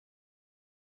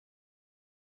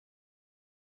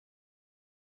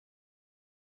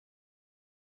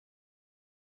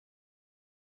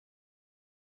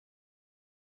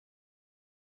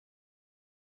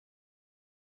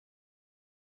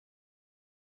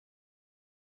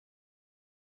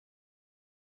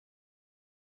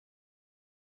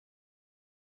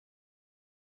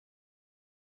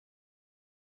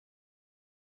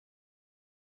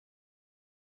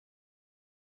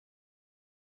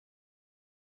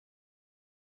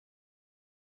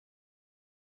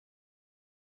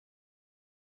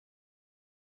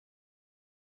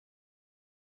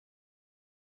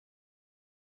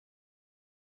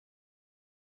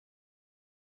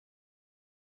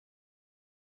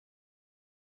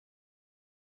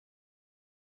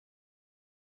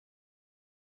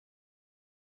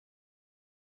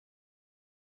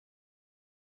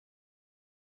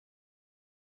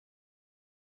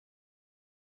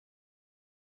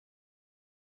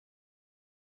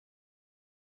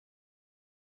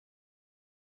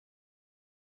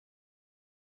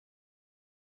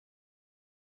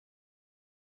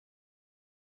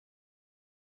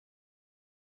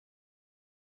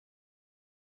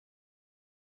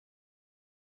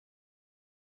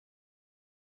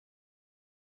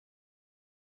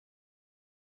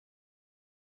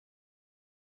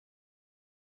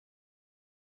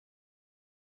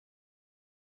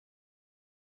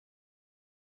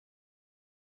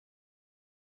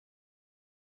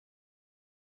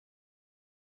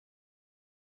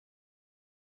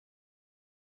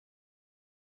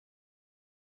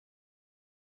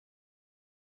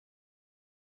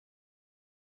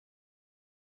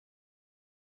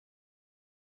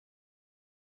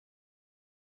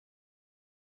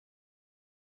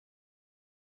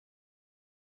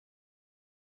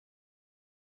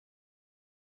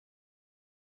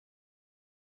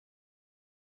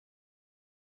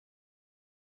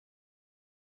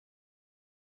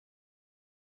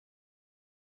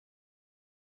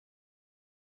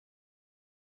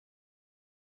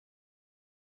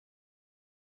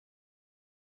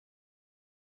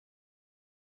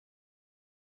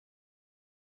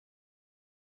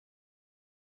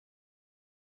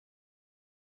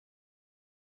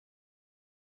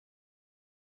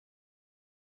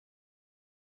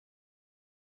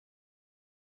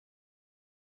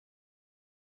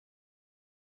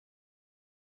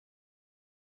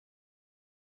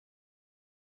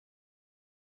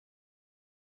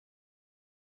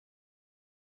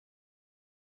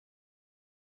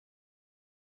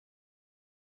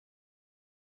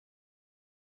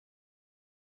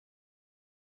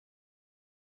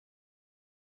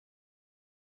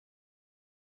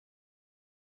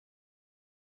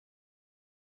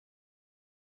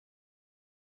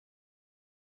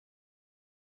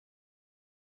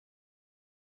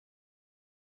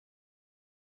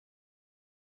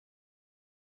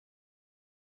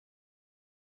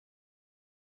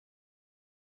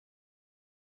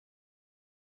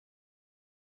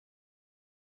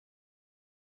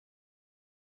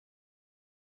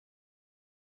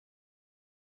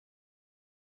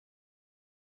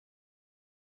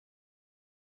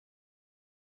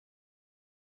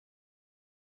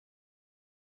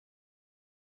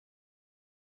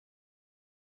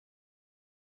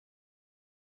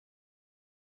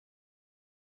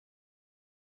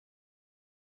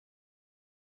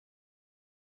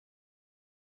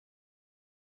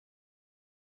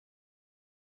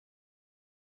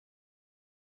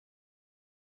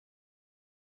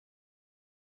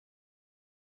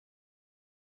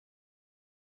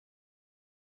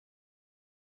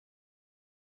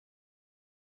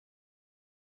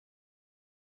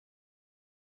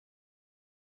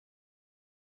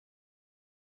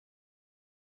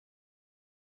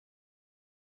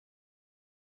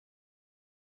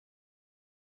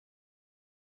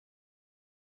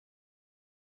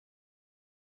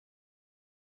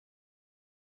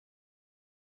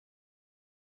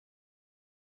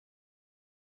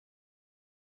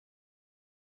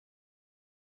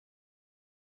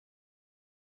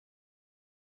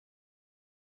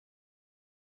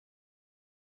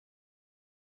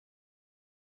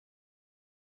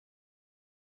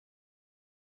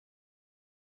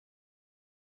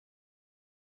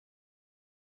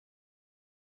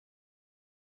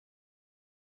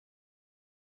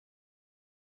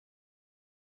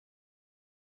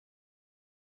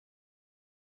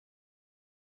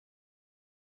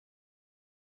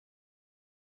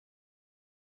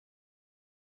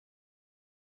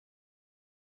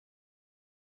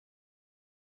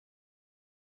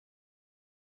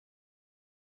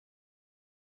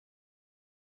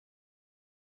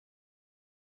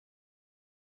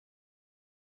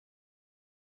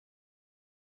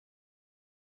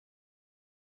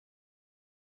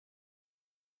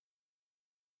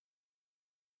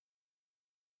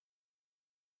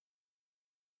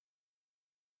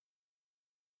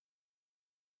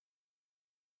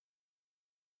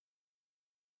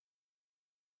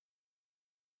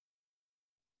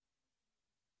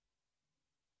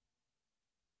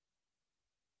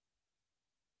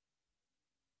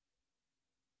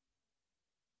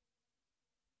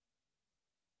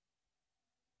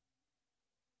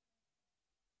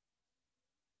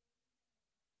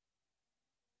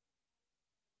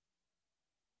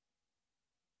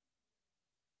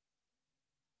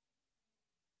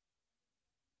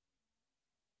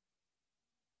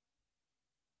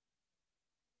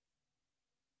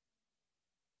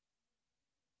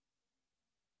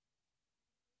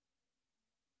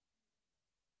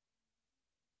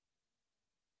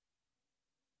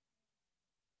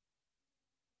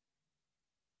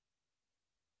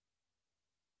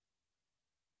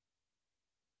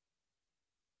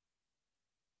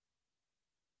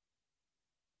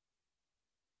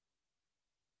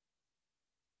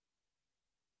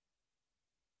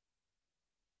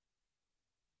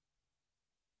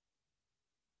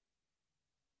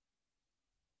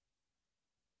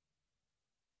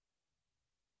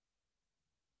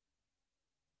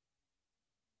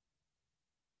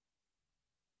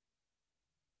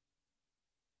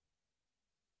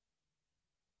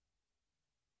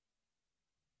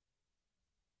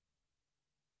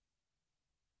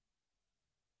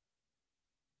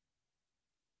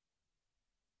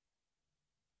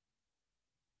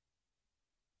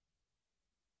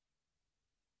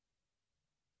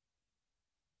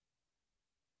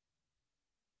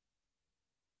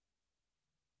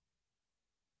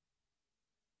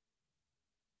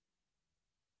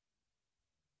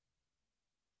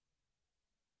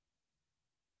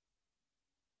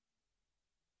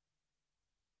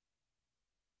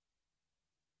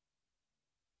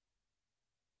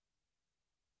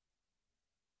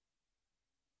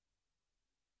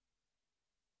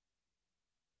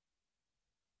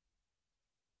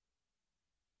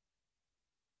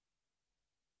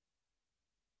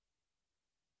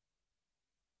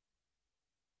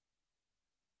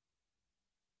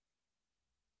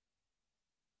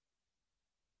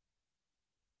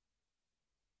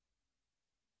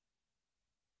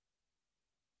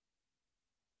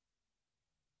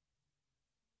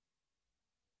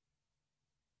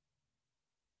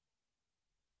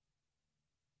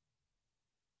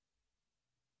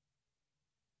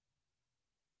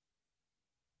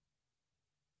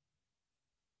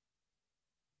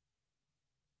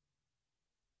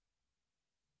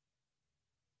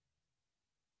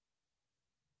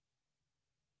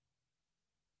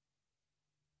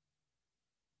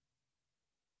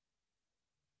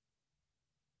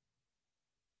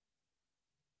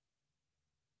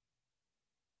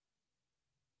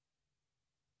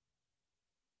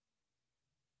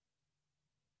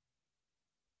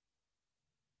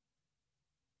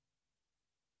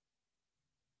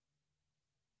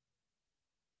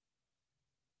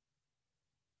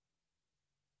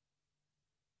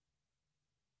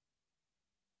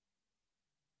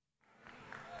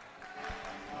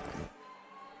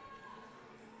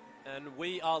And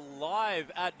we are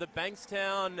live at the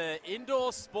Bankstown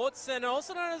Indoor Sports Centre,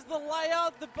 also known as the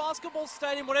Layout, the basketball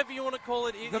stadium, whatever you want to call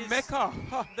it. It the is Mecca.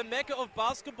 the Mecca of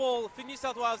basketball for New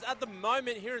South Wales at the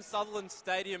moment here in Sutherland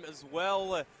Stadium as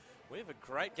well. We have a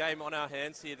great game on our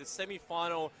hands here, the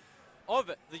semi-final of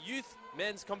the youth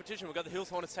men's competition. We've got the Hills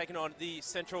Hornets taking on the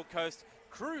Central Coast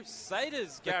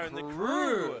Crusaders, Garen, the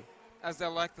crew. As they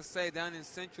like to say down in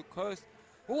Central Coast.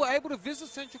 We were able to visit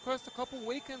Central Coast a couple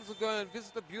weekends ago and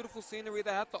visit the beautiful scenery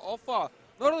they had to offer.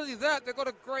 Not only that, they've got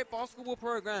a great basketball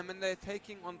program and they're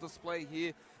taking on display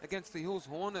here against the Hills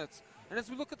Hornets. And as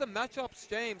we look at the matchups,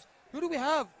 James, who do we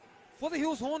have for the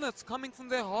Hills Hornets coming from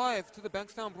their hive to the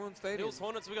Bankstown Bruin Stadium? Hills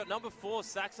Hornets, we got number 4,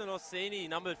 Saxon Orsini,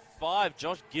 number 5,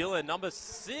 Josh Gillen, number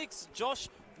 6, Josh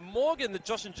Morgan, the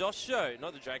Josh and Josh show,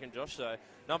 not the Drake and Josh show.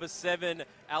 Number 7,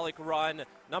 Alec Ryan.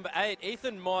 Number 8,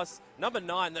 Ethan Moss. Number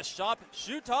 9, the sharp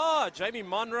shooter, Jamie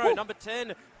Munro. Woo. Number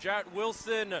 10, Jarrett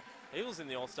Wilson. He was in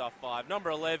the All-Star 5.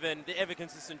 Number 11, the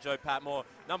ever-consistent Joe Patmore.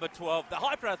 Number 12, the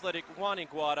hyper-athletic W1YM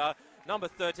Guada. Number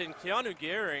 13, Keanu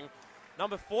Gearing.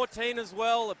 Number 14 as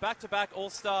well, back-to-back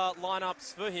All-Star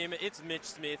lineups for him. It's Mitch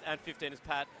Smith, and 15 is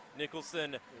Pat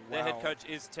Nicholson. Wow. Their head coach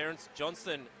is Terrence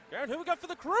Johnson. Garen, who we got for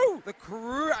the crew? The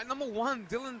crew at number 1,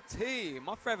 Dylan T,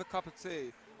 my favourite cup of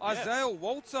tea. Isaiah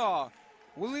Walter,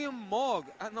 William Mogg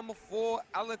at number 4,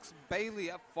 Alex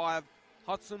Bailey at 5,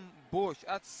 Hudson Bush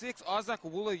at 6, Isaac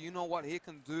Wooler, you know what he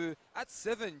can do. At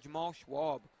 7, Jamal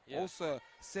Schwab. Yeah. Also,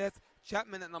 Seth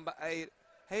Chapman at number 8,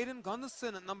 Hayden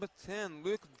Gunderson at number 10,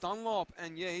 Luke Dunlop,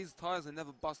 and yeah, his tires are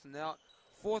never busting out.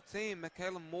 14,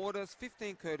 Michaela Mortis,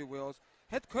 15, Cody Wells.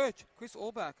 Head coach, Chris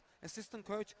Orbach. Assistant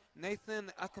coach,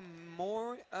 Nathan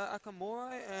Akamori,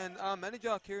 and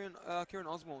manager, Kieran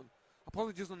Osborne.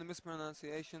 Apologies on the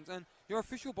mispronunciations. And your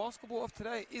official basketball of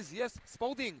today is, yes,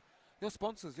 Spalding. Your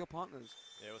sponsors, your partners.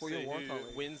 Yeah, we'll for see your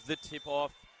who wins the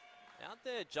tip-off. Out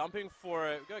there jumping for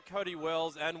it, we've got Cody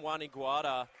Wells and W1YM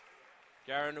Guada.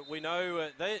 Garen, we know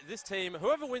this team,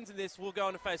 whoever wins in this, will go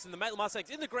on to face in the Maitland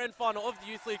Mustangs in the grand final of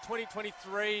the Youth League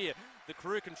 2023. The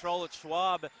crew control at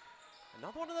Schwab.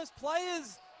 Another one of those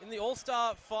players in the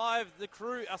All-Star 5. The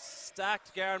crew are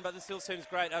stacked, Garen, but this Hills team's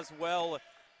great as well.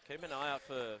 Keep an eye out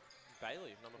for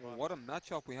Bailey, number 5. Well, what a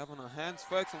matchup we have on our hands,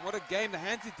 folks, and what a game. The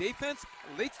handsy defense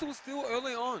leads to a steal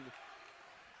early on.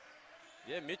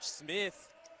 Yeah, Mitch Smith,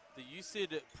 the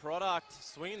UCID product,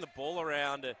 swinging the ball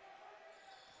around.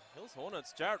 Hills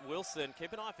Hornets, Jarrett Wilson,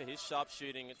 keep an eye for his sharp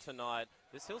shooting tonight.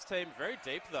 This Hills team, very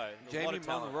deep though. Jamie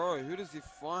Munro, who does he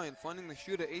find? Finding the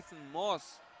shooter, Ethan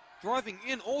Moss. Driving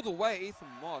in all the way, Ethan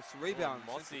Moss. Rebound.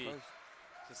 Mossy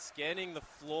just scanning the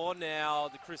floor now.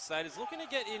 The Crusaders looking to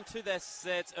get into their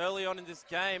sets early on in this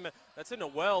game. That's into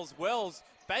Wells. Wells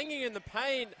banging in the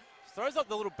paint. Throws up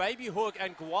the little baby hook,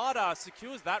 and Guada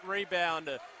secures that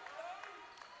rebound.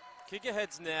 Kick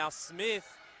aheads now.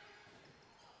 Smith.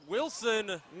 Wilson.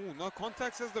 Ooh, no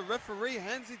contact, says the referee.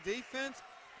 Handsy defense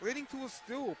leading to a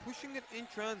steal. Pushing it in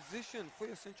transition for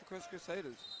your Central Coast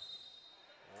Crusaders.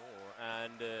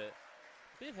 And a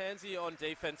bit handsy on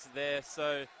defense there.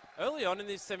 So early on in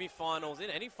these semi-finals, in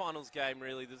any finals game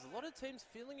really, there's a lot of teams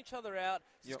feeling each other out.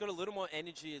 It's got a little more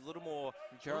energy, a little more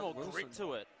grit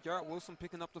to it. Jarrett Wilson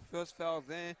picking up the first foul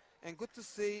there. And good to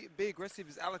see, be aggressive,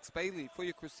 is Alex Bailey for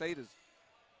your Crusaders.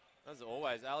 As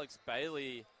always, Alex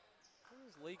Bailey, who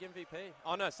was league MVP?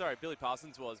 Oh no, sorry, Billy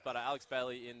Parsons was, but Alex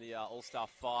Bailey in the All-Star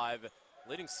 5,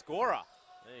 leading scorer.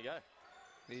 There you go.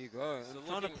 There you go. So And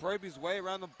trying to probe his way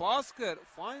around the basket.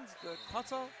 Finds the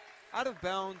cutter out of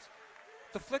bounds.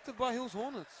 Deflected by Hills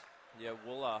Hornets. Yeah,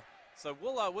 Wooler. So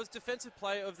Wooler was Defensive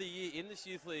Player of the Year in this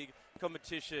Youth League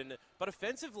competition. But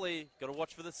offensively, got to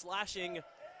watch for the slashing.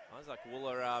 Isaac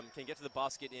Wooler can get to the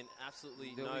basket in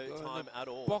absolutely no time at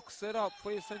all. Box set up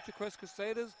for your Central Coast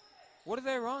Crusaders. What do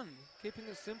they run? Keeping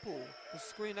it simple. The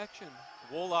screen action.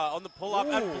 Wooler on the pull-up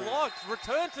and blocked.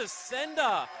 Return to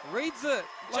sender. Reads it.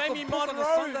 Like Jamie a book Munro,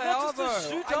 on a not Sunday just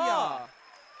a shooter.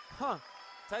 Huh.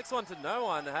 Takes one to no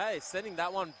one. Hey, sending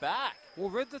that one back. Well,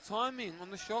 read the timing on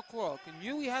the shot clock and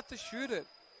knew he had to shoot it.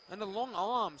 And the long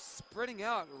arms spreading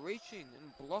out, reaching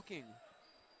and blocking.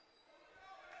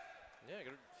 Yeah,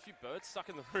 got a few birds stuck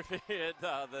in the roof here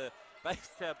at the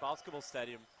Bankstown Basketball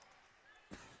Stadium.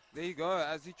 There you go,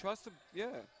 as he tries to,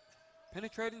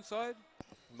 penetrate inside.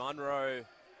 Munro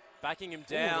backing him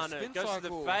down, goes cycle to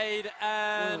the fade,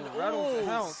 and rattles the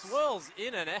house. Swirls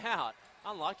in and out.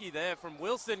 Unlucky there from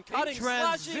Wilson, cutting,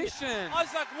 transition. slashing.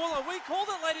 Isaac Wooler, we called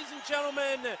it, ladies and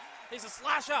gentlemen. He's a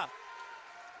slasher.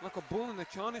 Like a bull in the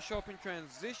china shop in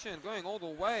transition, going all the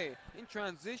way in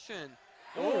transition.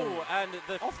 Oh, and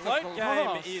the float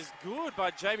game is good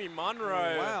by Jamie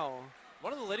Munro. Wow.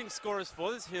 One of the leading scorers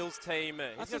for this Hills team.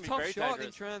 He's That's a going to be tough very shot dangerous.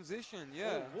 in transition,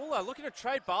 yeah. Ooh, Wooler looking to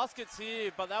trade baskets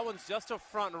here, but that one's just off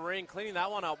front ring, cleaning that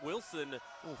one up. Wilson.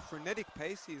 Oh, frenetic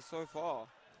pace here so far.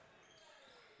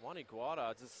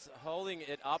 W1YM just holding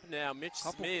it up now. Mitch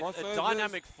Couple Smith, a crossovers.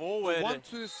 dynamic forward.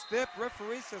 1-2 step.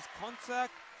 Referee says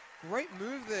contact. Great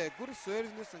move there. Good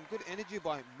assertiveness and good energy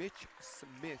by Mitch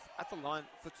Smith at the line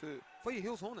for 2 for your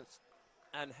Hills Hornets.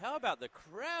 And how about the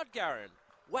crowd, Garen?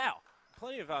 Wow.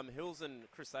 Plenty of Hills and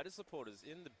Crusaders supporters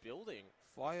in the building.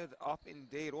 Fired up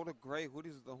indeed. All the grey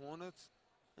hoodies of the Hornets.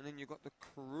 And then you got the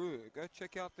crew. Go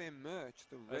check out their merch.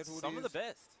 The red hoodies. Some of the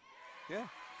best. Yeah.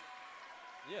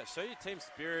 Yeah, show your team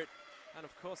spirit. And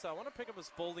of course, I want to pick up a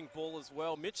Spalding ball as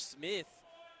well. Mitch Smith,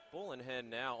 ball in hand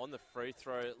now on the free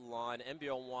throw line.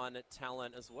 NBL1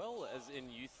 talent as well as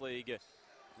in Youth League.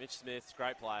 Mitch Smith,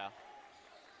 great player.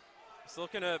 Just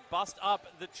looking to bust up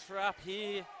the trap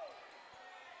here.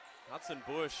 Hudson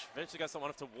Bush eventually goes someone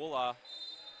off to Wooler.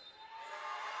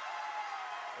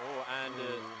 Oh, and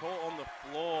call on the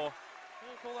floor.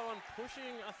 Call that one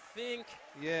pushing, I think.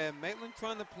 Yeah, Maitland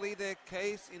trying to plead their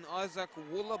case in Isaac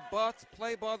Wooler, but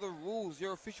play by the rules.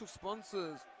 Your official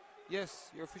sponsors. Yes,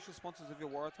 your official sponsors of your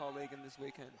Waratah League in this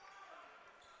weekend.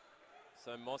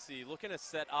 So Mossy looking to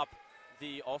set up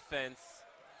the offense.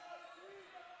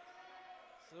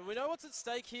 So we know what's at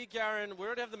stake here, Garen. We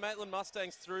already have the Maitland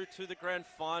Mustangs through to the grand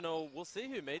final. We'll see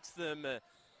who meets them.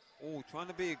 Oh, trying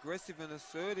to be aggressive and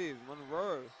assertive.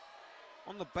 Monroe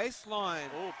on the baseline.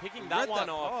 Oh, picking that one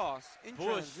off. Pass in Bush.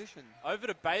 transition. Over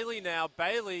to Bailey now.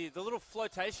 Bailey, the little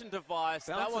flotation device.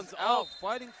 Bounces that one's out, off.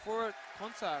 fighting for it.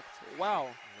 Contact. Wow.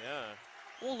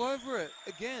 Yeah. All over it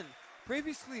again.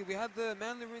 Previously, we had the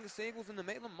Manly Ringus Eagles and the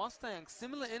Maitland Mustangs.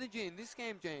 Similar energy in this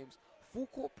game, James. Full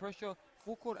court pressure,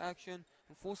 full court action,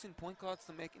 and forcing point guards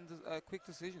to make quick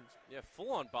decisions. Yeah,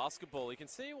 full-on basketball. You can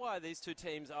see why these two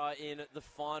teams are in the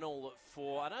Final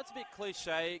Four. I know it's a bit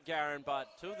cliche, Garen, but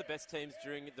two of the best teams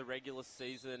during the regular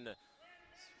season.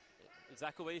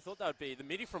 Exactly where you thought that would be. The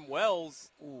midi from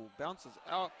Wells. Ooh, bounces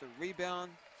out. The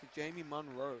rebound to Jamie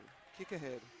Munro. Kick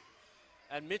ahead.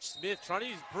 And Mitch Smith trying to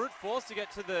use brute force to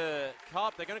get to the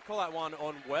cup. They're going to call that one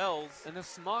on Wells. And a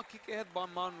smart kick ahead by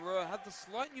Munro. Had the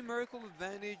slight numerical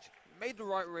advantage. Made the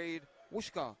right read.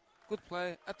 Wooshka, good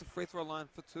play at the free throw line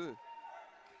for 2.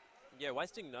 Yeah,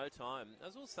 wasting no time.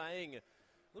 As we were saying a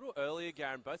little earlier,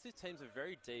 Garen, both these teams are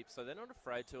very deep, so they're not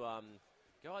afraid to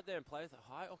go out there and play with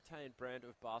a high-octane brand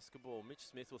of basketball. Mitch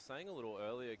Smith was saying a little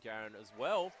earlier, Garen, as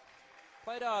well.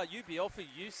 Played UBL for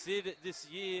USyd this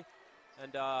year,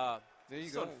 and there you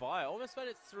just go. on fire. Almost made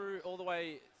it through all the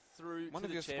way through One to of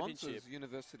the your championship. sponsors,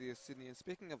 University of Sydney. And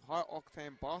speaking of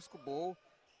high-octane basketball,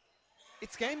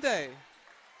 it's game day.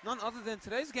 None other than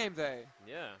today's game day.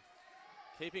 Yeah.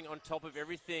 Keeping on top of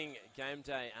everything game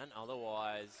day and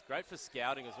otherwise. Great for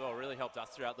scouting as well. Really helped us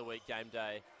throughout the week game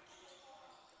day.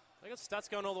 They got stats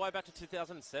going all the way back to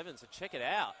 2007, so check it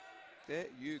out. There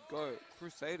you go.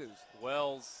 Crusaders.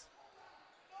 Wells.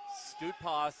 Scoot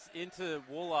pass into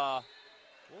Wooler.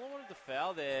 Wooler wanted to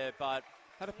foul there, but...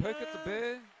 Had a poke at the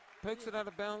bear. Pokes it out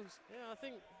of bounds. Yeah, I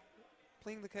think...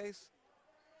 Pleading the case.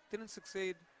 Didn't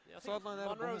succeed. Yeah, I think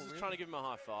Monroe was just trying to give him a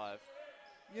high five.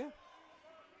 Yeah.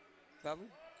 Valid.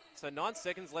 So 9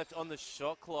 seconds left on the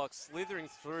shot clock. Slithering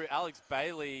through Alex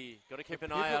Bailey. Got to keep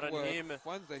an eye out on him.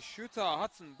 Finds the shooter,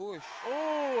 Hudson Bush.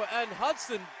 Oh, and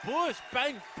Hudson Bush.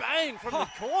 Bang, bang from the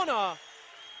corner.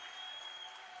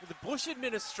 With the Bush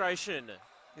administration.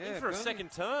 Yeah, in for a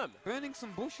second term. Burning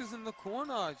some bushes in the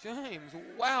corner, James.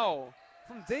 Wow.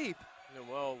 From deep. Yeah,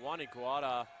 well,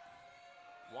 W1YM.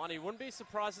 Wani, wouldn't be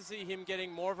surprised to see him getting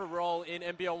more of a role in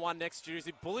NBL1 next year as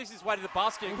he bullies his way to the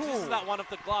basket and kisses that one off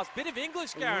the glass. Bit of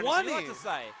English, Garen, as you like to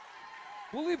say.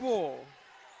 Bully ball.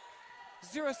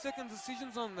 0-second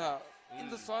decisions on that.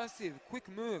 Indecisive, quick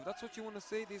move. That's what you want to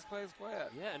see these players play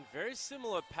at. Yeah, and very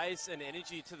similar pace and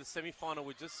energy to the semi-final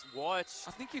we just watched.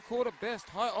 I think you called it best.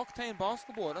 High-octane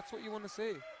basketball. That's what you want to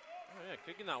see. Oh, yeah,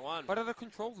 kicking that one. But at a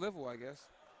controlled level, I guess.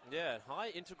 Yeah, high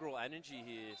integral energy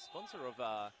here. Sponsor of...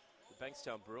 the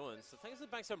Bankstown Bruins. So thanks to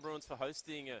the Bankstown Bruins for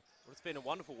hosting what's been a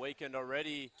wonderful weekend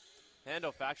already.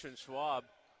 Handoff action, Schwab.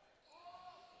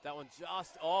 That one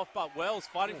just off, but Wells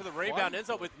fighting for the rebound.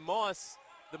 Ends up with Moss,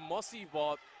 the Mossy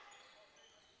bot.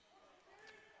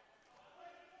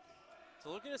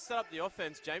 So looking to set up the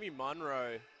offense, Jamie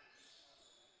Munro.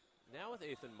 Now with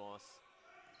Ethan Moss.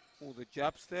 Oh, the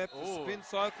jab step, the spin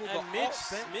cycle, and the Mitch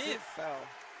Smith. Foul.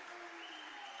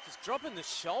 Just dropping the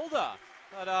shoulder.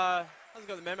 But hasn't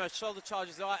got the memo. Shoulder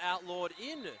charges are outlawed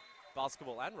in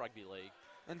basketball and rugby league.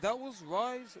 And that was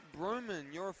Rise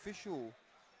Broman, your official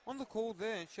on the call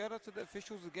there. And shout out to the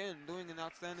officials again, doing an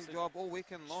outstanding job all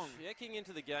weekend long. Checking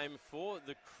into the game for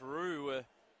the Crew.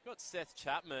 Got Seth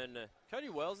Chapman. Cody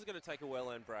Wells is going to take a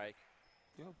well-earned break.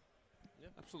 Yeah,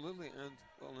 absolutely, and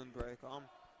well-earned break.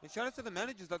 And shout out to the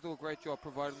managers that do a great job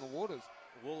providing the waters.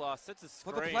 We'll set the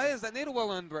screen. For the players that need a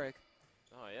well-earned break.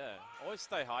 Oh, yeah. Always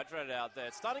stay hydrated out there.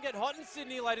 It's starting to get hot in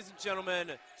Sydney, ladies and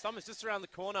gentlemen. Summer's just around the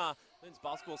corner. Men's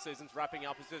basketball season's wrapping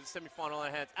up as there's a semi-final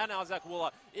in hands. And Isaac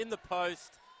Wooler in the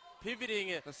post,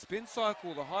 pivoting. The spin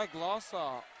cycle, the high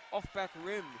glasser, off-back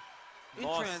rim. In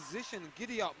transition,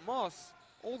 giddy up Moss.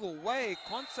 All the way,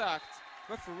 contact.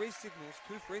 Referee signals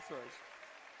 2 free throws.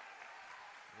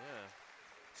 Yeah.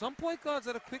 Some point guards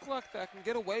that are quick like that can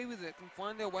get away with it, can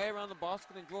find their way around the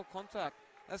basket and draw contact.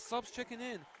 As subs checking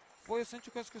in for your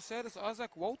Central Coast Crusaders,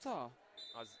 Isaac Walter.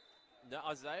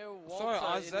 Isaiah Walter. Sorry,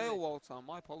 Isaiah Walter.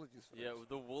 My apologies for this.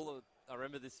 The Wooler. I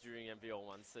remember this during NBL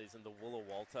 1 season. The Wooler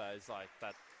Walter is like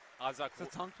that. Isaac.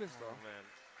 It's a tongue twister. Oh, man.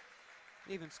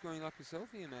 Even screwing up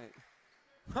yourself here, mate.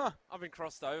 Huh. I've been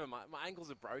crossed over. My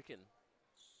ankles are broken.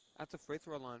 At the free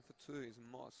throw line for 2 is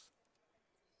Moss.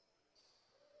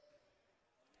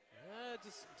 Yeah,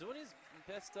 just doing his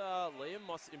best Liam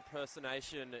Moss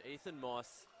impersonation. Ethan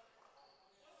Moss.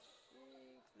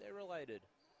 They're related.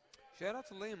 Shout out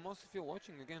to Liam Moss if you're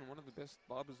watching. Again, one of the best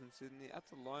barbers in Sydney. At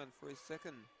the line for his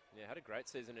second. Yeah, had a great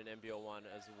season in NBL 1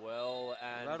 as well.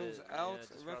 And rattles out.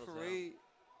 Yeah, referee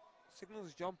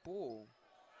signals jump ball.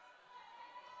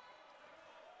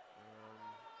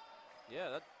 Yeah,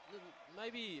 that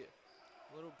maybe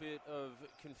a little bit of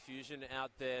confusion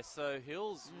out there. So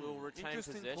Hills will retain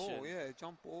possession. Call, yeah,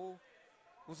 jump ball.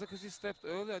 Was it because he stepped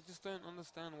early? I just don't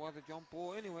understand why the jump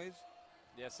ball. Anyways.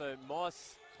 Yeah, so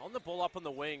Moss on the ball up on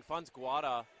the wing, finds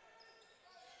Guarda.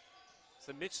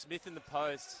 So Mitch Smith in the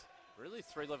post. Really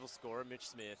 3-level scorer, Mitch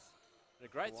Smith. And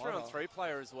a great 3-on-3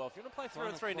 player as well. If you want to play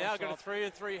 3-on-3 now, go to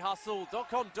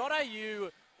 3on3hustle.com.au.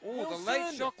 Oh, the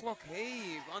late shot clock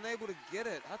heave. Unable to get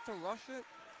it. Had to rush it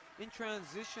in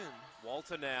transition.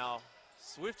 Walter now.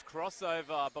 Swift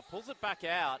crossover, but pulls it back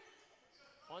out.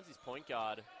 Finds his point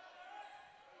guard.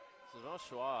 Savannah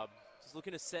Schwab just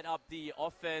looking to set up the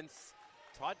offense.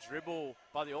 Tight dribble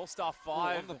by the All-Star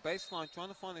 5. On the baseline, trying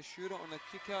to find a shooter on the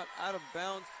kick out, out of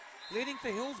bounds. Leading to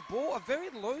Hills ball. A very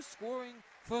low-scoring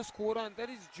first quarter, and that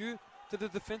is due to the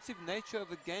defensive nature of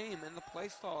the game and the play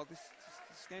style this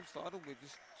game started with.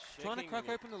 Just trying to crack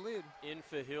open the lid. In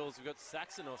for Hills, we've got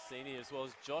Saxon Orsini as well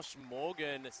as Josh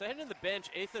Morgan. So heading to the bench,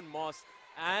 Ethan Moss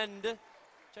and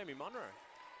Jamie Munro.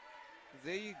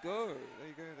 There you go. There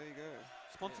you go. There you go.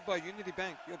 Sponsored by Unity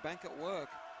Bank, your bank at work.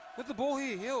 With the ball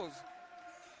here, Hills.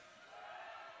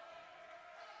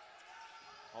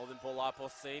 Holding ball up,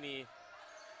 Orsini.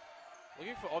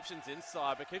 Looking for options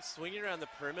inside, but keeps swinging around the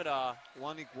perimeter.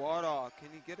 Waniguara, can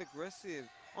he get aggressive?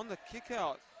 On the kick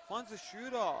out, finds a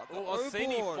shooter.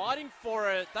 Orsini fighting for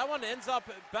it. That one ends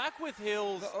up back with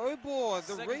Hills. The O-board,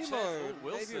 the reload.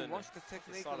 Wilson. Maybe rush the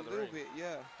technique a little bit,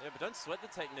 yeah. Yeah, but don't sweat the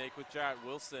technique with Jarrett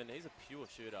Wilson. He's a pure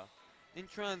shooter. In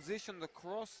transition, the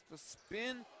cross, the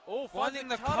spin. Oh, finding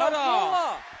the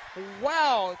cutter.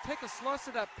 Wow, take a slice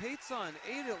of that pizza and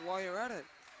eat it while you're at it.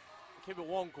 Keep it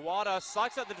warm. Guarda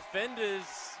psychs out the defenders.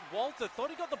 Walter thought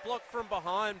he got the block from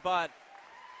behind, but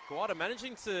Guarda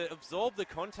managing to absorb the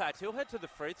contact. He'll head to the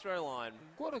free throw line.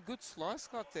 Got a good slice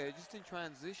cut there, just in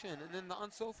transition. And then the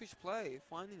unselfish play,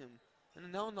 finding him. And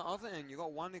then now on the other end, you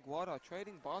got Waniguara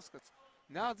trading baskets.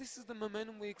 Now this is the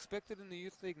momentum we expected in the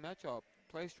Youth League matchup.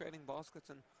 Plays trading baskets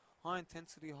and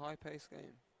high-intensity, high-pace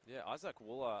game. Yeah, Isaac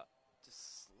Wooler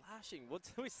just slashing.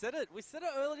 We said it. We said it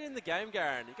earlier in the game,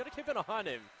 Garen. You've got to keep an eye on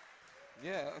him.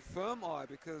 Yeah, a firm eye,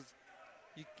 because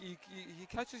he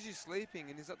catches you sleeping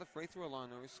and he's at the free throw line,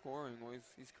 or he's scoring, or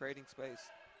he's creating space.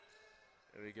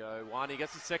 There we go. He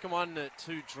gets the second one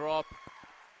to drop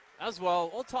as well.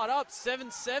 All tied up,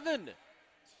 7-7. There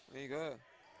you go.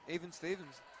 Even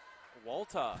Stevens.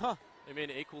 Walter. Huh. I mean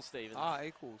equal Stevens.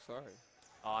 Equal, sorry.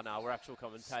 Oh, no, we're actual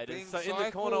commentators. Spin so in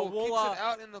the corner, Wooler. Kicks it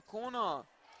out in the corner.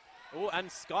 Oh,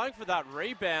 and skying for that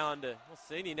rebound.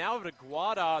 Orsini now over to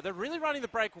Guarda. They're really running the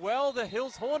break well. The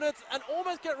Hills Hornets, and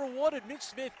almost get rewarded. Mitch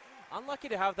Smith, unlucky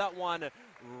to have that one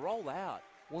roll out.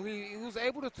 Well, he was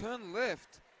able to turn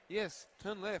left. Yes,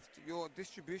 turn left. Your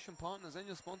distribution partners and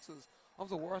your sponsors of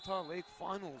the Waratah League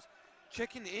Finals.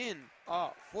 Checking in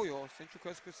for your Central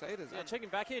Coast Crusaders. Yeah, checking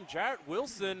back in, Jarrett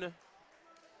Wilson.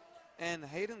 And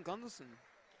Hayden Gunderson.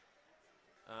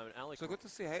 So good to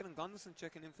see Hayden Gunderson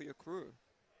checking in for your Crew.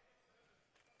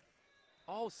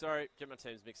 Oh, sorry. Get my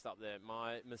teams mixed up there.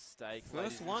 My mistake.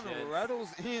 First one rattles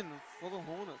in for the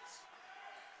Hornets.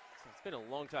 So it's been a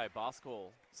long day of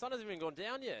basketball. The sun hasn't even gone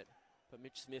down yet. But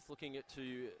Mitch Smith looking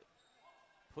to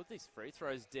put these free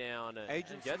throws down and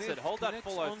gets Smith it. Hold that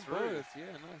connects follow on through. both. Yeah,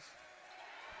 nice.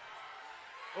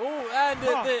 Oh, and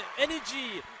the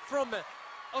energy from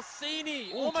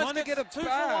Orsini. Ooh, Almost trying to gets get it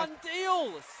 2-for-1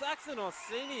 deal. Saxon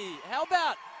Orsini. How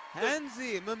about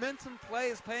Handsy, momentum play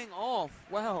is paying off.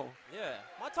 Wow. Yeah,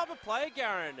 my type of player,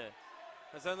 Garen,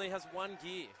 only has one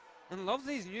gear. And love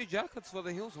these new jackets for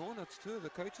the Hills Hornets too. The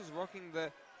coach is rocking the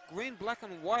green, black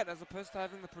and white as opposed to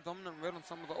having the predominant red on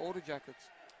some of the older jackets.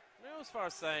 You know, as far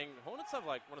as saying, Hornets have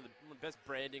like one of the best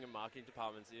branding and marketing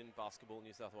departments in basketball in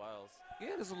New South Wales.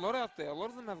 Yeah, there's a lot out there. A lot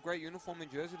of them have great uniform and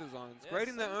jersey designs. Yeah, great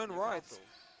in their own Newcastle. rights.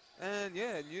 And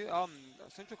yeah, new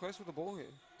Central Coast with the ball here.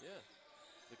 Yeah.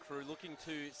 The crew looking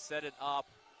to set it up.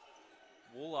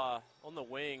 Wooler on the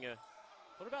wing.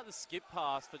 What about the skip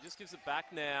pass, but just gives it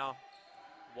back now.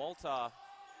 Walter.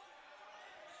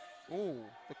 Ooh,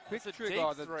 the quick That's a trigger,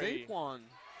 deep the three. deep one.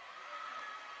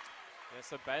 Yeah,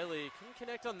 so Bailey can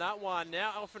connect on that one.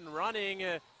 Now off and running.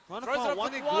 Trying to Throws it find up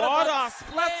one for Iguana, Guada,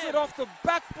 splats slam. it off the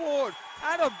backboard,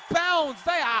 out of bounds.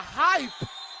 They are hype.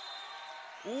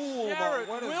 Ooh, but Jarrett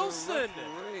what is the Wilson.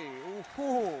 referee?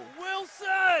 Ooh.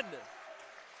 Wilson!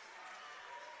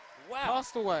 Wow.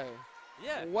 Passed away.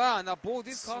 Yeah. Wow, and that ball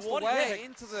did cast Swatting- away yeah,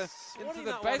 into the swatting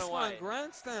that one away. baseline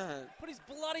grandstand. Put his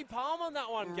bloody palm on that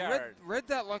one, Garrett. Read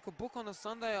that like a book on a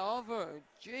Sunday Arvo.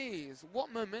 Jeez,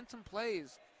 what momentum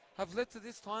plays have led to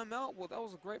this timeout? Well, that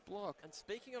was a great block. And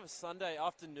speaking of a Sunday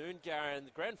afternoon, Garen,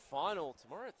 the grand final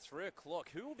tomorrow at 3 o'clock.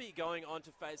 Who will be going on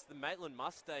to face the Maitland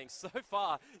Mustangs? So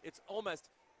far, it's almost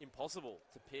impossible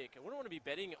to pick. I wouldn't want to be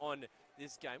betting on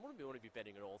this game. I wouldn't want to be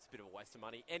betting at all. It's a bit of a waste of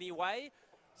money anyway.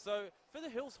 So for the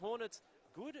Hills Hornets,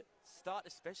 good start,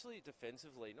 especially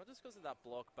defensively. Not just because of that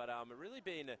block, but really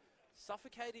been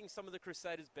suffocating some of the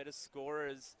Crusaders' better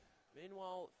scorers.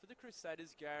 Meanwhile, for the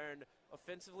Crusaders, Garen,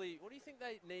 offensively, what do you think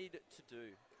they need to do?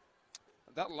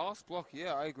 That last block,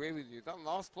 yeah, I agree with you. That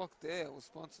last block there was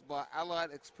sponsored by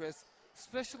Allied Express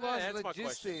Specialized answer my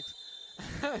Logistics.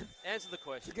 Answer the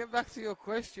question. To get back to your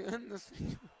question, The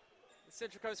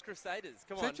Central Coast Crusaders,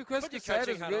 come Central on. Coast Put your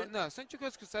Crusaders coaching hat on. Central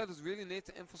Coast Crusaders really need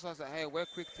to emphasize that, hey, we're a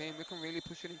quick team. We can really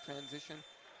push it in transition.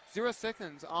 0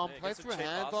 seconds. Play get some through cheap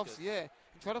handoffs, baskets. yeah.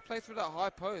 And try to play through that high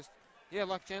post. Yeah,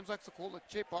 like James likes to call it,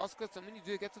 cheap baskets. And when you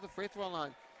do get to the free throw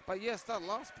line. But yes, that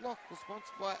last block was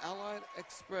sponsored by Allied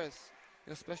Express,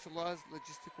 your specialized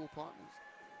logistical partners.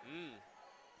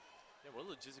 Yeah, what a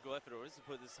logistical effort it is to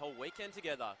put this whole weekend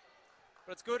together.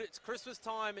 But it's good. It's Christmas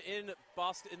time in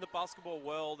the basketball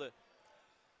world. And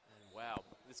wow,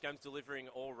 this game's delivering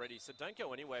already. So don't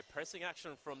go anywhere. Pressing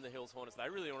action from the Hills Hornets. They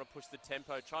really want to push the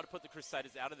tempo, try to put the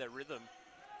Crusaders out of their rhythm.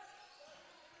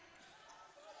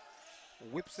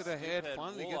 Whips it ahead, Stupid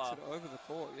finally Waller. gets it over the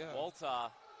court, yeah.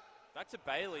 Walter, back to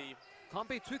Bailey. Can't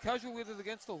be too casual with it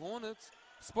against the Hornets.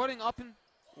 Spotting up in,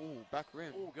 back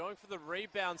rim. Ooh, going for the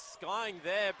rebound, skying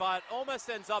there, but almost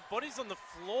ends up, bodies on the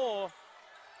floor.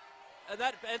 And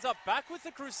that ends up back with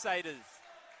the Crusaders.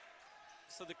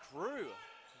 So the crew,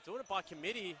 doing it by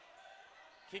committee.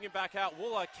 Kicking back out,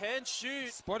 Wooler can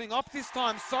shoot. Spotting up this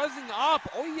time, sizing up.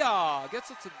 Oh yeah,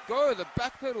 gets it to go, the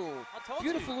back pedal. I told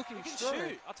Beautiful you. looking He can stroke.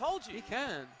 shoot. I told you. He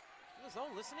can. Was no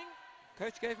one listening?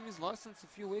 Coach gave him his license a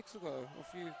few weeks ago, or a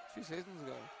few seasons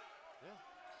ago.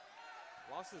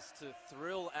 License to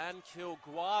thrill and kill.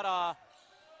 Guada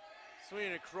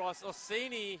swinging across.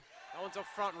 Orsini, that one's off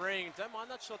front ring. Don't mind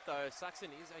that shot though. Saxon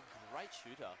is a great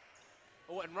shooter.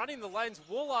 Oh, and running the lanes,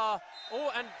 Wooler.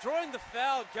 Oh, and drawing the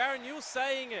foul. Garen, you were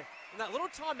saying in that little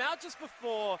timeout just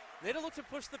before, need to look to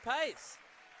push the pace.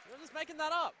 You're just making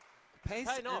that up. Pace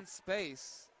Paying and off.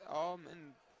 space.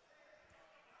 And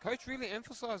coach really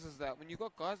emphasizes that when you've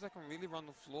got guys that can really run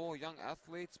the floor, young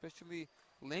athletes, especially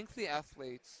lengthy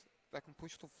athletes that can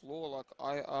push the floor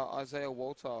like Isaiah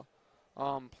Walter,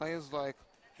 players like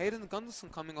Hayden Gunderson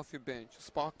coming off your bench,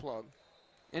 spark plug,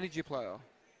 energy player.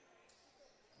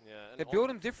 Yeah, and They build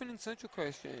him different in Central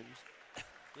Coast, James.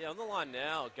 Yeah, on the line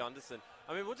now, Gunderson.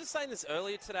 I mean, we were just saying this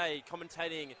earlier today,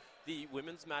 commentating the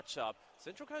women's matchup.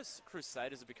 Central Coast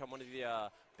Crusaders have become one of the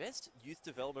best youth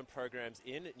development programs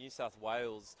in New South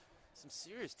Wales. Some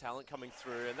serious talent coming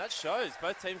through, and that shows.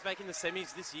 Both teams making the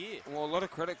semis this year. Well, a lot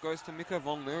of credit goes to Miko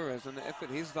Von Lures and the effort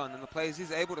he's done and the plays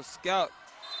he's able to scout.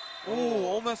 Ooh,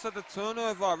 almost at the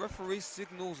turnover. Referee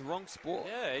signals wrong sport.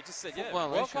 Yeah, he just said, Foot yeah,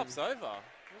 World violation. Cup's over.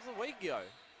 It was a week ago.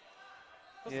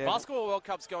 Because Yeah. the Basketball World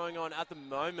Cup's going on at the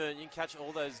moment. You can catch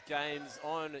all those games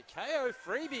on KO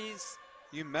Freebies.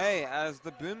 You may, as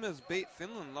the Boomers beat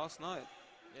Finland last night.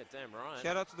 Yeah, damn right.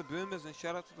 Shout out to the Boomers and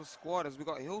shout out to the squad as we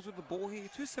got Hills with the ball here.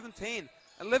 2:17,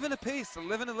 11 apiece,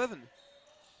 11-11.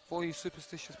 For you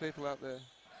superstitious people out there.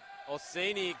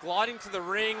 Orsini gliding to the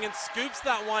ring and scoops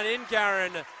that one in,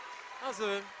 Garen. That was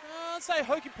a, I'd say,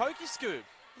 hokey-pokey scoop.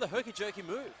 The herky-jerky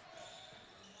move.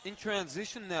 In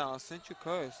transition now, Central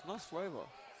Coast. Nice flavor.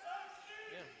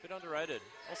 Yeah, a bit underrated.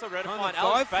 Also rare to Trying find to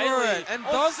Alex dive for Bailey. it, and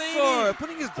does so,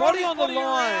 putting his body on the line.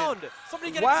 Around.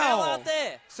 Somebody get a tail out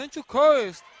there. Central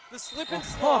Coast. The slip and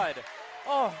slide.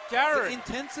 Oh, Garen. The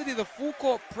intensity, the full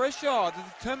court pressure, the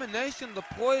determination, the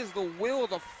poise, the will,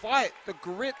 the fight, the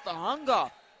grit, the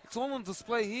hunger. It's all on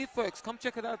display here, folks. Come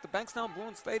check it out at the Bankstown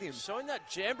Bruins Stadium. Showing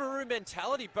that jamboree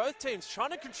mentality. Both teams trying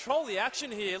to control the action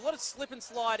here. A lot of slip and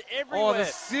slide everywhere. Oh, the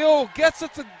seal gets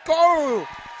it to go.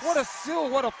 What a seal,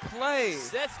 what a play.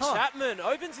 Seth Chapman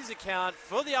opens his account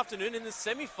for the afternoon in the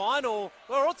semi-final.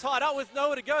 We're all tied up with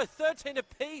nowhere to go. 13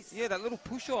 apiece. Yeah, that little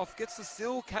push-off gets the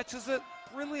seal, catches it.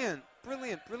 Brilliant,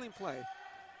 brilliant, brilliant play.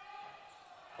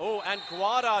 Oh, and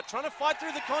Guada trying to fight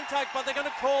through the contact, but they're going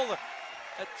to call a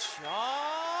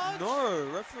charge? No,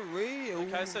 referee.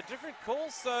 Okay, so different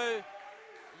calls, so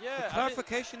yeah. The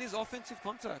clarification is offensive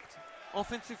contact.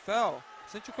 Offensive foul.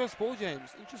 Central Coast ball,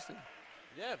 James. Interesting.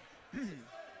 Yeah.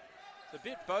 It's a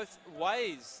bit both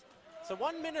ways. So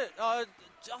 1 minute,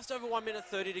 just over 1 minute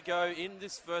 30 to go in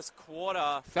this first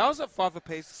quarter. Fouls at 5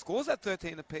 apiece, scores at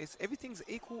 13 apiece. Everything's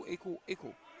equal, equal,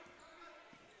 equal.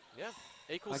 Yeah,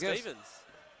 equal I guess. Stevens.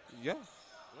 Yeah.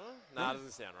 Nah,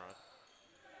 doesn't sound right.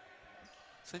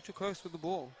 Central Coast with the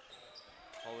ball.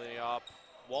 Holding it up.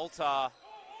 Walter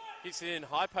kicks it in,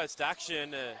 high post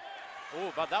action.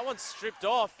 Oh, but that one's stripped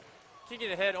off.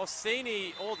 Kicking ahead,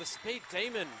 Orsini. Oh, the speed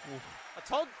demon. Oof. I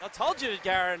told you,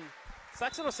 Garen.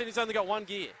 Saxon Orsini's only got one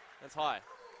gear. That's high.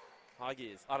 High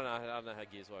gears. I don't know how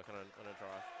gears work on a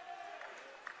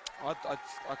drive.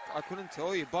 I couldn't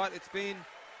tell you, but it's been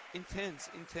intense.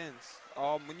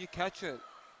 When you catch it,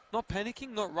 not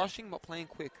panicking, not rushing, but playing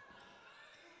quick.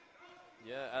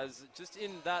 Yeah, as just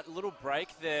in that little break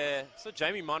there, so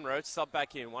Jamie Munro sub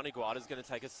back in. One Iguada's going to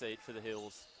take a seat for the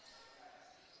Hills.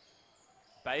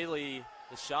 Bailey,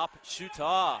 the sharp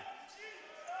shooter.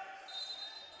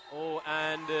 Oh,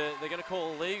 and they're going to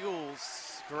call illegal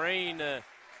screen.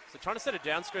 So trying to set a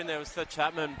down screen there with Seth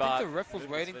Chapman, but I think the ref was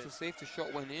waiting to see if the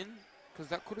shot went in, because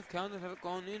that could have counted had it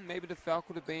gone in. Maybe the foul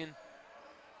could have been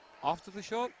after the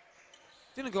shot.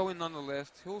 Didn't go in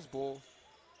nonetheless. Hills ball.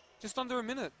 Just under a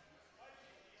minute.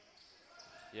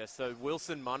 Yeah, so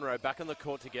Wilson, Munro back on the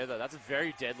court together. That's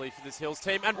very deadly for this Hills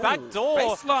team. And Ooh, backdoor,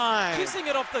 baseline. Kissing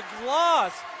it off the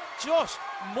glass. Josh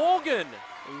Morgan.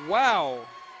 Wow.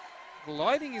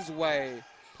 Gliding his way.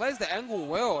 Plays the angle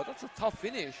well. That's a tough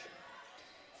finish.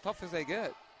 Tough as they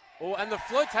get. Oh, and the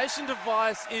flotation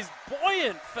device is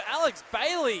buoyant for Alex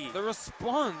Bailey. The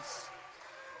response.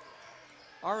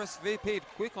 RSVP'd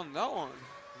quick on that one.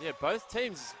 Yeah, both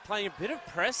teams playing a bit of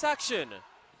press action.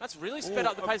 That's really sped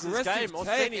up the pace of this game.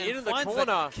 Orsini in the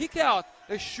corner. Kick out.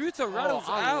 The shooter rattles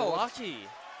out. Unlucky.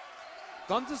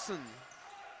 Gunderson.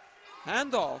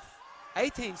 Handoff.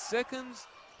 18 seconds.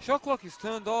 Shot clock is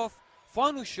turned off.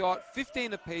 Final shot.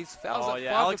 15 apiece. Fouls at 5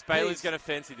 Alex apiece. Bailey's going to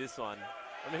fancy this one.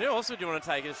 I mean, who else would you want to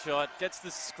take a shot? Gets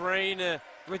the screen.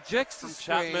 Rejects the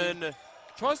screen. Chapman.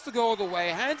 Tries to go all the way.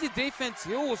 Hands your defense.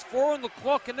 Hills 4 on the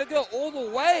clock. And they go all the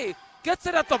way. Gets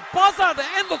it at the buzzer to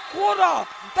end the quarter.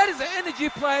 That is an energy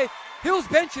play. Hills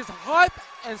bench is hype,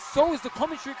 and so is the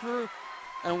commentary crew.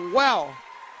 And wow,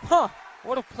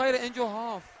 what a play to end your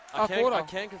half. Quarter. I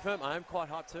can confirm I am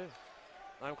quite hyped too.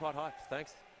 I am quite hyped.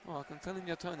 Thanks. Oh, I can tell in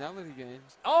your tonality,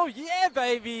 James. Oh yeah,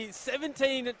 baby.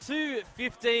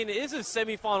 17-15 is a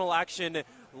semi-final action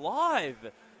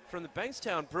live from the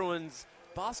Bankstown Bruins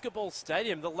basketball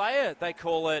stadium. The layer, they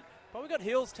call it. But we've got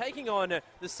Hills taking on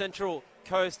the Central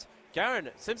Coast. Garen,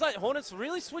 seems like Hornets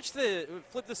really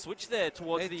flipped the switch there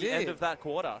towards the end of that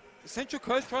quarter. Central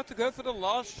Coast tried to go for the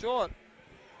last shot.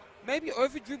 Maybe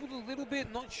over-dribbled a little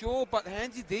bit, not sure, but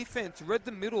handsy defense, read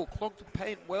the middle, clogged the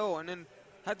paint well, and then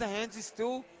had the handsy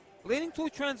still, leading to a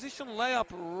transition layup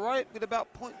right with about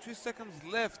 0.2 seconds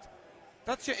left.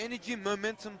 That's your energy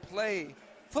momentum play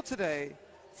for today,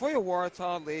 for your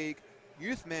Waratah League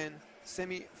Youth Men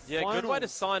semi-final. Yeah, good way to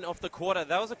sign off the quarter.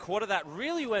 That was a quarter that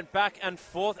really went back and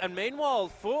forth. And meanwhile,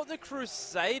 for the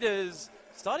Crusaders,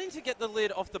 starting to get the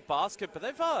lid off the basket. But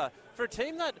they've, for a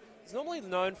team that is normally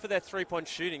known for their three-point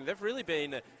shooting, they've really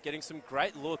been getting some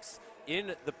great looks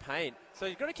in the paint. So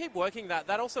you've got to keep working that.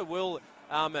 That also will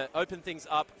open things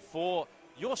up for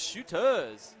your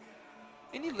shooters.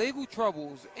 Any legal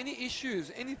troubles, any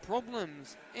issues, any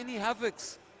problems, any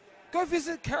havocs, go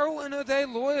visit Carol and O'Day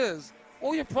Lawyers.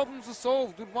 All your problems are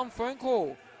solved with one phone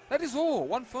call. That is all.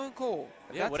 One phone call.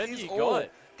 Yeah, that whatever is you all.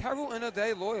 got. Carol and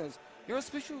O'Day Lawyers. Your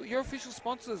official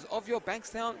sponsors of your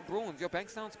Bankstown Bruins. Your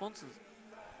Bankstown sponsors.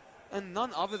 and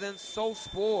none other than Soul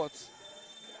Sports.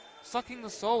 Sucking the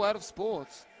soul out of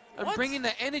sports. And bringing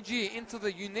the energy into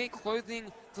the unique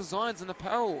clothing designs and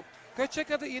apparel. Go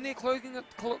check out the unique clothing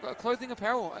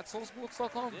apparel at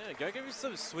soulsports.com. Yeah, go give me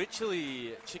some sweet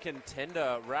chili chicken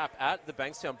tender wrap at the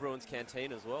Bankstown Bruins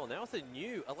canteen as well. Now with a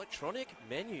new electronic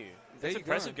menu. That's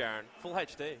impressive, Garen. Full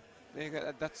HD. There you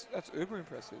go. That's uber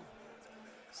impressive.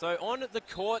 So on the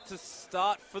court to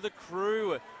start for the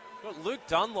Crew. We've got Luke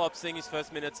Dunlop seeing his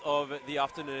first minutes of the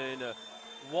afternoon.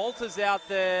 Walter's out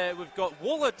there. We've got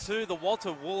Wooler too, the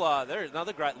Walter Wooler. There is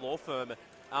another great law firm.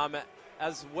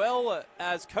 As well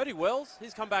as Cody Wells,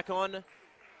 he's come back on.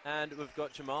 And we've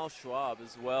got Jamal Schwab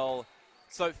as well.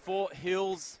 So for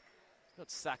Hills, we've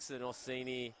got Saxon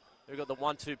Orsini. We've got the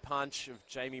 1-2 punch of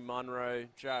Jamie Munro,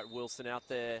 Jarrett Wilson out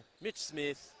there, Mitch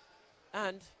Smith,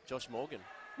 and Josh Morgan.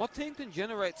 What team can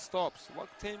generate stops? What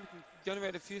team can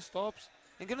generate a few stops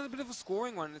and get a bit of a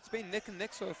scoring one? It's been neck and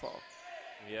neck so far.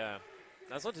 Yeah.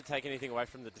 That's not to take anything away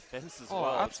from the defense as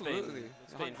well. Absolutely.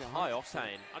 It's been high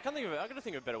octane. I got to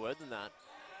think of a better word than that.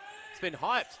 It's been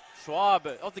hyped. Schwab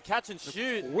off the catch and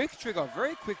shoot. Quick trigger,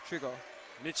 very quick trigger.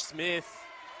 Mitch Smith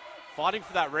fighting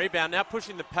for that rebound, now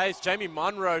pushing the pace. Jamie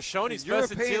Munro showing his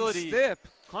versatility. Step.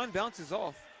 Kind bounces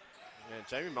off. Yeah,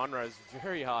 Jamie Munro is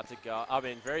very hard to guard.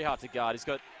 Very hard to guard. He's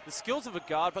got the skills of a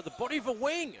guard, but the body of a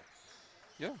wing.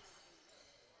 Yeah.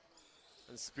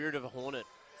 And spirit of a Hornet.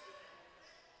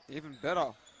 Even better.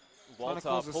 Walter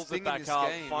pulls it back up,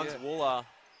 finds Wooler.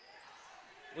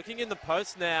 Looking in the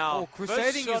post now. Oh,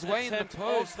 crusading his way in the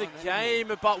post. Of the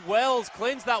game, but Wells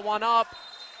cleans that one up.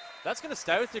 That's going to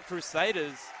stay with the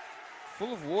Crusaders.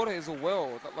 Full of water is a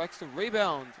well that likes to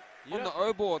rebound on the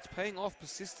O-boards, paying off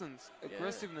persistence,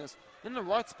 aggressiveness in the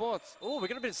right spots. Oh, we're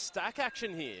going to be stack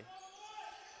action here.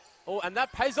 Oh, and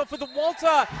that pays off for the Walter.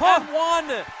 And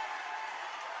one.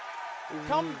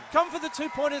 Come for the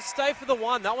 2-pointers, stay for the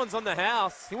one. That one's on the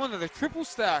house. He wanted a triple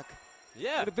stack.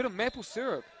 Yeah. With a bit of maple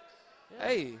syrup. Yeah.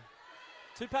 Hey.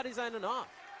 2 patties ain't enough.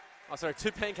 Oh, sorry,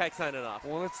 2 pancakes ain't enough.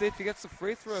 Well, let's see if he gets the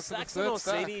free throw for the third stack. Saxon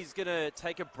Orsini's going to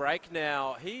take a break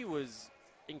now. He was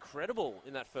incredible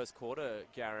in that first quarter,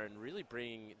 Garen, really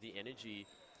bringing the energy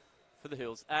for the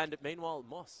Hills. And meanwhile,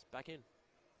 Moss back in.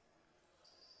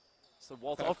 So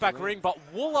Walter off back ring, but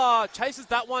Wooler chases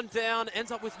that one down, ends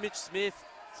up with Mitch Smith.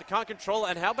 So can't control it.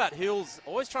 And how about Hills?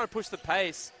 Always trying to push the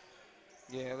pace.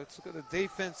 Yeah, let's look at the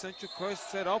defense Central Coast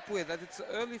set up with. That it's an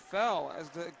early foul as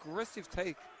the aggressive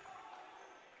take.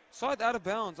 Side out of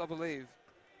bounds, I believe,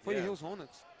 for your Hills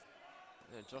Hornets.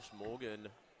 And Josh Morgan.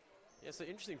 Yeah, so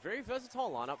interesting. Very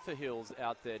versatile lineup for Hills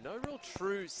out there. No real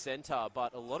true center,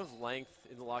 but a lot of length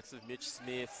in the likes of Mitch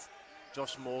Smith,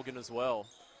 Josh Morgan as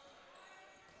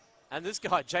And this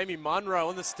guy, Jamie Munro,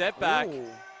 on the step back.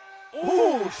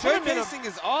 Ooh, showcasing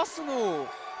his arsenal.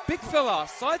 Big fella,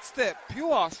 sidestep,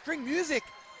 pure, string music.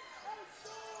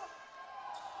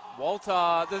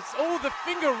 Walter, there's, the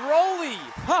finger rolly.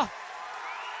 Huh.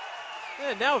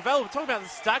 Yeah, now available. Talking about the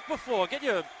stack before. Get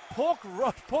your pork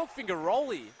finger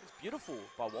rolly. It's beautiful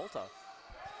by Walter.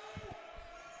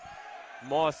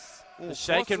 Moss, the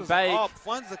shake and bake. Up,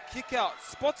 finds the kick out,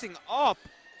 spotting up.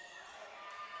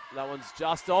 That one's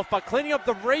just off, but cleaning up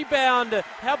the rebound.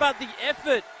 How about the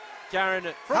effort, Garen,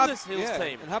 from this Hills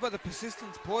team? And how about the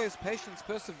persistence, poise, patience,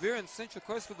 perseverance, Central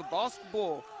Coast with the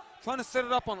basketball. Trying to set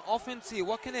it up on offense here.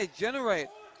 What can they generate?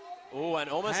 Oh, and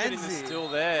almost getting the steal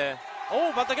there.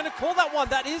 Oh, but they're going to call that one.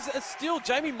 That is a steal.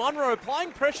 Jamie Munro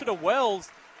applying pressure to Wells.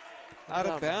 Out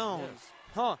of bounds.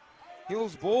 Huh.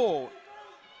 Hills ball.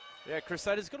 Yeah,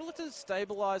 Crusaders got to look to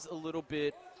stabilize a little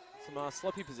bit. Some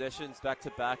sloppy possessions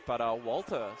back-to-back, but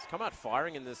Walter has come out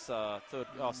firing in this second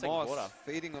quarter.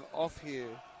 Feeding it off here.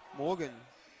 Morgan.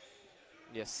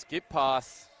 Yeah, skip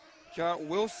pass. Jarrett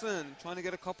Wilson trying to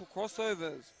get a couple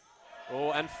crossovers.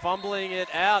 Oh, and fumbling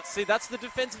it out. See, that's the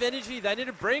defensive energy. They need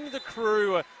to bring the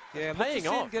Crew paying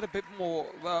off. Get a bit more,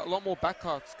 a lot more back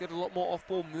cuts, get a lot more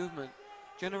off-ball movement.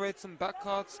 Generate some back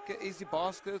cuts, get easy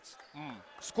baskets.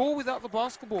 Score without the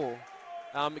basketball.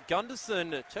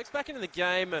 Gunderson checks back into the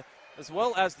game, as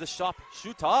well as the sharp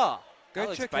shooter.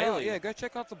 Go check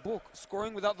out the book,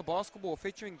 Scoring Without the Basketball,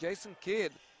 featuring Jason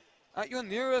Kidd at your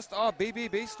nearest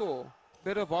BBB store.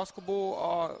 Better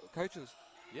basketball coaches.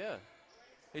 Yeah.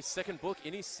 His second book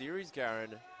in his series,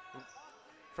 Garen.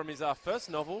 From his first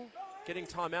novel, Getting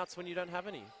Timeouts When You Don't Have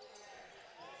Any.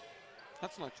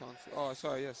 That's not Chance. Oh,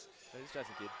 sorry, yes. That is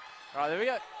Jason Kidd. All right, there we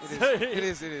go. It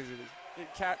is.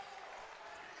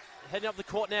 Heading up the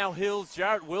court now, Hills,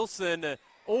 Jarrett Wilson.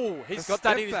 He's got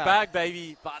that in his bag,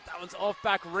 baby. But that one's off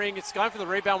back ring. It's going for the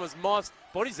rebound was Moss.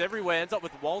 Bodies everywhere. Ends up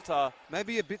with Walter.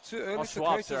 Maybe a bit too early for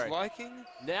coach's liking.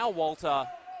 Now Walter.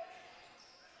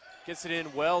 Gets it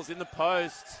in. Wells in the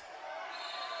post.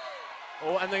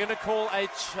 Oh, and they're going to call a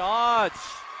charge.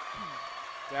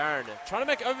 Darren, trying to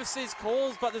make overseas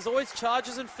calls, but there's always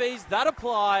charges and fees that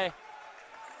apply.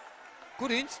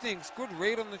 Good instincts, good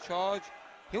read on the charge.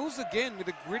 Hills again with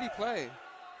a gritty play,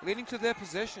 leading to their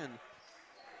possession.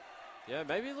 Yeah,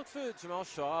 maybe look for Jamal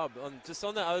Sharb just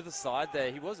on the other side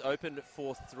there. He was open at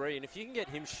 4-3, and if you can get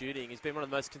him shooting, he's been one of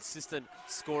the most consistent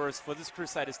scorers for this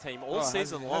Crusaders team all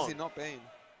season long. Has he not been?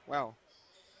 Wow.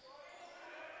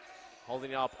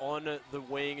 Holding up on the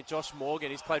wing, Josh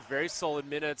Morgan. He's played very solid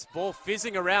minutes. Ball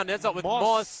fizzing around, ends up with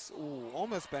Moss. Ooh,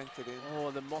 almost banked it in.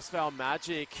 Oh, the Mossvale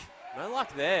Magic. No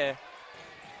luck there.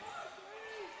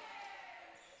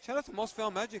 Shout out to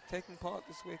Mossvale Magic taking part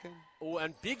this weekend. Oh,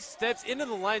 and big steps into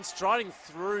the lane, striding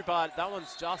through, but that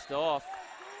one's just off.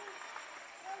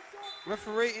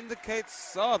 Referee indicates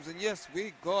subs, and yes,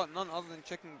 we got none other than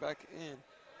checking back in.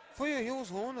 For your Hills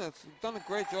Hornets, you've done a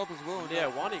great job as well. Yeah,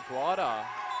 W1YM.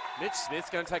 Mitch Smith's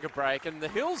going to take a break, and the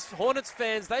Hills Hornets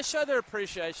fans, they show their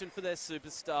appreciation for their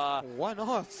superstar. Why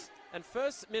not? And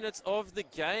first minutes of the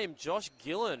game, Josh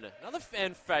Gillen, another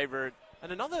fan favourite,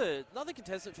 and another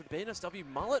contestant for BNSW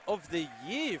Mullet of the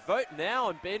Year. Vote now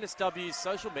on BNSW's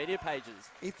social media pages.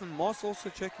 Ethan Moss also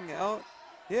checking out.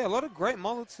 Yeah, a lot of great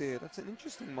mullets here. That's an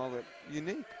interesting mullet.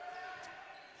 Unique.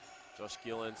 Josh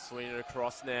Gillen swinging it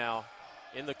across now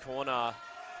in the corner.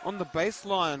 On the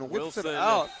baseline, whips Wilson it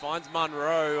out. Finds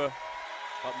Munro.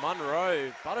 But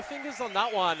Munro, butterfingers on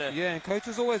that one. Yeah, and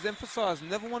coaches always emphasize,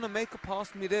 never want to make a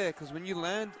pass mid-air, because when you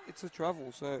land, it's a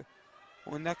travel. So,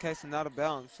 or in that case, an out of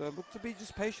bounds. So look to be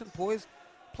just patient, boys.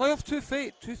 Play off 2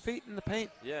 feet in the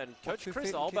paint. Yeah, and Coach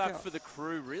Chris Olbach for the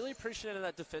Crew really appreciating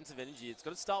that defensive energy. It's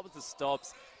got to start with the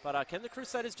stops. But can the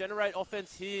Crusaders generate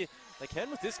offense here? They can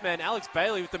with this man, Alex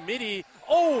Bailey, with the midi.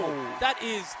 Oh, that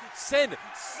is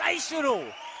sensational.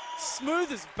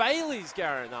 Smooth as Bailey's,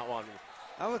 Garen, that one.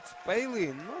 Alex Bailey,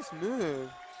 nice move.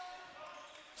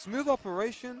 Smooth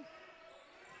operation.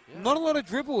 Yeah. Not a lot of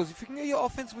dribbles. If you can get your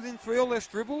offense within 3 or less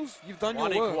dribbles, you've done your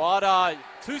work. W1YM,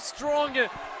 too strong,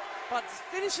 but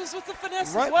finishes with the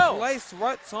finesse right as well. Right place,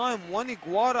 right time.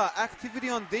 W1YM, activity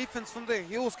on defense from the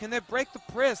Hills. Can they break the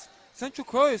press? Central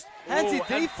Coast, handsy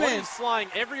defense. Flying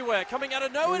everywhere, coming out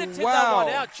of nowhere to tip that one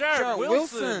out. Jared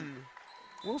Wilson.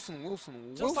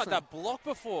 Wilson. Just like that block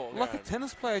before. Like a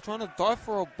tennis player trying to dive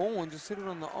for a ball and just hit it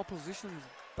on the opposition's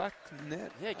back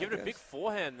net. Yeah, give it a big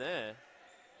forehand there.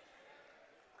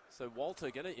 So Walter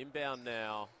going to inbound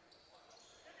now.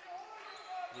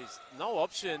 He's no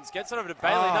options. Gets it over to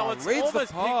Bailey. That one's almost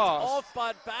picked off,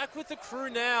 but back with the Crew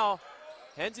now.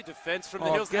 Handsy defense from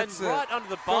the Hills, and right under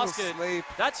the basket.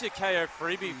 That's your KO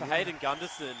freebie for Hayden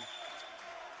Gunderson.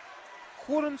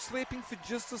 Caught him sleeping for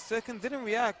just a second. Didn't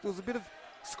react. It was a bit of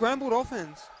scrambled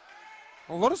offense.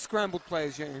 A lot of scrambled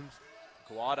plays, James.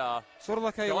 W1YM. Sort of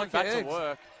like how you going like back your eggs. To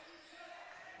work.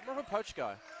 I'm more of a poach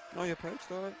guy. Oh, you're poached,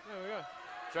 all right. There we go.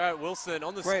 Jared Wilson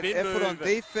on the Great spin move. effort on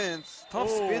defense. Tough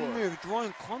spin move.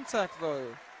 Drawing contact, though.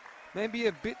 Maybe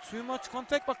a bit too much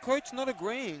contact, but coach not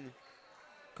agreeing.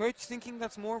 Coach thinking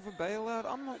that's more of a bailout?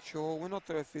 I'm not sure. We're not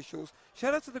the officials.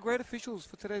 Shout out to the great officials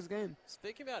for today's game.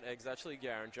 Speaking about eggs, actually,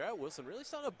 Garen, Jared Wilson really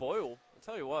starting to boil. I'll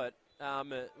tell you what,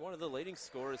 one of the leading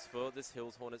scorers for this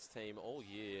Hills Hornets team all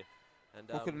year. And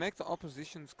we could make the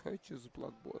opposition's coach's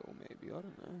blood boil, maybe. I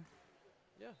don't know.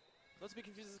 Yeah. Let's be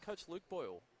confused as Coach Luke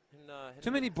Boyle.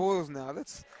 Too many boils now.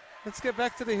 Let's get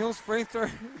back to the Hills free throw.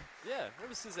 Yeah.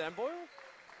 Remember Suzanne Boyle?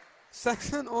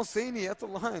 Saxon Orsini at the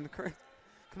line.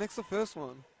 Connects the first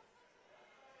one.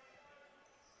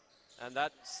 And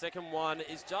that second one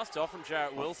is just off from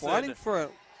Jarrett Wilson. Fighting for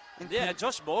it. And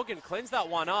Josh Morgan cleans that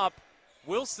one up.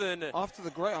 Wilson. After the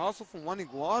great hustle from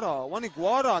W1YM.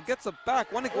 W1YM gets it back.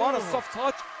 W1YM soft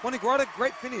touch. W1YM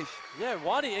great finish. Yeah,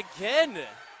 W1YM again.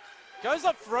 Goes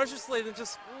up ferociously, then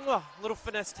just little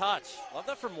finesse touch. Love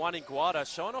that from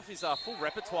W1YM, showing off his full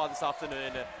repertoire this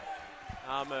afternoon.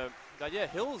 But yeah,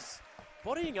 Hills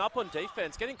bodying up on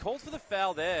defense, getting called for the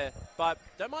foul there, but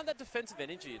don't mind that defensive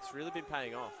energy. It's really been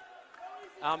paying off.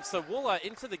 So Wooler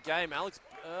into the game. Alex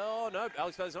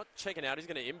Bailey's not checking out. He's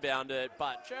going to inbound it,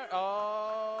 but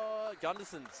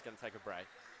Gunderson's going to take a break.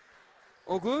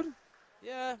 All good?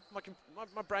 Yeah,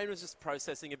 my brain was just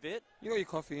processing a bit. You got your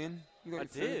coffee in. I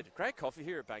did. Great coffee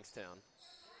here at Bankstown.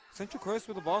 Central Coast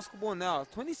with the basketball now.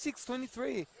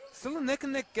 26-23. Still a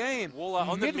neck-and-neck game. Wooler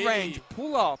on the mid-range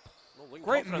pull-up.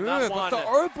 Great move. But the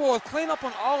O-ball clean up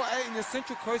on all 8 in the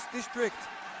Central Coast District.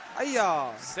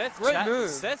 Great move.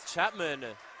 Seth Chapman.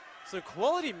 Some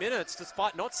quality minutes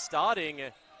despite not starting.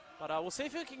 But we'll see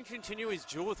if he can continue his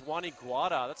duel with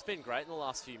W1YM. That's been great in the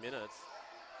last few minutes.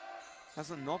 Has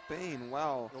it not been?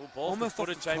 Wow. All ball Almost off off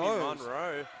the the Jamie toes.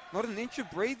 Munro. Not an inch of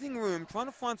breathing room. Trying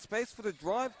to find space for the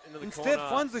drive. Into the Instead corner.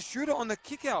 finds the shooter on the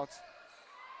kick out.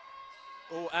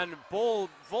 Oh, and ball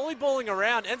volleyballing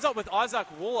around. Ends up with Isaac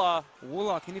Wooler.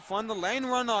 Wooler, can he find the lane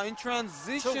runner in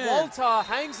transition? To Walter,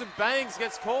 hangs and bangs,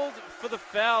 gets called for the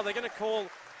foul. They're going to call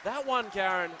that one,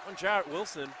 Garen, on Jarrett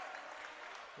Wilson.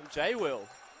 And J. Will.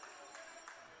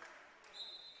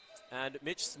 And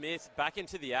Mitch Smith back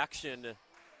into the action.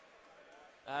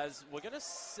 As we're going to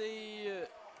see,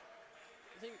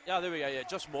 I think, there we go, yeah.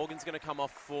 Josh Morgan's going to come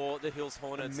off for the Hills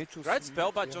Hornets. Great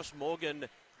spell by Josh Morgan.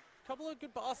 A couple of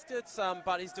good baskets,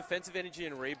 but his defensive energy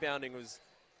and rebounding was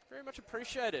very much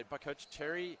appreciated by Coach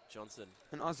Terry Johnson.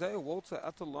 And Isaiah Walter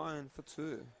at the line for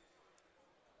 2.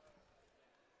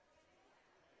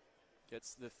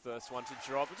 Gets the first one to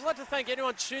drop. I'd just like to thank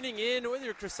anyone tuning in, whether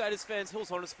you're a Crusaders fan, Hills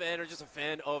Hornets fan, or just a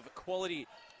fan of quality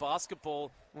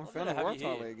basketball. Well, fan of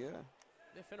Waratah League,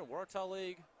 Yeah, fan of Waratah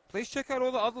League. Please check out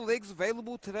all the other leagues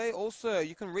available today. Also,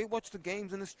 you can rewatch the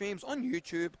games and the streams on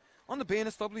YouTube, on the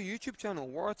BNSW YouTube channel,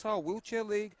 Waratah Wheelchair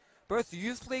League, both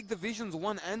Youth League Divisions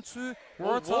 1 and 2,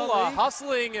 Waratah Wooler League.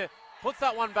 hustling, puts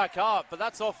that one back up, but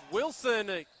that's off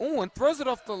Wilson. Oh, and throws it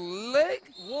off the leg.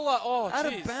 Wooler, out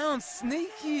of bounds,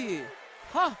 sneaky.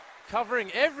 Huh. Covering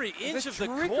every inch of the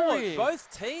court, both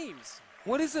teams.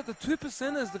 What is it? The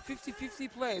 2%ers, the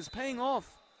 50-50 players paying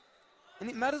off. And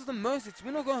it matters the most. It's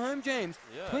win or go home, James.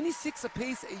 Yeah. 26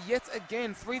 apiece yet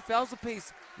again. 3 fouls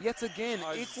apiece yet again.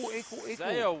 Equal.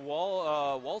 Isaiah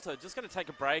Walter just going to take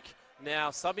a break now.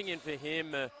 Subbing in for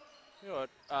him.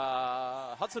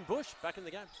 Hudson Bush back in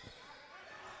the game.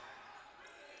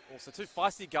 Also 2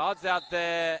 feisty guards out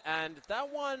there. And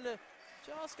that one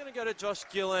just going to go to Josh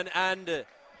Gillen and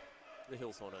the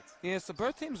Hills Hornets. Yeah, so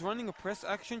both teams running a press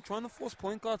action, trying to force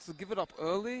point guards to give it up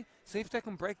early, see if they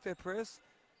can break their press.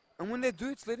 And when they do,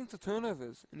 it's leading to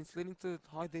turnovers, and it's leading to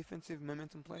high defensive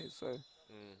momentum plays. So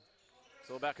it's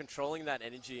all about controlling that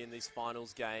energy in these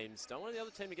finals games. Don't want the other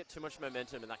team to get too much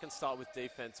momentum, and that can start with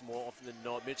defense more often than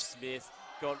not. Mitch Smith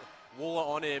got Wooler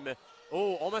on him.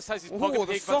 Oh, almost has his pocket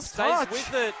pick, but stays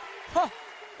with it. Huh.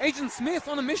 Agent Smith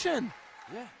on a mission.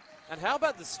 Yeah. And how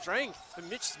about the strength for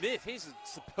Mitch Smith? He's a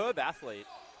superb athlete.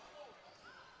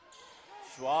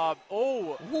 Schwab,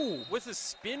 with his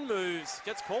spin moves,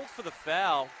 gets called for the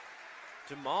foul.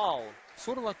 Jamal.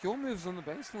 Sort of like your moves on the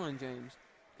baseline, James.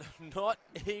 Not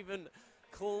even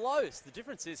close. The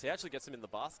difference is he actually gets him in the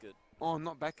basket. Oh,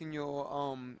 not back in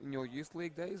your youth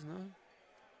league days, no?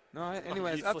 No,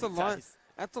 anyways, at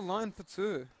the line for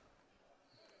 2.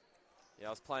 Yeah, I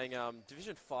was playing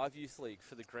Division 5 Youth League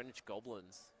for the Greenwich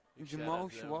Goblins. Jamal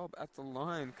Schwab at the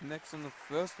line, connects on the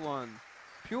first one.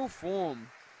 Pure form.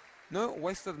 No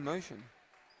wasted motion.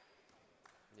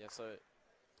 Yeah, so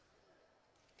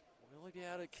will we be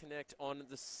able to connect on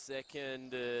the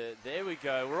second? There we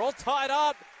go. We're all tied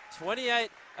up.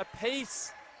 28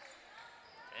 apiece.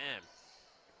 Damn.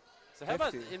 So how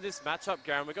about in this matchup,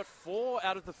 Garen? We got 4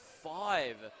 out of the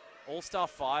 5 All-Star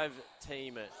 5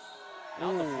 team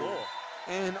on the floor.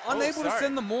 And unable to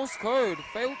send the Morse code.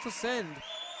 Failed to send.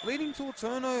 Leading to a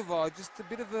turnover. Just a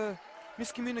bit of a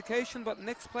miscommunication, but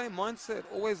next play mindset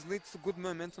always leads to good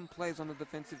momentum plays on the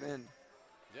defensive end.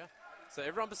 Yeah. So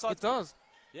everyone besides... It does.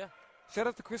 Yeah. Shout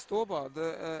out to Chris Dorber,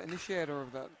 the initiator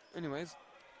of that. Anyways.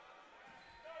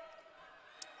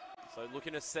 So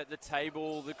looking to set the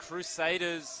table, the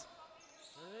Crusaders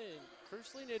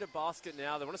crucially need a basket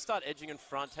now. They want to start edging in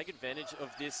front, take advantage of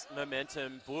this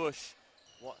momentum. Bush,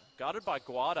 guarded by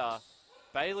Guada.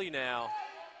 Bailey now.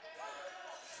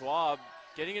 Schwab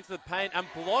getting into the paint and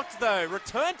blocked though.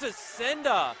 Return to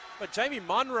sender. But Jamie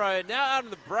Munro now out on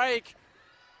the break.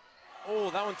 Oh,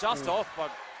 that one just off by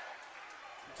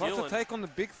Tries to take on the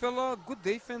big fella. Good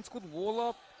defense, good wall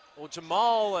up. Or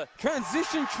Jamal.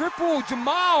 Transition triple,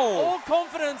 Jamal. All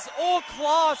confidence, all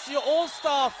class, your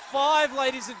All-Star 5,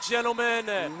 ladies and gentlemen.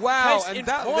 Wow, and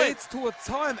that leads to a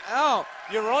timeout.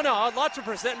 Your Honor, I'd like to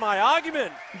present my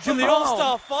argument for the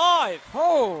All-Star 5.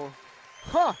 Oh,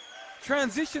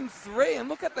 Transition 3, and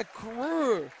look at the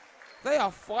crew. They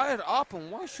are fired up, and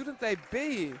why shouldn't they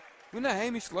be? We know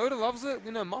Hamish Loader loves it.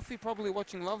 We know Muffy probably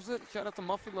watching loves it. Shout out to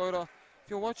Muffy Loader if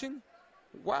you're watching.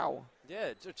 Wow.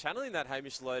 Yeah, channeling that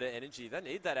Hamish Loader energy. They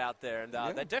need that out there, and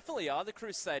they definitely are. The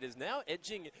Crusaders now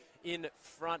edging in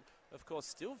front. Of course,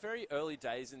 still very early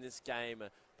days in this game,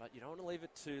 but you don't want to leave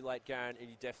it too late, Garen, and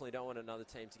you definitely don't want another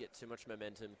team to get too much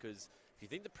momentum, because if you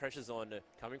think the pressure's on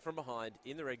coming from behind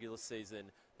in the regular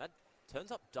season, that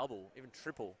turns up double, even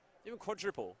triple, even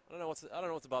quadruple. I don't know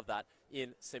what's above that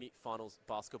in semi-finals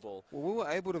basketball. Well, we were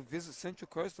able to visit Central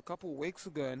Coast a couple of weeks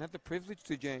ago and had the privilege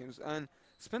to, James, and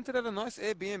Spent it at a nice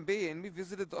Airbnb, and we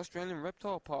visited the Australian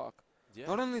Reptile Park. Yeah.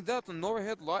 Not only that, the Norah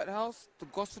Head Lighthouse, the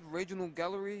Gosford Regional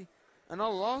Gallery, and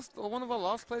one of our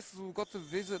last places we got to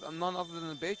visit, none other than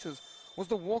the beaches, was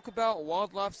the Walkabout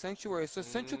Wildlife Sanctuary. So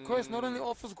Central Coast not only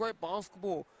offers great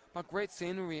basketball, but great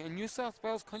scenery, and New South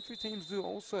Wales country teams do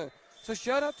also. So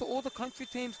shout out to all the country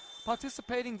teams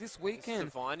participating this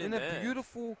weekend in a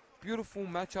beautiful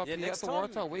matchup here at the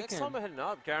Waratah weekend. Next time we're heading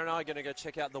up, Gary and I are going to go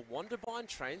check out the Wonderbine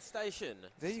train station.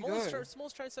 There you go.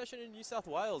 Smallest train station in New South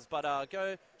Wales, but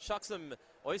go shuck some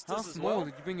oysters How as small? well.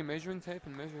 Did you bring your measuring tape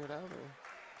and measure it out? Or?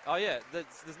 Oh yeah,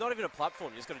 there's not even a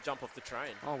platform. You just got to jump off the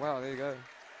train. Oh wow, there you go.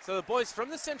 So the boys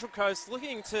from the Central Coast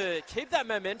looking to keep that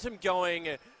momentum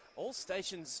going. All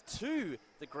stations to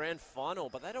the grand final,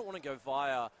 but they don't want to go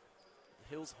via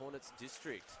Hills Hornets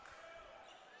district.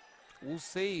 We'll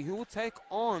see who will take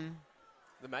on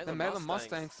the Maitland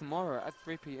Mustangs tomorrow at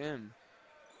 3 p.m.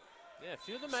 Yeah, a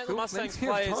few of the Maitland Mustangs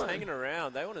players hanging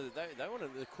around. They want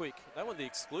the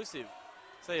exclusive.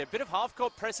 So yeah, a bit of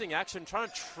half-court pressing action, trying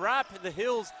to trap the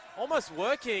Hills, almost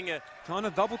working. Trying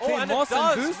to double-team Moss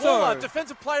and do so. Waller,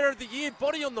 Defensive Player of the Year,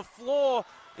 body on the floor.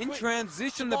 In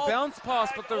transition, the bounce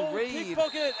pass, but the read.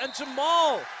 Pickpocket, and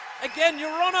Jamal, again,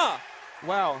 Your Honour.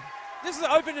 Wow. This is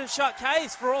an open and shut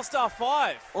case for All-Star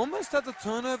 5. Almost at the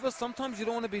turnover. Sometimes you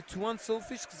don't want to be too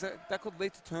unselfish because that could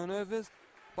lead to turnovers.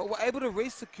 But we're able to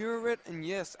re-secure it, and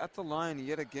yes, at the line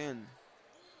yet again.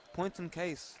 Point and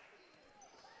case.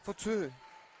 For 2.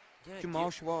 Yeah, Jamal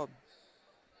Schwab.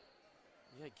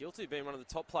 Yeah, guilty of being one of the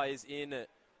top players in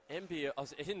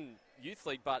in Youth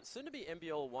League, but soon to be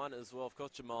NBL 1 as well. Of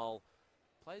course, Jamal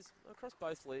plays across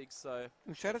both leagues. So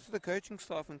well, shout out to the coaching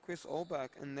staff and Chris Olbach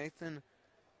and Nathan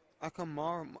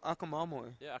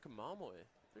Akamamoy. Yeah, Akamamoy.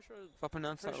 Pretty sure if I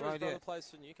pronounce that right, yeah. Plays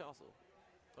for Newcastle.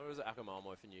 Or is it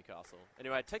Akamamoy for Newcastle?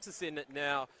 Anyway, it takes us in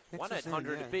now.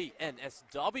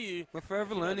 1-800-BNSW. We're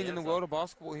forever learning in the world of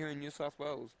basketball here in New South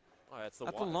Wales. Oh, it's the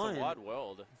wide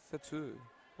world. For 2.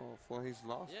 Or for his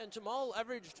last. Yeah, and Jamal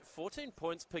averaged 14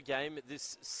 points per game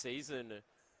this season,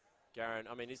 Garen.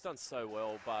 I mean, he's done so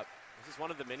well, but this is one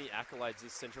of the many accolades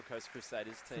this Central Coast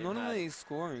Crusaders team Not only his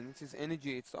scoring, it's his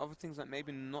energy. It's the other things that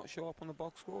maybe not show up on the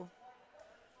box score.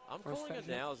 I'm calling it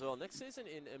now as well. Next season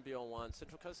in NBL 1,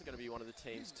 Central Coast are going to be one of the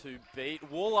teams to beat.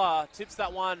 Waller tips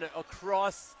that one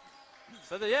across.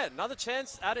 So, yeah, another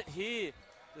chance at it here,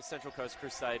 the Central Coast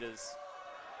Crusaders.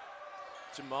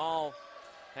 Jamal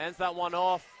hands that one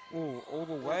off. Ooh, all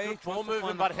the way. Good ball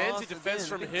movement, but handsy defense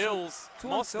from Hills.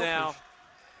 Moss now.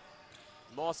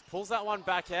 Moss pulls that one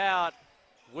back out.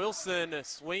 Wilson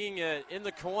swinging it in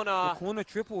the corner. The corner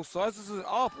triple, sizes it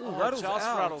up. Ooh, rattles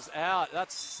out. Rattles out.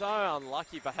 That's so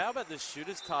unlucky. But how about the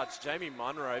shooter's touch? Jamie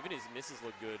Munro, even his misses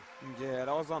look good. Yeah,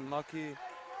 that was unlucky.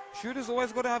 Shooters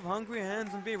always got to have hungry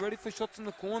hands and be ready for shots in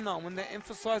the corner. When they're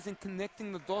emphasizing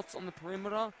connecting the dots on the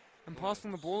perimeter and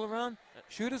passing the ball around,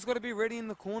 shooters got to be ready in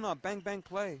the corner. Bang, bang,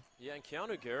 play. Yeah, and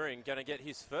Keanu Goering going to get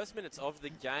his first minutes of the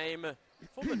game.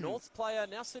 Former Norths player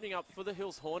now sitting up for the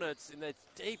Hills Hornets in their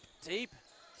deep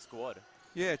squad.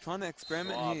 Yeah, trying to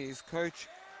experiment here. His coach,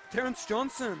 Terrence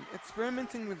Johnson,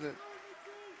 experimenting with it.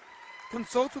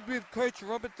 Consulted with Coach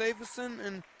Robert Davison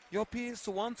and Yopi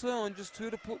Sawanta on just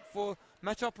who to put for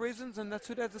matchup reasons, and that's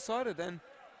who they decided. And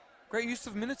great use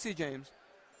of minutes here, James.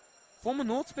 Former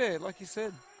Norths Bear, like you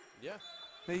said. Yeah.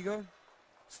 There you go.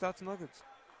 Starts Nuggets.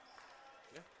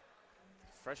 Yeah.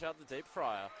 Fresh out the deep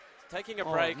fryer. Taking a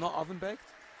break. Not oven baked?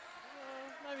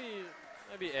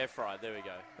 Maybe air fried. There we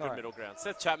go. Good middle ground.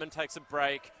 Seth Chapman takes a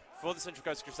break for the Central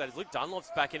Coast Crusaders. Luke Dunlop's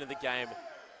back into the game.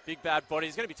 Big bad body.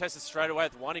 He's going to be tested straight away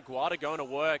with W1YM going to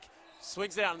work.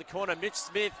 Swings it out in the corner. Mitch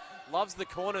Smith loves the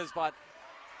corners, but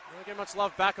don't get much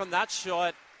love back on that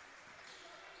shot.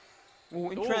 Ooh,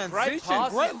 in transition,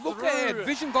 great look ahead.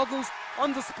 Vision goggles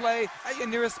on display at your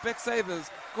nearest Specsavers.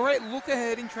 Great look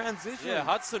ahead in transition. Yeah,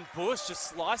 Hudson Bush just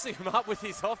slicing him up with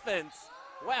his offense.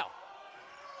 Wow.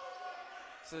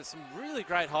 So some really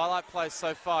great highlight plays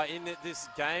so far in this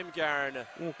game, Garen.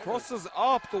 Ooh, crosses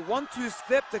up, the 1-2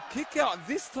 step, the kick out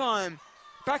this time.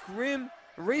 Back rim,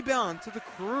 rebound to the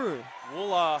crew.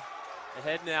 Waller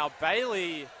ahead now.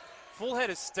 Bailey, full head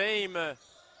of steam.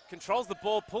 Controls the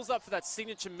ball, pulls up for that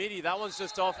signature midi. That one's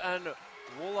just off, and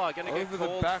Waller going to get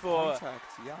called the back for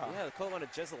contact. Yeah, they call one of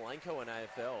Jezelenko in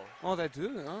AFL. Oh, they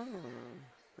do. Oh,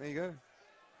 there you go.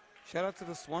 Shout out to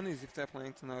the Swannies if they're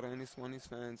playing tonight. Only Swannies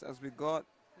fans. As we got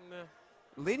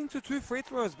leading to 2 free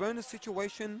throws. Bonus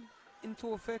situation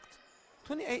into effect.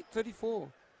 28-34.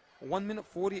 1 minute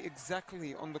 40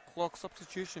 exactly on the clock.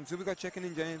 Substitutions. Who we got checking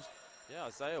in, James? Yeah,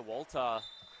 Isaiah Walter.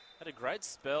 Had a great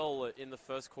spell in the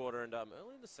first quarter, and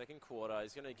early in the second quarter,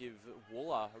 he's going to give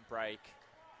Waller a break.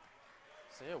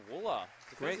 So yeah, Wooler,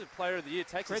 Defensive Player of the Year,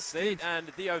 takes a seat, stint. and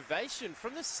the ovation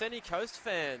from the Central Coast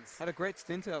fans. Had a great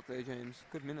stint out there, James.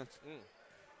 Good minutes.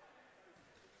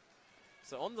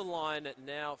 So on the line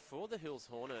now for the Hills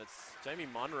Hornets, Jamie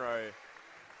Munro.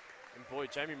 And boy,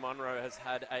 Jamie Munro has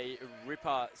had a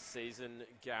ripper season,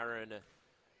 Garen.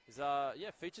 He's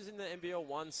features in the NBL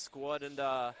 1 squad, and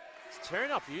he's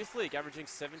tearing up Youth League, averaging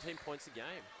 17 points a game.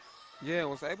 Yeah,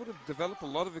 was able to develop a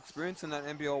lot of experience in that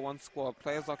NBL 1 squad.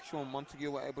 Players like Sean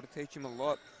Montague were able to teach him a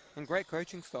lot, and great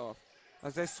coaching staff.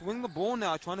 As they swing the ball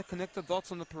now, trying to connect the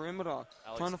dots on the perimeter,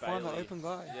 trying to find the open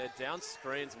guy. Yeah, down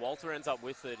screens. Walter ends up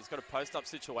with it. He's got a post-up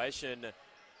situation.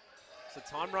 So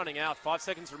time running out. 5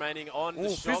 seconds remaining on the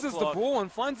shot fizzes clock. the ball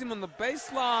and finds him on the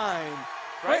baseline.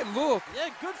 Great look. Yeah,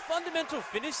 good fundamental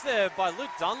finish there by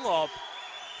Luke Dunlop.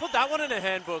 Put that one in a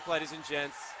handbook, ladies and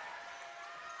gents.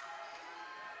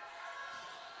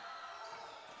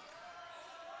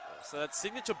 So that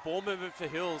signature ball movement for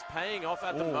Hills paying off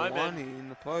at the moment. Wani in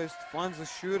the post, finds the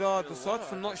shooter, decides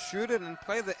to not shoot it and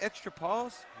play the extra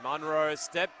pass. Munro,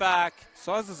 step back.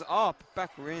 Sizes up,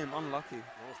 back rim, unlucky.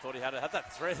 Oh, thought he had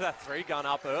that three gun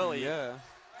up early. Yeah.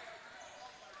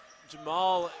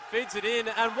 Jamal feeds it in,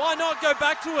 and why not go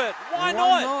back to it? Why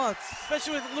not? not?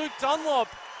 Especially with Luke Dunlop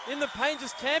in the paint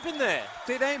just camping there. If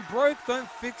it ain't broke, don't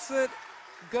fix it.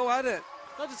 Go at it.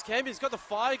 Not just camping, he's got the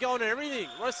fire going and everything.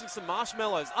 Roasting some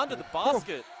marshmallows under the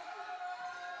basket.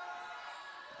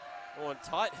 And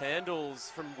tight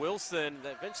handles from Wilson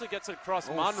that eventually gets it across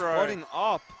Munro. Spotting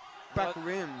up, back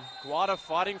rim. Guada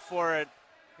fighting for it.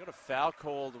 Got a foul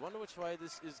called. I wonder which way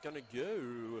this is going to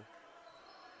go.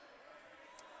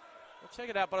 We'll check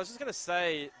it out, but I was just going to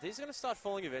say, these are going to start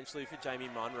falling eventually for Jamie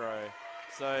Munro.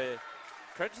 So,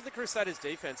 credit to the Crusaders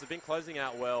defense. They've been closing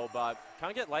out well, but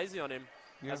can't get lazy on him.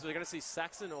 Yeah. As we're going to see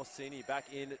Saxon Orsini back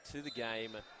into the game.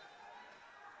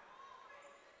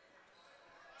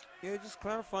 Yeah, just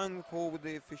clarifying the call with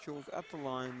the officials at the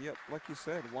line. Yep, like you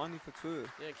said, 1 for 2.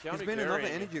 Yeah, Keanu He's been another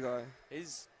energy guy.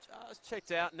 He's just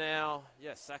checked out now.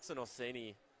 Yeah, Saxon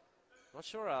Orsini. Not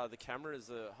sure the camera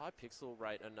is a high pixel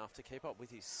rate enough to keep up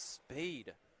with his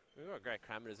speed. We've got great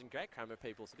cameras and great camera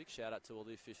people, so big shout out to all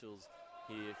the officials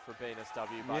here for BNSW.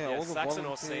 But all the Saxon volunteers,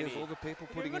 Orsini. all the people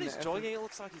putting in the effort. Jogging, it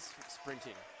looks like he's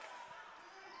sprinting.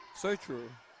 So true.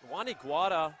 Wani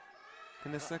Guada.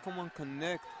 Can the second one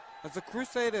connect? As the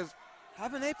Crusaders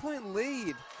have an 8-point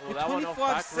lead in that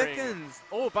 25 seconds.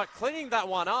 Oh, but cleaning that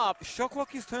one up. Shot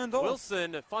clock is turned off.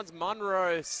 Wilson finds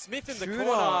Munro. Smith in the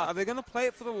corner. Are they going to play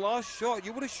it for the last shot?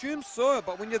 You would assume so,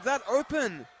 but when you're that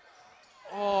open.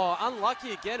 Oh,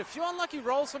 unlucky again. A few unlucky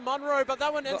rolls for Munro, but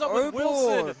that one ends up with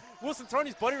Wilson. Wilson throwing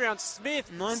his body around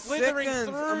Smith. 9 slithering seconds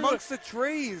through. Amongst the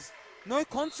trees. No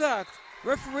contact.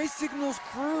 Referee signals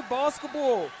Crew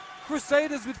basketball.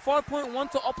 Crusaders with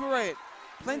 5.1 to operate.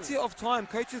 Plenty of time.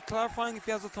 Coach is clarifying if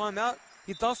he has a timeout.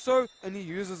 He does so, and he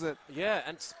uses it. Yeah,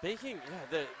 and speaking,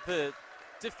 the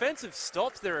defensive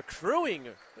stops, they're accruing.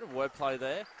 Bit of wordplay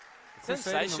there.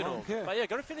 Sensational. Yeah. But yeah,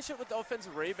 got to finish it with the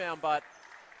offensive rebound, but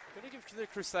got to give the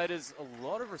Crusaders a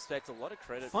lot of respect, a lot of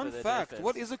credit for their defense. Fun fact,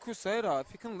 what is a Crusader? If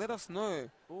you can let us know.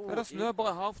 Let us know by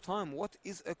halftime. What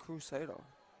is a Crusader?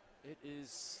 It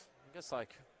is, I guess,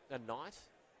 like a knight.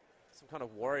 Some kind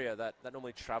of warrior that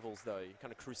normally travels, though. You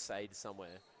kind of crusade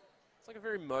somewhere. It's like a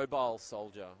very mobile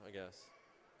soldier, I guess.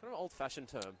 Kind of an old-fashioned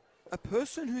term. A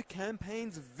person who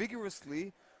campaigns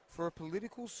vigorously for a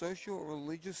political, social, or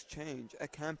religious change. A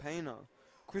campaigner.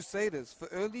 Crusaders for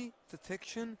early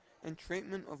detection and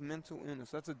treatment of mental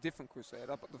illness. That's a different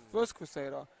Crusader. But the first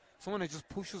Crusader, someone who just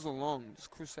pushes along,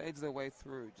 just crusades their way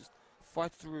through, just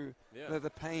fights through the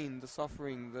pain, the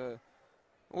suffering,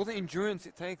 all the endurance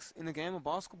it takes in a game of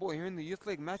basketball here in the Youth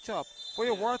League matchup. For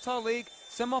your Waratah League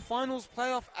semi-finals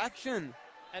playoff action.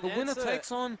 And the winner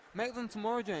takes on Maitland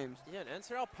tomorrow, James. Yeah, and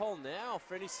answer our poll now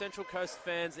for any Central Coast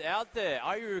fans out there.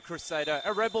 Are you a Crusader,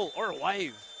 a Rebel, or a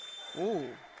Wave? Ooh.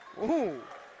 Ooh.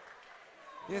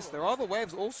 Yes, there are the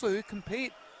Waves also who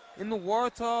compete in the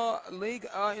Waratah League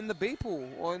in the B pool,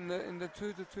 or in the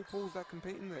two pools that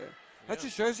compete in there. That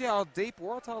just shows you how deep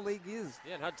Waratah League is.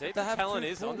 Yeah, and how deep the talent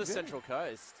is on the Central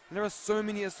Coast. And there are so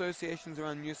many associations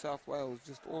around New South Wales,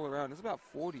 just all around. There's about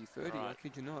 40, 30, I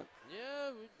kid you not.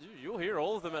 Yeah, you'll hear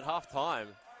all of them at halftime.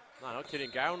 No, not kidding.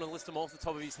 Garen will list them off the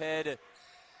top of his head.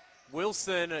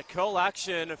 Wilson, curl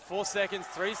action, 4 seconds,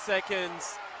 3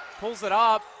 seconds. Pulls it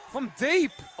up. From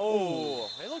deep. Oh,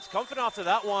 he looks confident after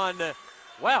that one.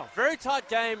 Wow, very tight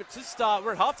game to start.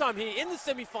 We're at halftime here in the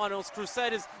semifinals.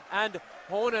 Crusaders and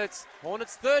Hornets.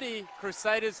 Hornets 30,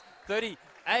 Crusaders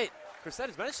 38.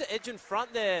 Crusaders managed to edge in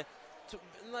front there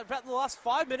in about the last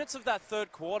 5 minutes of that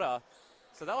third quarter.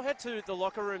 So they'll head to the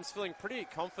locker rooms feeling pretty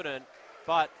confident.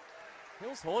 But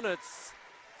Hills Hornets,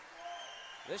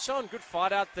 they're showing good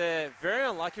fight out there. Very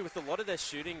unlucky with a lot of their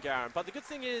shooting, Garen. But the good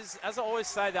thing is, as I always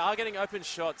say, they are getting open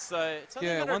shots. So it's only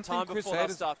a matter of time before they'll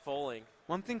start falling.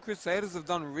 One thing Crusaders have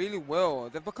done really well,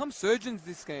 they've become surgeons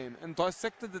this game and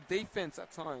dissected the defense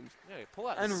at times. Yeah, pull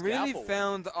out and the really scalpel.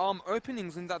 found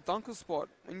openings in that dunker spot.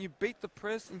 When you beat the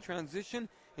press in transition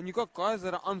and you got guys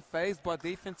that are unfazed by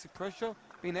defensive pressure,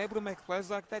 being able to make plays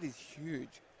like that is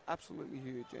huge. Absolutely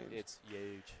huge, James. It's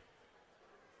huge.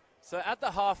 So at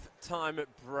the half-time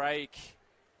break,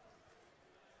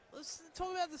 let's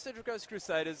talk about the Central Coast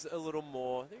Crusaders a little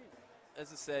more. I think,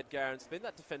 as I said, Garen, it's been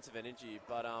that defensive energy,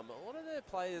 but a lot of their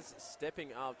players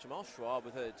stepping up. Jamal Schwab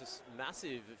with a just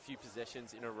massive few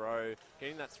possessions in a row,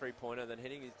 getting that three-pointer, then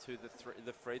heading to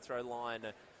the free throw line.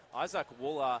 Isaac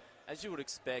Wooler, as you would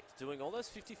expect, doing all those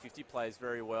 50-50 plays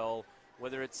very well,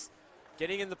 whether it's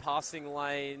getting in the passing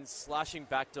lanes, slashing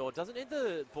backdoor, doesn't need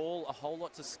the ball a whole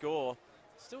lot to score.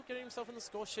 Still getting himself in the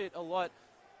score sheet a lot.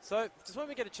 So just when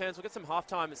we get a chance, we'll get some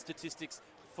halftime statistics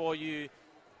for you.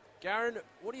 Garen,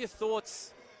 what are your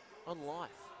thoughts on life?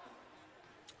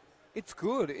 It's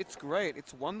good. It's great.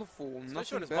 It's wonderful.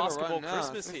 Especially when it's better basketball right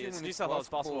Christmas now, here. It's when New South Wales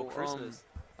basketball Christmas.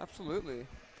 Absolutely.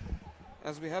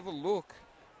 As we have a look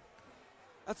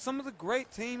at some of the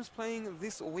great teams playing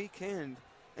this weekend.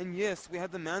 And yes, we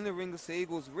had the Mandaringa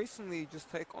Seagulls recently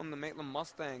just take on the Maitland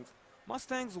Mustangs.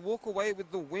 Mustangs walk away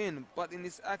with the win, but in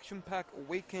this action-packed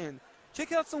weekend,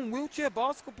 check out some wheelchair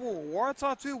basketball.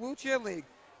 Waratah 2 Wheelchair League.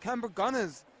 Canberra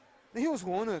Gunners. The Hills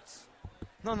Hornets.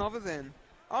 None other than.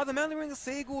 The Mandaringa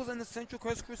Seagulls and the Central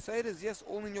Coast Crusaders. Yes,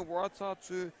 all in your Waratah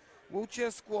 2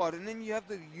 wheelchair squad. And then you have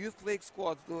the Youth League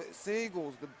squads. The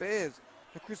Seagulls, the Bears,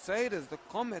 the Crusaders, the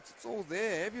Comets. It's all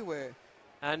there, everywhere.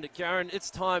 And Garen, it's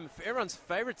time for everyone's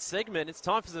favourite segment. It's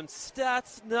time for some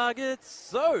stats nuggets.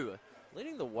 So,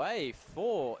 leading the way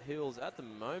for Hills at the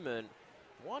moment,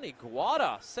 W1YM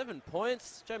Guada, 7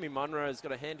 points. Jamie Munro's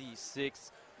got a handy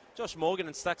 6. Josh Morgan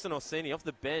and Saxon Orsini off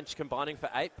the bench combining for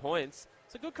 8 points.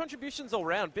 So good contributions all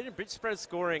round. Bit and bridge spread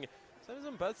scoring. Same as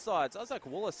on both sides. Isaac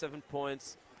Wooler, 7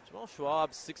 points. Jamal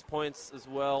Schwab, 6 points as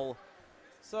well.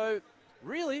 So,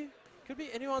 really, could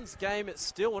be anyone's game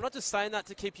still. We're not just saying that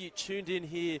to keep you tuned in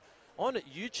here on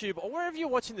YouTube or wherever you're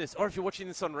watching this, or if you're watching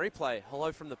this on replay.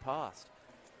 Hello from the past.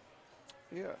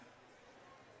 Yeah.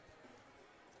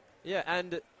 Yeah,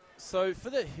 and so for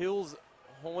the Hills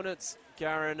Hornets,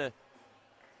 Garen,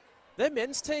 their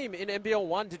men's team in NBL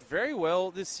 1 did very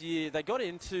well this year. They got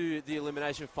into the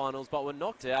elimination finals, but were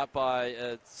knocked out by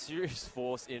a serious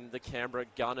force in the Canberra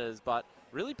Gunners, but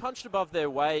really punched above their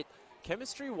weight.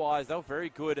 Chemistry-wise, they were very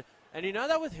good. And you know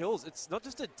that with Hills, it's not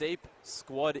just a deep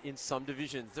squad in some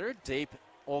divisions. They're a deep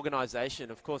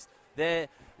organisation. Of course, their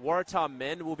Waratah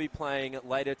men will be playing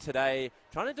later today,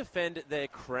 trying to defend their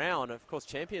crown, of course,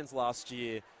 champions last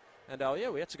year. And, yeah,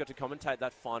 we actually got to commentate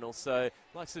that final. So,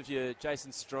 likes of your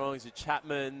Jason Strongs, your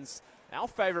Chapmans, our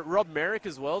favourite Rob Merrick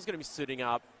as well is going to be suiting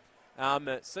up.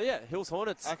 So, yeah, Hills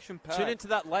Hornets. Action-packed. Tune into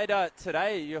that later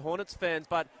today, you Hornets fans.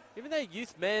 But even their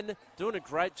youth men doing a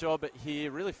great job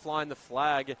here, really flying the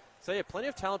flag. So, yeah, plenty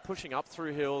of talent pushing up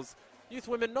through Hills. Youth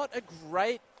women, not a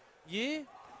great year,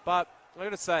 but I've got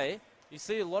to say, you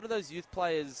see a lot of those youth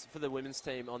players for the women's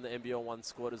team on the NBL 1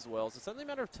 squad as well. So it's only a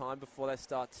matter of time before they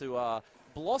start to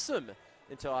blossom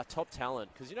into our top talent.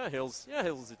 Because you know Hills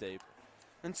are deep.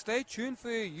 And stay tuned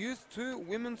for your Youth 2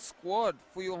 women's squad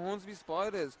for your Hornsby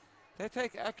Spiders. They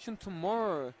take action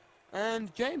tomorrow.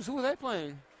 And James, who are they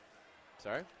playing?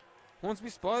 Sorry? Hornsby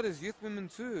Spiders, Youth Women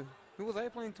 2. Who are they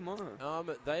playing tomorrow?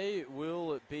 They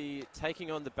will be taking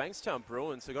on the Bankstown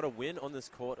Bruins, who got a win on this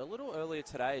court a little earlier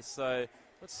today. So,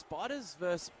 it's Spiders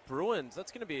versus Bruins.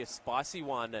 That's going to be a spicy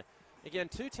one. Again,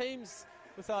 two teams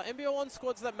with our NBL 1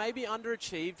 squads that maybe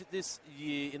underachieved this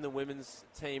year in the women's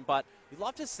team, but we'd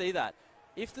love to see that.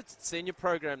 If the senior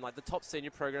program, like the top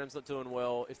senior program's not doing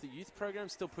well, if the youth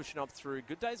program's still pushing up through,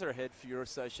 good days are ahead for your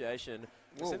association.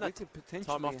 Well, we could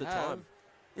potentially time after have time.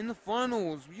 in the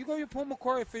finals, you got your Paul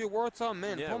Macquarie for your Waratah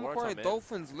men. Yeah, Paul Macquarie men.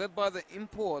 Dolphins, led by the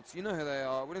Imports. You know who they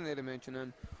are. We don't need to mention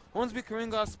them. Hornsby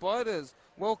Karinga Spiders,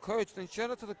 well coached. And shout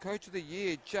out to the coach of the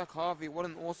year, Jack Harvey. What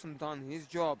an awesome done his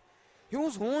job.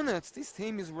 Hills Hornets, this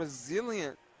team is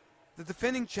resilient. The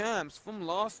defending champs from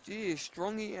last year,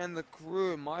 Strongy and the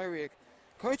crew, Myrick.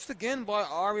 Coached again by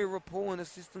Ari Rapul and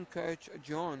assistant coach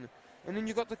John. And then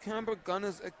you got the Canberra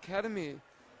Gunners Academy,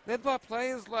 led by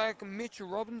players like Mitch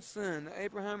Robinson,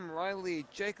 Abraham Riley,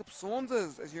 Jacob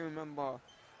Saunders, as you remember,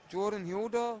 Jordan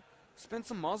Hilda,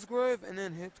 Spencer Musgrove, and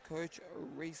then head coach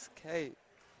Reese Kay.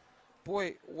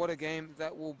 Boy, what a game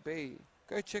that will be.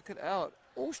 Go check it out.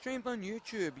 All streamed on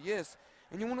YouTube, yes.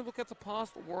 And you want to look at the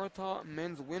past Waratah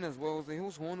men's win as well as the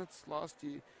Hills Hornets last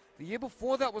year. The year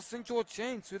before that was St. George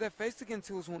Saints, who they faced against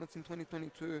Hills Hornets in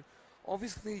 2022.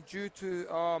 Obviously, due to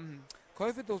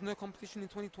COVID, there was no competition in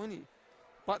 2020.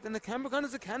 But then the Canberra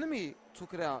Gunners Academy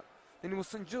took it out. Then it was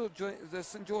the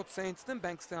St. George Saints, then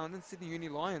Bankstown, then Sydney Uni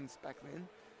Lions back then.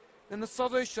 Then the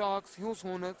Southo Sharks, Hills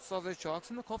Hornets, Southo Sharks,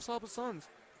 and the Coffs Harbour Suns.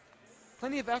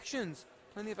 Plenty of actions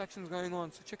going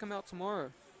on, so check them out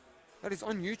tomorrow. That is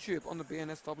on YouTube on the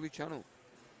BNSW channel.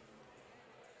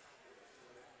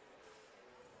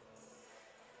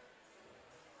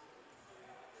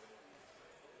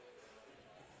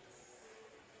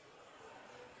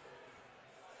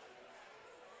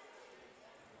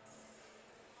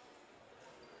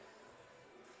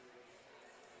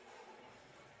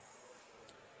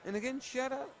 And again,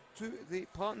 shout out to the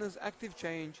partners Active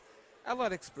Change,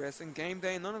 Allied Express, and Game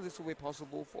Day. None of this will be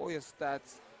possible for all your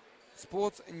stats.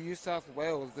 Sports in New South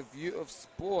Wales, the view of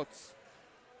sports.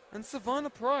 And Savannah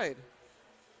Pride.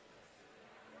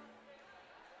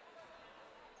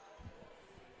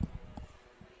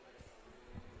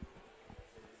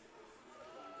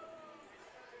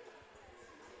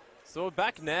 So we're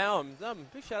back now.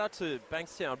 Big shout out to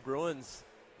Bankstown Bruins.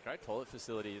 Great toilet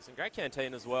facilities and great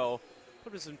canteen as well.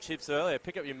 Put in some chips earlier.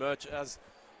 Pick up your merch as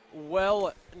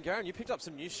well. And Garen, you picked up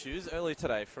some new shoes earlier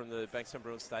today from the Bankstown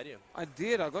Bruins Stadium. I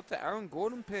did. I got the Aaron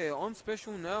Gordon pair on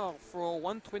special now for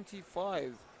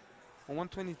 125 or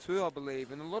 122, I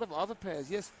believe, and a lot of other pairs.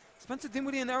 Yes, Spencer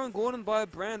Dinwiddie and Aaron Gordon by a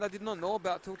brand I did not know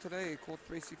about till today called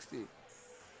 360.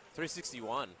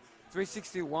 361.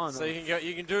 361. So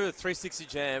you can do a 360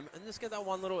 jam and just get that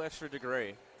one little extra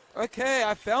degree. Okay,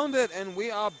 I found it, and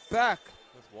we are back.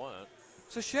 That's what.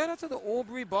 So shout out to the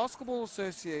Albury Basketball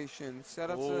Association.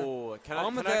 Shout out to can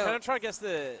I try guess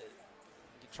the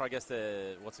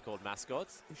what's it called,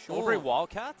 mascots? Sure. Albury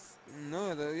Wildcats?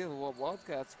 No, the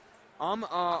Wildcats.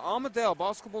 Armadale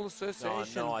Basketball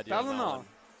Association. No idea. Ballina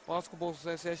Basketball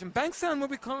Association. Bankstown, where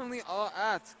we currently are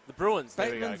at. The Bruins.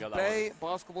 Bateman's Bay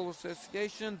Basketball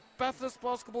Association. Bathurst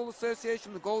Basketball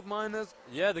Association. The Gold Miners.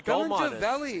 Yeah, the Gold Bellinger Miners.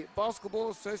 Valley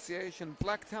Basketball Association.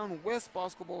 Blacktown West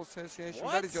Basketball Association.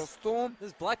 What? That is your Storm.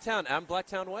 There's Blacktown and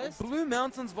Blacktown West? Blue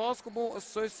Mountains Basketball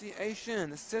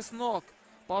Association. Cessnock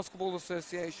Basketball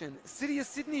Association. City of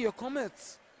Sydney, your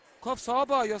Comets. Coffs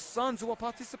Harbour, your Suns, who are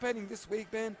participating this week,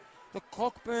 Ben. The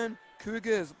Cockburn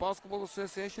Cougars Basketball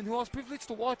Association, who I was privileged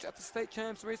to watch at the state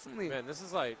champs recently. Man, this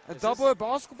is like... A Dubbo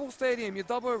Basketball Stadium, your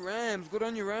Dubbo Rams. Good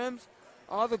on your Rams.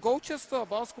 The Colchester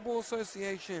Basketball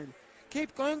Association.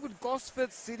 Keep going with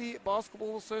Gosford City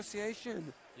Basketball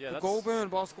Association. Yeah, the Goulburn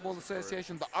Basketball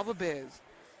Association, the other Bears.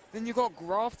 Then you got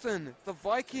Grafton, the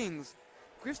Vikings.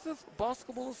 Griffith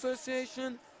Basketball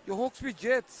Association, your Hawkesbury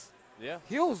Jets. Yeah.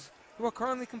 Hills, who are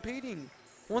currently competing.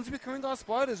 Hornsby Coringa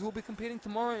Spiders, who will be competing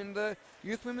tomorrow in the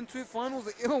Youth Women 2 finals.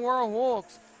 The Illawarra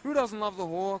Hawks. Who doesn't love the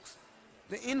Hawks?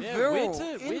 The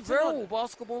Inverell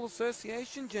Basketball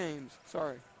Association, James.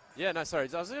 Sorry. Yeah, no, sorry.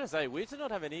 I was going to say, we do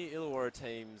not have any Illawarra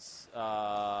teams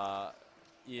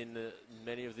in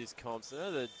many of these comps. I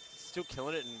know they're still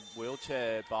killing it in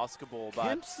wheelchair basketball.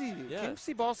 But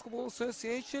Kempsey Basketball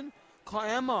Association.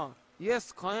 Kiama.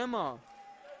 Yes, Kiama.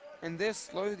 And their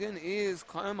slogan is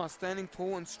Kiama, standing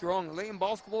tall and strong. Leighton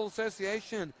Basketball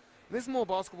Association. Lismore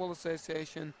Basketball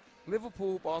Association.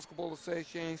 Liverpool Basketball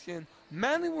Association.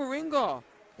 Manly Warringah.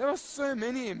 There are so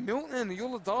many. Milton, the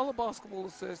Ulladulla Basketball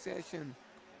Association.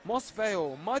 Moss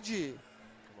Vale, Mudgee.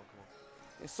 Come on.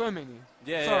 There's so many.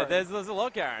 Yeah, there's a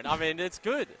lot, Garen. I mean, it's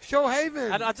good.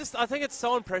 Shoalhaven. And I think it's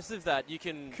so impressive that you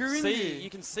can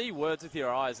Kurindi. see words with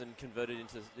your eyes and convert it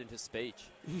into speech.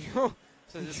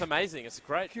 So it's amazing. It's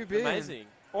great. Amazing.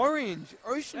 Orange,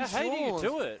 Ocean Shores. How do you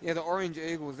do it? Yeah, the Orange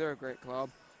Eagles, they're a great club.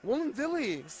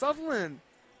 Wollondilly, Sutherland,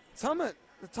 Tumut,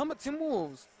 the Tumut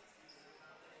Timberwolves.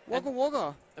 Wagga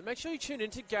Wagga. And make sure you tune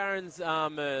into Garen's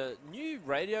new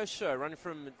radio show running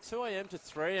from 2 a.m. to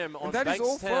 3 a.m. on Bankstown. That is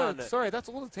all folks. Sorry, that's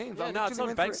all the teams. Yeah, no, it's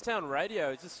on Bankstown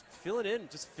Radio. Just filling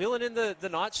in the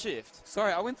night shift.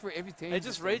 Sorry, I went through every team. He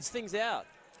just reads things out.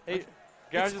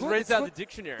 Garen just reads out the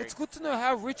dictionary. It's good to know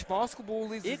how rich basketball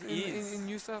is in in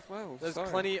New South Wales. There's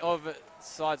plenty of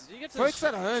sides. Folks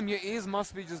at home, your ears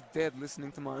must be just dead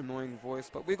listening to my annoying voice.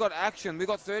 But we got action. We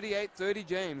got 38-30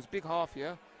 James. Big half,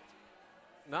 yeah?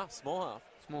 Nah, small half.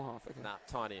 Small half, okay. Nah,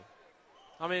 tiny.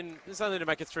 I mean, it's only to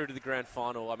make it through to the grand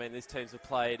final. I mean, these teams have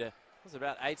played,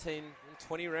 about 18,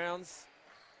 20 rounds,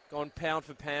 gone pound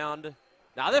for pound.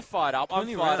 Nah, they're fired up. I'm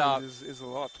fired up. Is a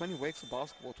lot. 20 weeks of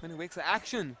basketball, 20 weeks of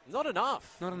action. Not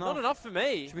enough. Not enough. Not enough for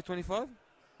me. Should be 25?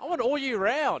 I want all year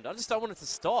round. I just don't want it to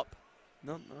stop.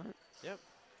 No. Yep.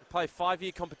 play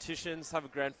 5-year competitions, have a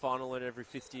grand final in every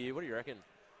 5th year. What do you reckon?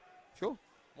 Sure.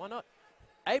 Why not?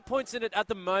 8 points in it at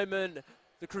the moment.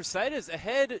 The Crusaders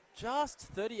ahead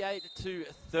just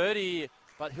 38-30,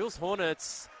 but Hills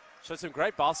Hornets showed some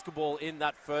great basketball in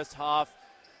that first half.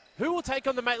 Who will take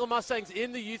on the Maitland Mustangs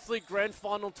in the Youth League Grand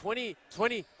Final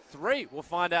 2023? We'll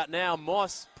find out now.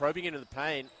 Moss probing into the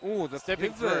paint. Oh, the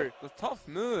stepping pivot, through. the tough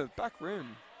move, back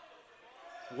rim.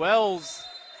 Wells.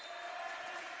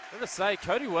 I'm going to say,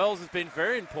 Cody Wells has been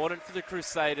very important for the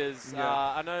Crusaders. Yeah.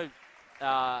 I know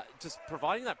just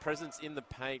providing that presence in the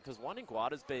paint, because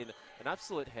W1YM been an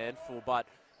absolute handful, but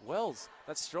Wells,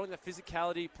 that's strong, that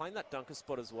physicality, playing that dunker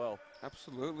spot as well.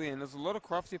 Absolutely, and there's a lot of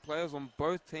crafty players on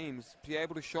both teams. Be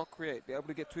able to shot create, be able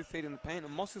to get 2 feet in the paint,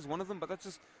 and Moss is one of them, but that's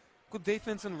just good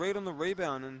defense and read on the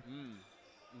rebound. And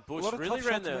Bush really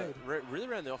ran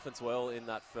the offense well in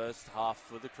that first half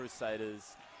for the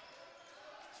Crusaders.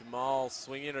 Jamal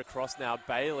swinging across now.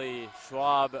 Bailey,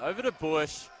 Schwab, over to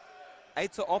Bush.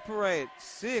 8 to operate,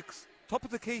 6, top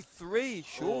of the key, 3,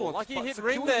 short. Lucky hit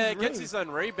rim there, gets his own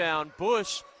rebound.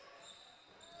 Bush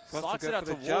slicks it out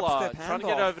to Waller, trying to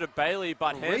get over to Bailey,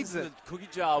 but hands in the cookie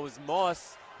jar was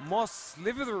Moss. Moss,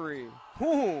 slithery.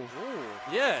 Ooh.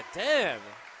 Yeah, damn.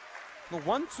 The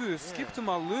 1-2, skip to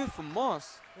Malou for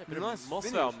Moss. Yeah, bit nice of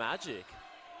Mossvale magic.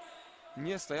 And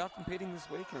yes, they are competing this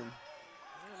weekend.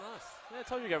 Yeah, nice. Yeah, I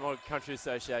told you Game Country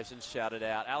Association shouted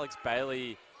out. Alex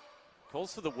Bailey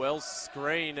calls for the Wells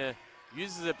screen,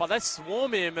 uses it, but they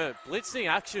swarm him. Blitzing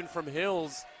action from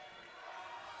Hills.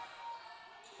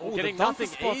 Getting nothing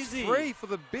easy. Free for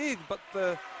the big, but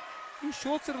he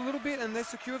shorts it a little bit and they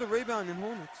secure the rebound in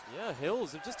Hornets. Yeah,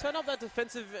 Hills have just turned up that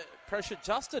defensive pressure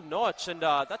just a notch, and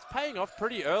that's paying off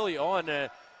pretty early on.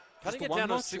 Cutting it down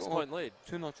to a 6-point lead.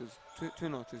 2 notches. Two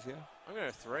notches, yeah. I'm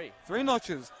going to 3. 3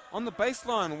 notches. On the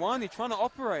baseline, Winey trying to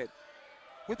operate.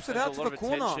 Whips it out to the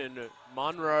corner. Attention.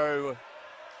 Munro.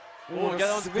 Oh, get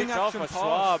on to pick off by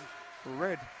Schwab.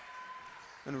 Red.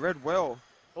 And Red well.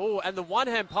 Oh, and the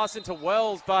one-hand pass into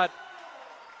Wells, but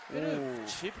bit of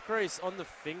chip grease on the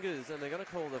fingers, and they're going to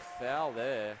call the foul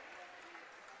there.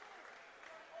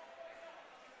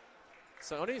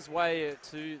 So on his way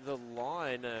to the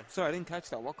line. Sorry, I didn't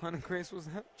catch that. What kind of grease was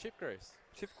that? Chip grease.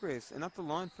 Chip grease, and at the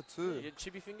line for 2. You had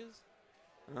chippy fingers?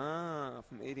 Ah,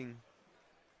 from eating.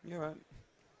 You're right.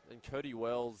 And Cody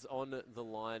Wells on the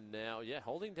line now. Yeah,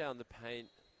 holding down the paint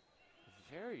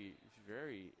very,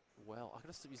 very well. I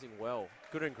gotta stop using well.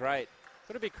 Good and great.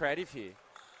 Gotta be creative here.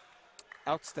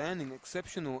 Outstanding,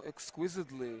 exceptional,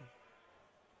 exquisitely.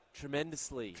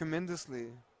 Tremendously. Tremendously.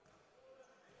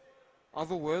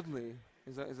 Otherworldly.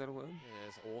 Is that a word? Yeah,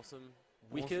 it's awesome.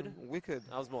 Wicked. Awesome. Wicked.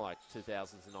 That was more like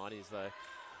 2000s and 90s though.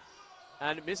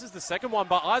 And it misses the second one,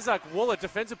 but Isaac Waller,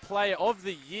 Defensive Player of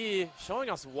the Year, showing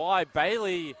us why.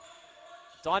 Bailey,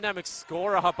 dynamic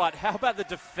scorer, but how about the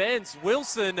defense?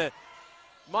 Wilson,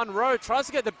 Munro tries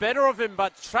to get the better of him,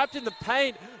 but trapped in the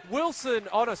paint. Wilson,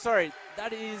 oh no, sorry,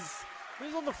 that is,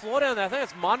 who's on the floor down there? I think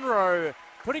it's Munro,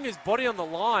 putting his body on the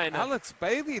line. Alex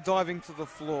Bailey diving to the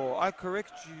floor. I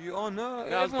correct you. Oh no,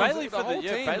 no it's Bailey for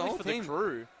the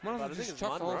crew. Might as well just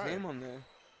chuck the whole team on there.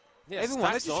 Yeah, everyone,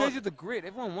 that just shows you the grit.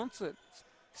 Everyone wants it.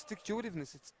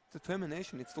 Stick-to-itiveness, it's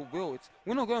determination, it's the will. It's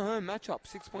we're not going home matchup,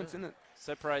 6 points in it.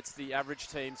 Separates the average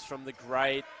teams from the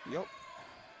great. Yep.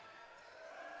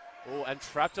 Oh, and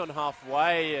trapped on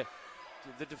halfway.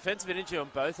 The defensive energy on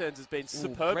both ends has been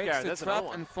superb, Garen. There's another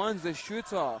one. And finds the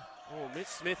shooter. Oh, Mitch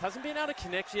Smith hasn't been able to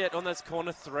connect yet on those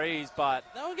corner threes, but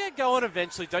they'll get going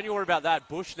eventually. Don't you worry about that.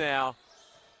 Bush now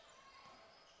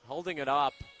holding it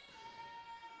up.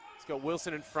 He's got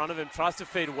Wilson in front of him, tries to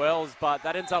feed Wells, but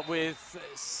that ends up with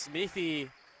Smithy.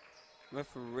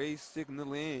 Referee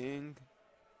signaling.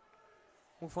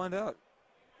 We'll find out.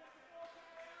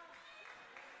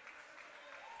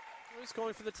 Who's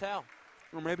calling for the towel?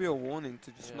 Or maybe a warning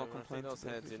to just not complain. I think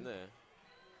those hands in there.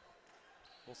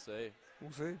 We'll see.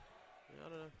 We'll see. Yeah, I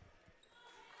don't know.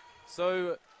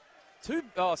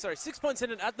 So, 6 points in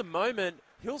it at the moment.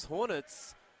 Hills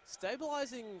Hornets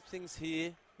stabilising things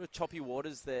here. With choppy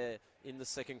waters there in the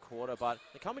second quarter, but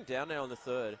they're coming down now in the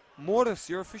third. Mortis,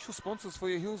 your official sponsors for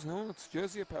your Hills Hornets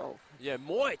jersey apparel. Yeah,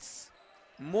 Moits.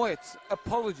 Moits,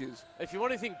 apologies. If you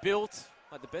want anything built,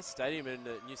 like the best stadium in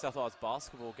New South Wales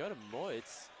basketball, go to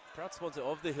Moits. Proud sponsor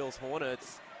of the Hills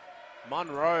Hornets.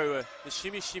 Munro, the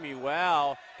shimmy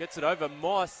wow, gets it over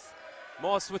Moss.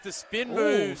 Moss with the spin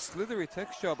move. Slithery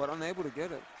texture, but unable to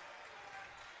get it.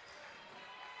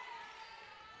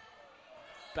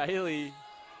 Bailey.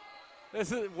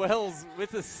 There's Wells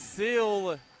with a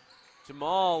seal.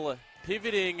 Jamal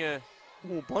pivoting.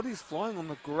 Oh, bodies flying on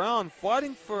the ground,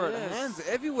 fighting for it, hands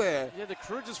everywhere. Yeah, the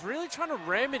crew just really trying to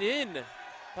ram it in.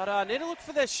 But need to look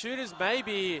for their shooters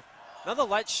maybe. Another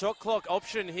late shot clock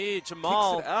option here,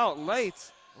 Jamal. Kicks it out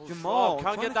late. Jamal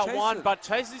can't get that one, but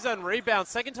chases his own rebound.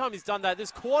 Second time he's done that this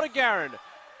quarter, Garen.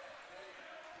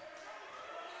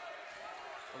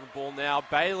 On the ball now,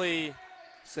 Bailey.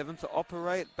 7 to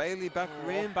operate. Bailey back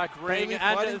rim. Back ring. Bailey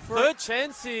And third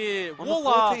chance here. On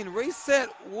Wooler. 14, reset.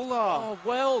 Wooler. Oh,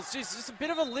 Wells. Jeez, just a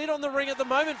bit of a lid on the ring at the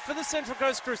moment for the Central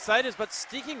Coast Crusaders, but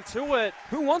sticking to it.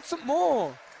 Who wants it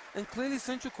more? And clearly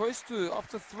Central Coast do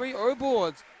after 3 O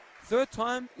boards. Third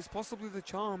time is possibly the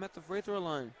charm at the free throw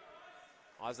line.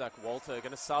 Isaac Walter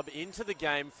going to sub into the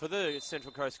game for the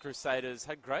Central Coast Crusaders.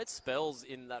 Had great spells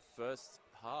in that first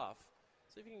half.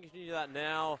 See if we can continue that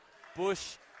now.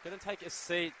 Bush going to take a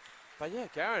seat. But yeah,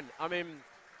 Garen, I mean,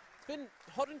 it's been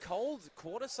hot and cold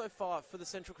quarter so far for the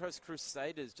Central Coast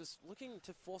Crusaders. Just looking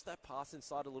to force that pass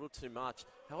inside a little too much.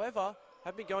 However,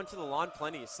 have been going to the line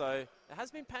plenty, so it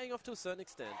has been paying off to a certain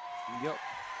extent. Yep.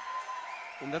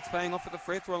 And that's paying off at the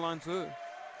free throw line too.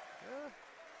 Yeah.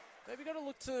 Maybe got to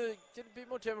look to get a bit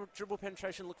more dribble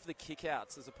penetration, look for the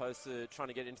kickouts as opposed to trying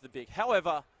to get into the big.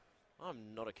 However,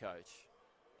 I'm not a coach.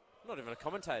 I'm not even a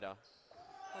commentator.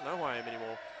 I don't know who I am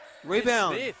anymore.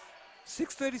 Rebound. Smith.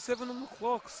 6:37 on the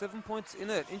clock. 7 points in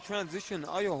it. In transition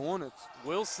are your Hornets.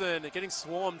 Wilson getting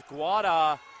swarmed.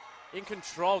 Guada in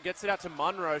control. Gets it out to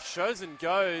Munro. Shows and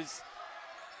goes.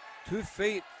 2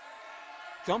 feet.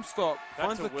 Jump stop. Back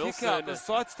Finds to the Wilson. kick out. The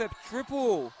sidestep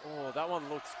triple. Oh, that one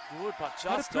looks good, but just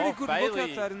Had a pretty off. good Bailey look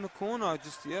at that in the corner.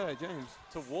 Just, yeah, James.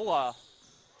 to Wooler.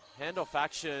 Handoff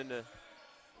action.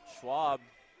 Schwab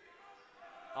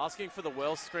asking for the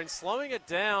Wells screen. Slowing it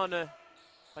down.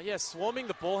 But yeah, swarming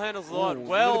the ball handles a lot. Ooh,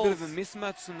 Wells. A little bit of a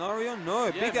mismatch scenario. No,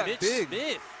 Yeah, big at Mitch big.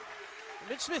 Smith.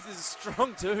 Mitch Smith is a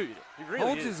strong dude. He really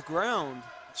Holds is. his ground.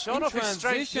 Shot in off his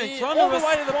straight transition, knee, trying all to the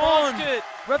way to the respond. basket.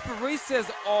 Referee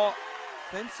says,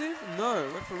 offensive? No,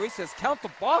 referee says count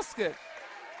the basket.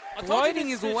 I told you Gliding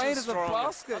this his Mitch way is to the strong.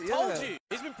 basket, I told yeah. you.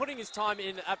 He's been putting his time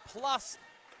in at Plus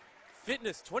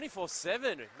Fitness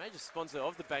 24/7. Major sponsor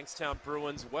of the Bankstown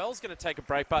Bruins. Wells going to take a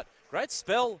break, but great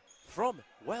spell from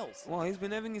Wells. Well, he's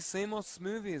been having his CMOS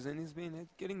smoothies and he's been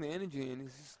getting the energy and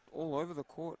he's just all over the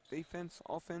court. Defense,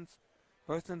 offense,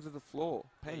 both ends of the floor.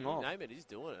 Paying off. Name it, he's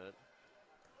doing it.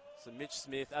 So Mitch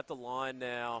Smith at the line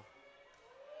now.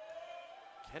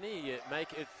 Can he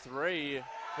make it 3?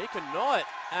 He cannot.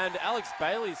 And Alex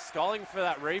Bailey's sculling for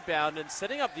that rebound and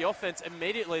setting up the offense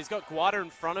immediately. He's got Guada in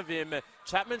front of him.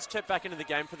 Chapman's checked back into the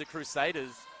game for the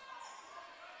Crusaders.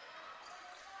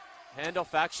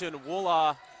 Handoff action.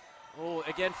 Wooler. Oh,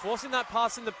 again, forcing that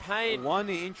pass in the paint.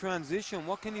 Wani in transition.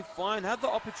 What can he find? Had the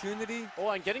opportunity. Oh,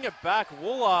 and getting it back.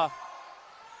 Wooler.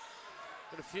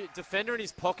 Got a few defender in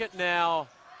his pocket now.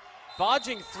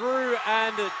 Barging through,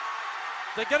 and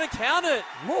they're going to count it.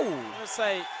 Whoa. I'm going to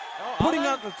say, Putting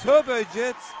out the turbo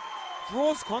jets.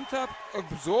 Draws contact,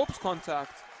 absorbs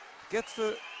contact. Gets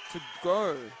it to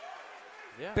go.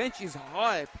 Yeah. Bench is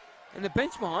hype. And the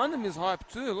bench behind him is hype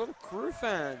too. A lot of crew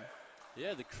fan.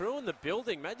 Yeah, the crew in the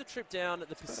building made the trip down at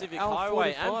the Pacific hour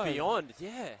Highway 45. and beyond.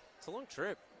 Yeah, it's a long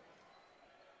trip.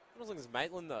 Not as long as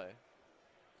Maitland, though.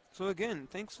 So again,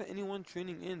 thanks for anyone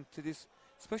tuning in to this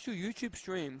special YouTube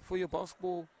stream for your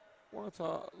Basketball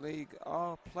Waratah League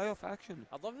playoff action.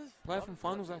 I'd love this. Playoff and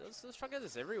finals action. Let's try to get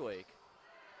this every week.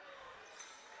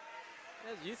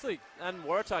 Yeah, Youth League and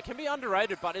Waratah can be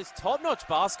underrated, but it's top-notch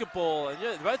basketball. And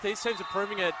yeah, both these teams are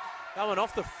proving it. That one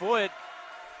off the foot.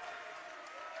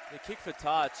 The kick for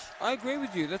touch. I agree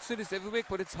with you. Let's do this every week,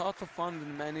 but it's hard to fund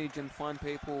and manage and find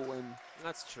people. And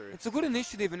that's true. It's a good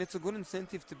initiative and it's a good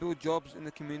incentive to build jobs in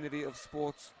the community of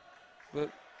sports. But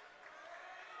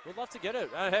we'd love to get it.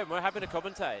 Hey, we're happy to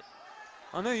commentate.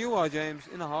 I know you are, James,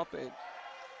 in a heartbeat.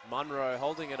 Munro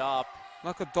holding it up.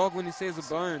 Like a dog when he sees a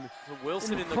bone.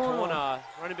 Wilson in the corner.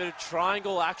 Running a bit of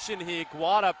triangle action here.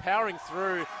 Guada powering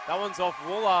through. That one's off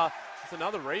Wooler. It's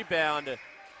another rebound.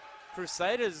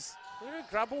 Crusaders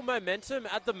grapple momentum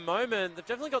at the moment. They've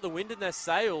definitely got the wind in their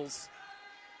sails.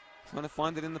 Trying to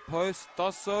find it in the post.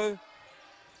 Does so.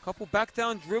 Couple back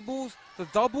down dribbles. The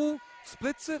double.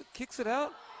 Splits it. Kicks it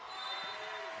out.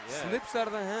 Yeah. Slips out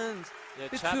of the hands. Yeah,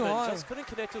 bit Chapman too high. just couldn't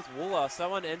connect with Wooler.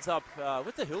 Someone ends up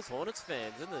with the Hills Hornets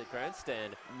fans in the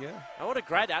grandstand. Yeah. And what a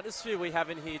great atmosphere we have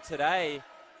in here today.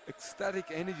 Ecstatic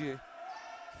energy.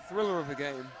 Thriller of a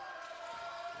game.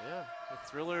 Yeah, a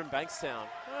thriller in Bankstown.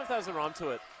 I don't know if that was a rhyme to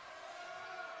it.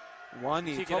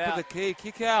 Wani, top of the key,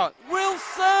 kick out.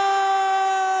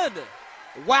 Wilson!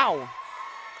 Wow.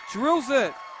 Drills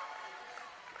it.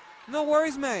 No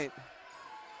worries, mate.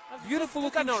 Beautiful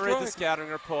Did I looking not read the stroke. scouting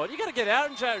report? You got to get out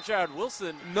and Jared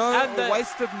Wilson. No, And a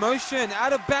wasted motion,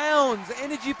 out of bounds,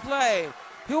 energy play.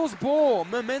 Hills ball,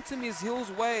 momentum is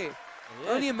Hills' way.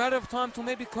 Yeah. Only a matter of time till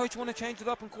maybe coach want to change it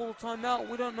up and call a timeout.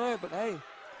 We don't know, but hey,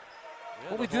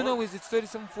 what we do know is it's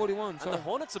 37-41. And the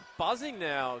Hornets are buzzing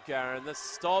now, Garen. The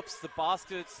stops, the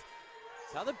baskets.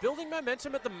 It's how they're building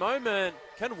momentum at the moment.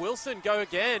 Can Wilson go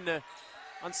again?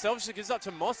 Unselfishly gives up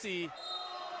to Mossy.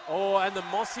 Oh, and the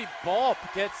Mossy bop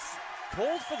gets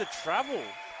called for the travel.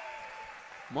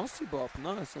 Mossy bop,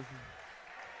 nice.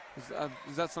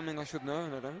 Is that something I should know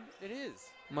and I don't? It is.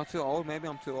 Am I too old? Maybe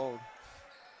I'm too old.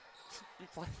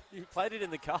 You played it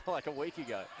in the car like a week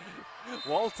ago.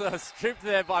 Walter stripped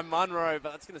there by Munro,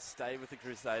 but that's going to stay with the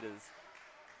Crusaders.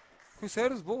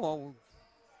 Crusaders ball,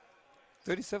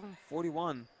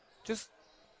 37-41. Just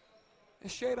a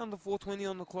shade under 4:20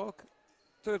 on the clock.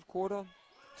 Third quarter.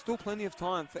 Still plenty of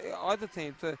time for either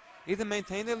team to either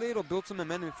maintain their lead or build some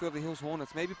momentum for the Hills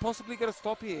Hornets. Maybe possibly get a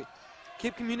stop here.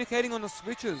 Keep communicating on the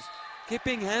switches. Keep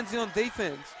being handsy on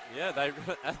defense. Yeah,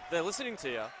 they're listening to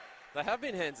you. They have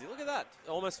been handsy. Look at that.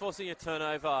 Almost forcing a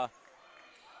turnover.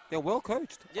 They're well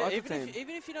coached. Yeah, even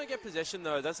if you don't get possession,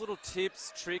 though, those little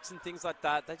tips, tricks, and things like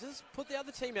that, they just put the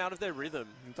other team out of their rhythm.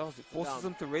 It does. It forces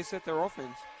them to reset their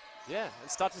offense. Yeah, and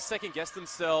start to second-guess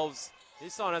themselves.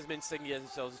 This side has been second-guessing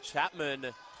themselves. Chapman,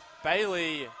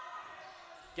 Bailey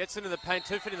gets into the paint,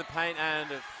 2 feet in the paint,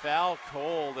 and a foul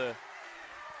called.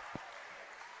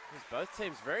 Both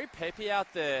teams very peppy out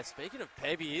there. Speaking of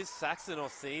peppy, here's Saxon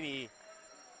Orsini.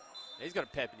 He's got a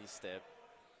pep in his step.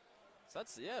 So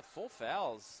that's, 4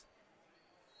 fouls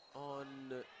on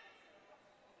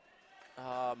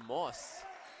Moss.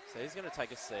 So he's going to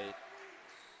take a seat.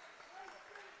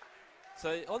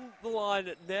 So on the line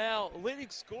now, leading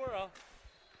scorer,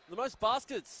 the most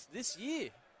baskets this year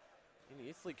in the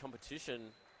Youth League competition.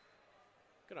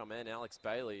 Good old man, Alex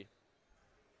Bailey.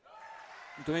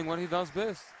 Doing what he does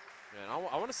best. Man,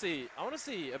 I want to see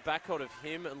a backcourt of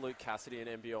him and Luke Cassidy in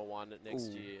NBL1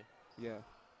 next year. Yeah.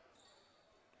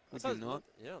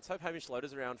 Let's hope Hamish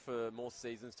Loder's around for more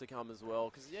seasons to come as well.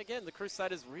 Because, again, the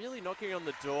Crusaders really knocking on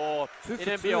the door in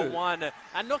NBL1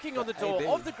 and knocking on the door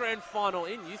of the grand final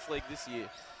in Youth League this year.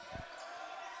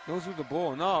 Goes with the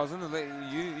ball. No, I was going to let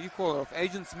you call it off.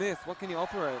 Agent Smith, what can you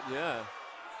operate? Yeah.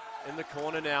 In the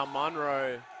corner now,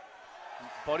 Munro.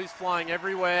 Bodies flying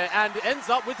everywhere and ends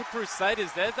up with the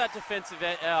Crusaders. There's that defensive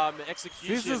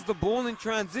execution. This is the ball in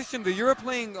transition. The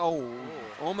European,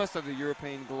 almost at the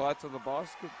European glide to the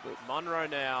basket. But Munro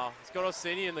now. He's got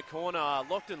Orsini in the corner,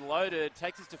 locked and loaded,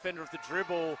 takes his defender off the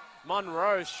dribble.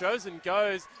 Munro shows and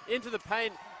goes into the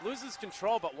paint, loses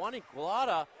control, but one in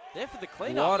Guarda there for the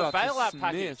cleanup, the bailout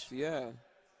package. Yeah.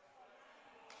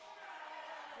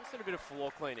 Just a bit of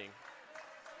floor cleaning.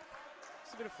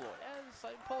 Just a bit of floor. Yeah, so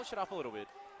polish it up a little bit.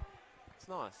 It's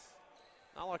nice.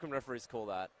 I like when referees call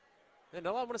that. And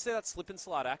I want to see that slip and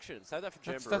slide action. Save that for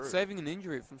Jamboree. That's saving an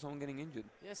injury from someone getting injured.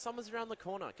 Yeah, summer's around the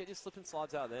corner. Get your slip and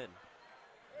slides out then.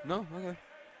 No, okay.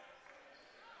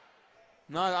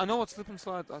 No, I know what slip and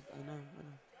slide. I know.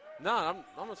 No,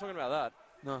 I'm not talking about that.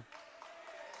 No.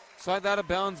 Side out of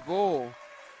bounds ball.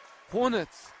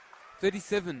 Hornets,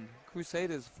 37.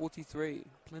 Crusaders, 43.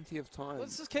 Plenty of time.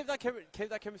 Let's just keep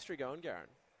that chemistry going, Garen.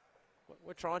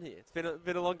 We're trying here. It's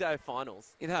been a long day of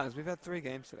finals. It has. We've had 3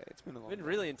 games today. It's been a long day. It's been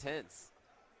really intense.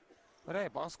 But hey,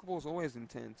 basketball's always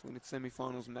intense when it's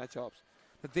semi-finals matchups.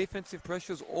 The defensive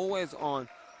pressure's always on.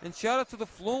 And shout out to the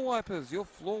floor wipers. Your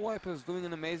floor wipers doing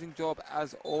an amazing job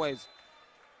as always.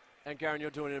 And Garen, you're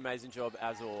doing an amazing job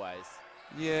as always.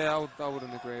 Yeah, I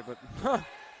wouldn't agree, but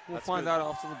we'll find out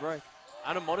after the break.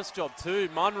 And a modest job too.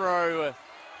 Munro,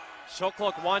 shot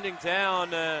clock winding down,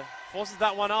 forces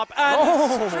that one up,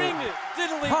 and string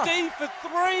diddly-dee for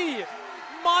 3.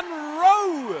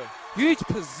 Munro! Huge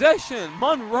possession,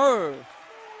 Munro.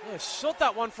 Yeah, shot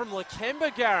that one from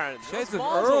Lakemba, Garen. Shades of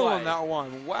Earl on that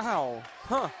one. Wow.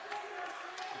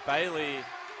 Bailey.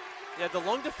 Yeah, the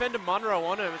long defender Munro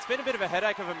on him. It's been a bit of a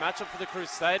headache of a matchup for the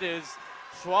Crusaders.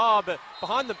 Schwab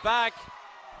behind the back.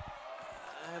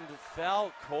 And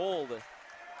foul called.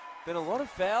 Been a lot of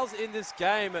fouls in this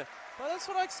game. But that's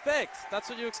what I expect. That's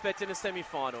what you expect in a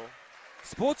semi-final.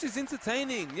 Sports is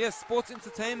entertaining. Yes, sports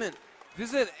entertainment.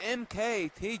 Visit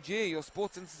MKTG, your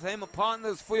sports entertainment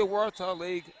partners for your Waratah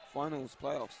League finals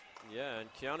playoffs. Yeah, and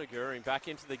Keanu Goering back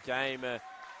into the game.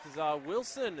 Because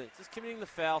Wilson just committing the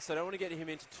foul, so I don't want to get him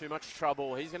into too much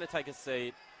trouble. He's going to take a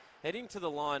seat. Heading to the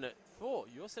line for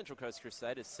your Central Coast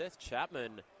Crusaders, Seth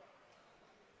Chapman.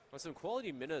 With some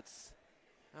quality minutes.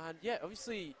 And yeah,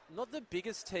 obviously not the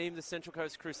biggest team, the Central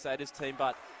Coast Crusaders team,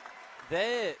 but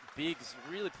their bigs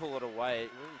really pull it away.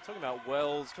 We're talking about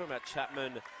Wells, talking about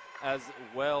Chapman as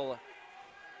well.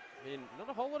 I mean, not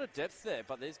a whole lot of depth there,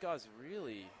 but these guys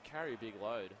really carry a big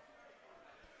load.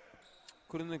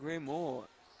 Couldn't agree more.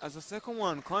 As the second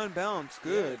one, kind bounce,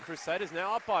 good. Yeah, Crusaders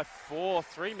now up by 4,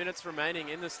 3 minutes remaining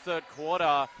in this third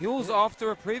quarter. Hills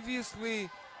after a previously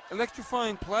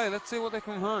electrifying play. Let's see what they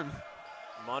can run.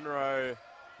 Monroe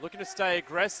looking to stay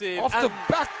aggressive. Off the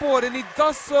backboard, and he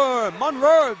does so.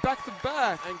 Monroe, back to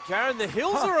back. And Garen, the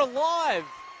Hills are alive.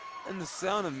 And the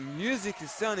sound of music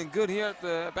is sounding good here at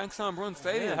the Bankstown Bruin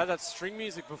Stadium. Yeah, had that string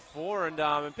music before, and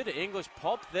a bit of English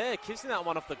pop there, kissing that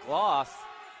one off the glass.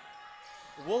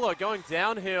 Wooler going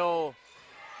downhill.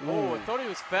 Oh, I thought he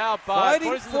was fouled, but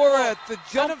fighting for it. The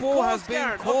jump ball has been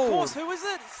Garen, called. Of course, who is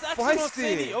it? Saxon Feisty.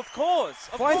 Orsini, of course.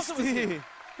 Of course it was him.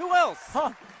 Who else?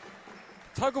 Huh.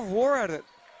 Tug of war at it.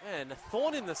 Man, a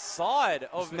thorn in the side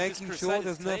of just making this sure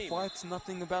Crusaders there's team. no fights,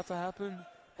 nothing about to happen.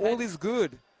 All is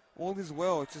good. All is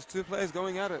well. It's just two players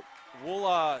going at it.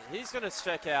 Wooler, he's going to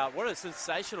check out. What a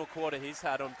sensational quarter he's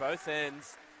had on both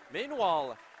ends.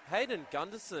 Meanwhile, Hayden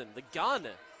Gunderson, the gun,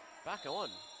 back on,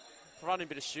 providing a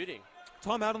bit of shooting.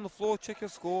 Time out on the floor, check your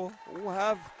score. We'll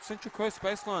have Central Coast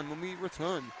baseline when we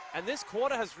return. And this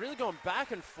quarter has really gone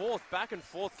back and forth.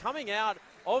 Coming out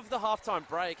of the halftime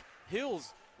break,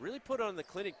 Hills really put on the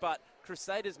clinic, but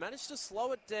Crusaders managed to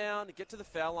slow it down, get to the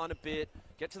foul line a bit,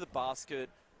 get to the basket.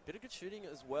 Bit of good shooting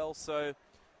as well. So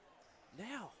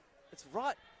now it's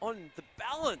right on the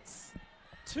balance.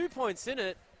 2 points in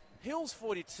it. Hills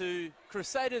 42,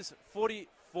 Crusaders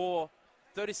 44.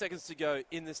 30 seconds to go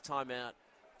in this timeout.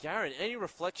 Garen, any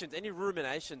reflections, any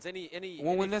ruminations, any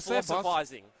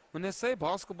philosophizing? When they say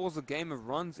basketball's a game of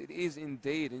runs, it is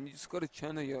indeed, and you just got to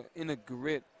channel your inner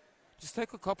grit. Just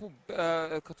take a couple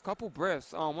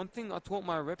breaths. One thing I taught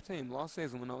my rep team last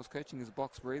season when I was coaching is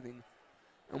box breathing.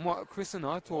 And what Chris and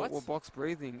I taught with box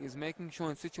breathing is making sure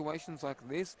in situations like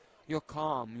this, you're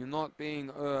calm. You're not being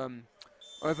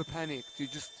over panicked. You're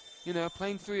just,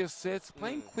 playing through your sets,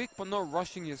 playing quick but not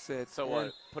rushing your sets. So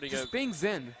what? Being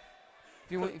zen.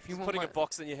 If you want putting a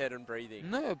box in your head and breathing.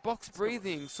 No, box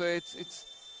breathing. So it's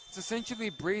essentially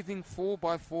breathing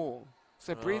 4x4.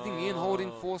 So breathing in,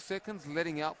 holding 4 seconds,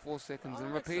 letting out 4 seconds,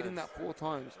 and repeating that 4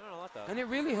 times. I like that. And it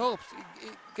really helps.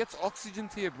 It gets oxygen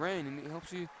to your brain, and it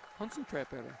helps you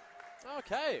concentrate better.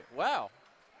 Okay, wow.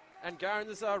 And Garen,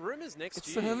 there's rumours next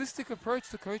year. It's a holistic approach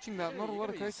to coaching that not a lot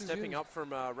of coaches stepping use. up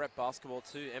from rep basketball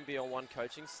to NBL1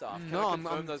 coaching staff. Can No, I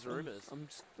confirm those rumours? I'm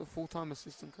just a full-time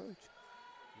assistant coach.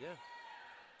 Yeah.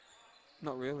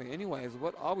 Not really. Anyways,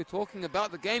 what are we talking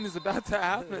about? The game is about to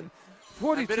happen.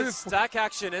 42. A bit of stack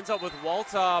action ends up with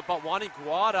Walter, but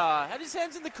W1YM had his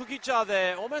hands in the cookie jar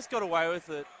there. Almost got away with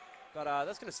it. But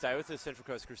that's going to stay with the Central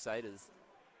Coast Crusaders.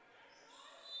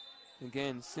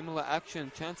 Again, similar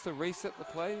action. Chance to reset the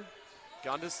play.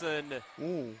 Gunderson.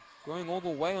 Ooh, going all the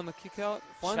way on the kick out.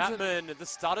 Chapman, the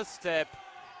stutter step.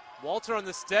 Walter on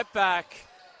the step back.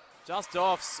 Just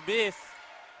off. Smith,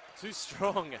 too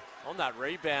strong on that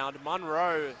rebound.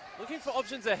 Monroe looking for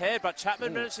options ahead, but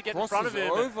Chapman managed to get in front of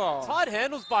him. Over. Tight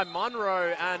handles by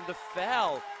Monroe, and the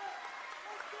foul.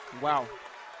 Wow.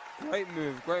 Great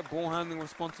move. Great ball handling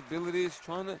responsibilities.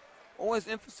 Trying to always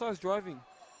emphasize driving.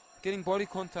 Getting body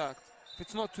contact. If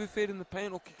it's not 2 feet in the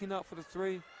paint or kicking out for the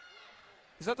three.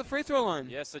 Is that the free throw line?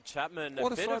 Yeah, so Chapman, a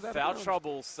bit of foul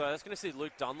trouble. So that's going to see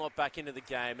Luke Dunlop back into the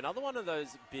game. Another one of those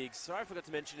bigs. Sorry, I forgot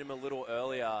to mention him a little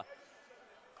earlier.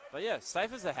 But yeah,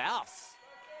 safe as a house.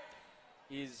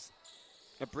 Is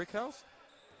a brick house?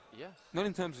 Yeah. Not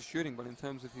in terms of shooting, but in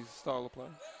terms of his style of play.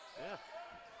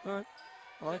 Yeah. All right.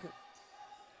 I like it.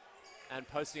 And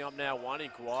posting up now,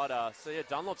 W1YM. So yeah,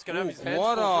 Dunlop's going to have his hands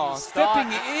full from the start.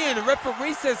 Stepping in.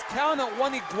 Referee says count at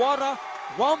W1YM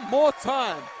one more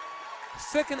time.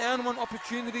 Second and one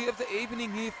opportunity of the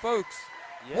evening here, folks.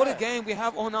 Yeah. What a game we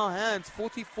have on our hands.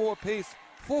 44 apiece.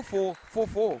 4-4,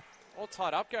 4-4. All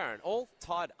tied up, Garen. All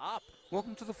tied up.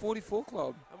 Welcome to the 44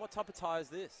 club. And what type of tie is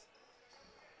this?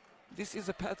 This is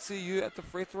a Pat CU at the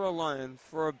free throw line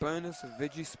for a bonus of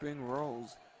veggie spring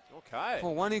rolls. Okay.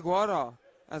 For W1YM,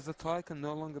 as the tie can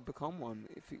no longer become one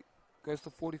if it goes to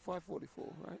 45-44,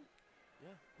 right?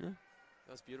 Yeah.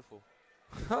 That's beautiful.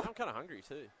 I'm kind of hungry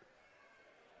too.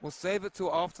 We'll save it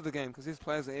till after the game because these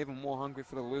players are even more hungry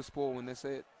for the loose ball when they see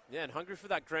it. Yeah, and hungry for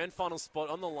that grand final spot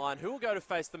on the line. Who will go to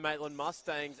face the Maitland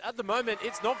Mustangs? At the moment,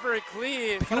 it's not very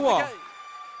clear.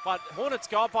 But Hornets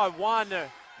go up by one.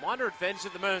 Minor advantage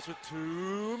at the moment with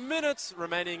 2 minutes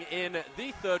remaining in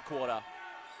the third quarter.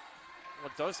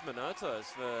 Well, Dos Minutos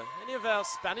for any of our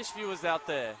Spanish viewers out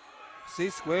there. C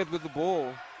squared with the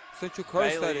ball. Central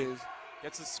Coast, Bailey that is.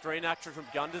 Gets a screen action from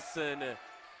Gunderson.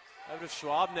 Over to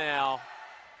Schwab now.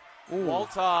 Ooh.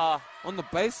 Walter. On the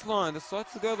baseline,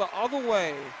 decides to go the other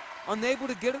way. Unable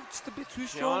to get it, just a bit too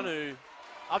strong. Keanu.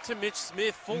 Up to Mitch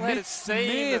Smith, full-headed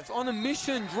seam. Smith on a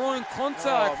mission, drawing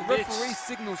contact. Oh, Referee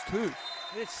signals too.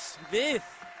 Mitch Smith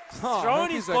Oh,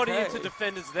 throwing his body okay. into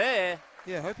defenders there.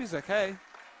 Yeah, hope he's okay.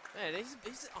 Man,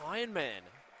 he's Iron Man.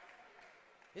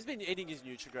 He's been eating his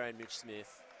Nutri-Grain, Mitch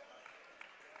Smith.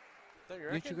 Don't you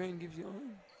reckon? Nutri-Grain gives you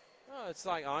iron. Oh, it's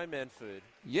like Iron Man food.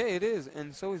 Yeah, it is,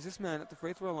 and so is this man at the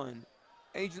free throw line.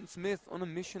 Agent Smith on a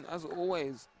mission as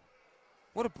always.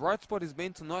 What a bright spot he's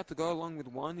been tonight to go along with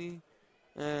Wani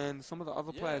and some of the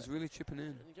other players really chipping in.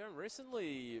 And Garen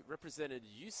recently represented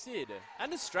USID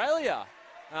and Australia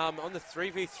on the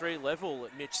 3v3 level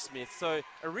at Mitch Smith. So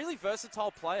a really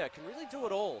versatile player, can really do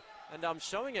it all. And I'm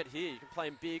showing it here. You can play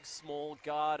him big, small,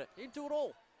 guard. He can do it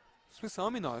all. Swiss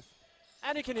Army knife.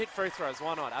 And he can hit free throws.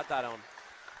 Why not? Add that on.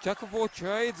 Jack of all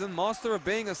trades and master of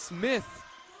being a Smith.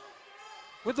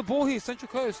 With the ball here,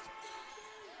 Central Coast.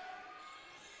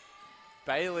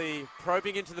 Bailey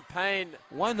probing into the paint.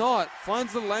 Why not?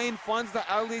 Finds the lane, finds the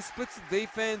alley, splits the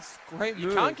defense. Great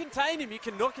move. You can't contain him. You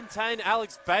cannot contain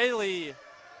Alex Bailey.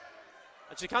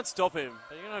 Actually, you can't stop him,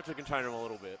 but you're going to have to contain him a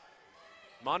little bit.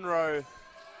 Munro.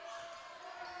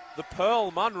 The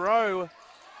Pearl, Munro.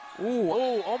 Ooh,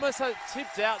 Almost had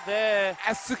tipped out there.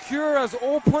 as secure as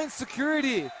all-point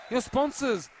security. Your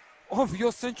sponsors of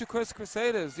your Central Coast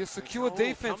Crusaders. Your secure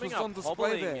defense was on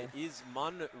display there. Is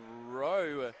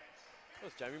Munro. That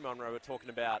was Jamie Munro we're talking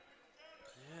about.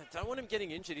 Yeah, don't want him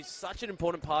getting injured. He's such an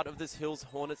important part of this Hills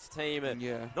Hornets team.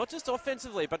 Yeah. Not just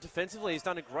offensively, but defensively. He's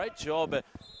done a great job at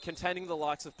containing the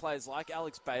likes of players like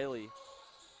Alex Bailey.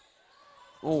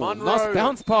 Oh, Munro. nice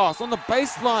bounce pass on the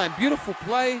baseline. Beautiful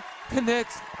play.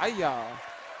 Connects. Ayah.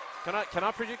 Can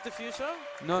I predict the future?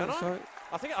 No, Can I? sorry.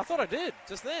 I thought I did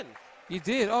just then. You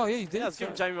did? Oh, yeah, you did. Yeah, let's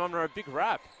give Jamie Munro a big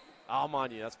rap. Oh,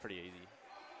 mind you, that's pretty easy.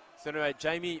 So anyway,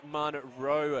 Jamie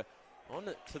Munro on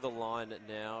to the line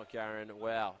now, Garen.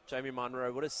 Wow, Jamie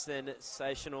Munro, what a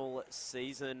sensational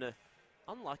season.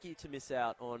 Unlucky to miss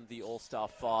out on the All-Star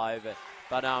 5,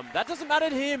 but that doesn't matter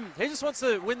to him. He just wants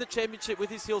to win the championship with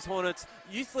his Hills Hornets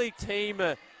Youth League team.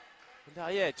 And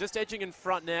yeah, just edging in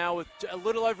front now with a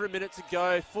little over a minute to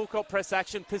go. Full court press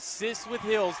action persists with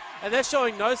Hills, and they're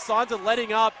showing no signs of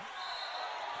letting up.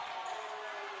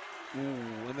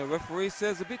 Ooh, and the referee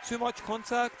says a bit too much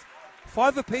contact.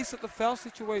 5 apiece at the foul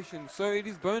situation, so it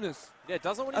is bonus. Yeah,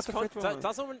 doesn't want At the free throw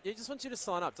line. he just wants you to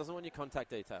sign up. Doesn't want your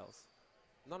contact details.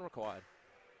 None required.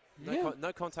 Yeah.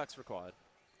 No contacts required.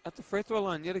 At the free throw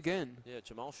line yet again. Yeah,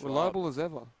 Jamal Schwab. Reliable as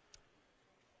ever.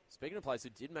 Speaking of players who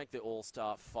did make the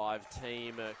All-Star 5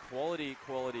 team, quality,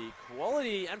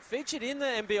 and featured in the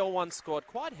NBL1 squad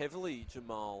quite heavily,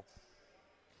 Jamal.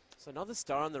 So another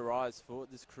star on the rise for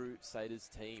this Crusaders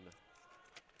team.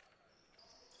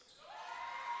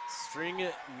 String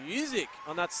music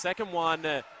on that second one.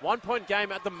 1 point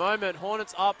game at the moment.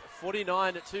 Hornets up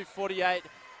 49-48.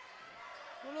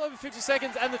 A little over 50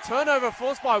 seconds, and the turnover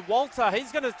forced by Walter.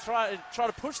 He's going to try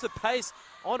to push the pace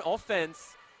on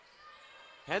offense.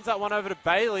 Hands that one over to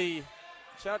Bailey.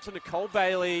 Shout out to Nicole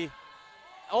Bailey.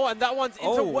 Oh, and that one's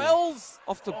into Wells.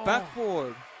 Off the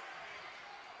backboard.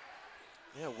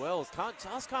 Yeah, Wells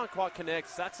can't quite connect.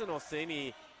 Saxon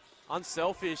Orsini,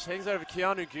 unselfish, hangs over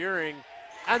Keanu Gearing.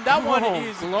 And that one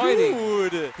is gliding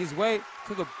good. His way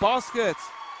to the basket.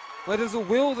 Where there's a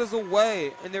will, there's a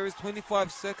way. And there is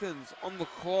 25 seconds on the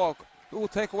clock. It will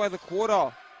take away the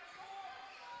quarter.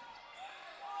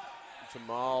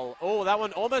 Jamal. Oh, that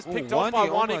one almost picked off by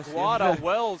Wani Guada. Yeah.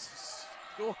 Wells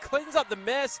cleans up the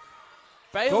mess.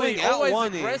 Bailey, Going out, always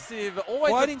Wani. aggressive,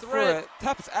 always Fighting a for threat. it.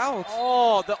 Taps out.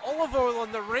 Oh, the olive oil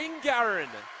on the ring, Garen.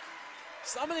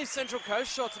 Some of these Central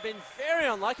Coast shots have been very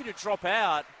unlucky to drop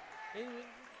out. And,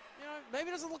 maybe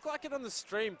it doesn't look like it on the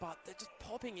stream, but they're just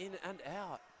popping in and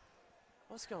out.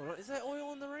 What's going on? Is there oil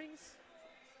on the rings?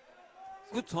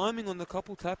 Good timing on the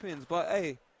couple tap-ins, but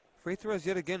hey, free throws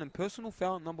yet again, and personal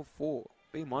foul number 4.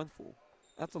 Be mindful.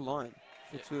 At the line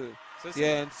for 2. So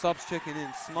and subs checking in.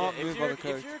 Smart move by the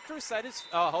coach. If you're a Crusaders...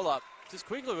 Oh, hold up. Just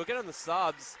quickly, we'll get on the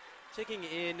subs. Checking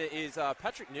in is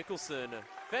Patrick Nicholson.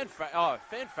 Fan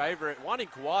favourite. Wani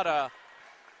Guada.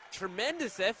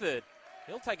 Tremendous effort.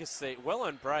 He'll take a seat.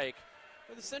 Well-earned break.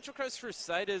 With the Central Coast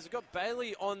Crusaders, we've got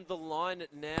Bailey on the line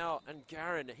now, and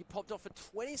Garen, he popped off for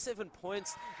 27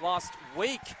 points last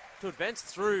week to advance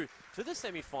through to the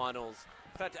semi-finals.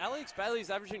 In fact, Alex Bailey's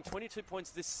averaging 22 points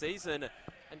this season,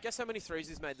 and guess how many threes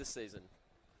he's made this season?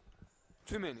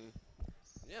 Too many.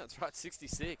 Yeah, that's right,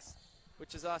 66,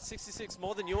 which is 66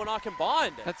 more than you and I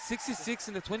combined. That's 66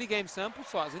 in the 20-game sample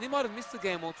size, and he might have missed a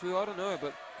game or two, I don't know,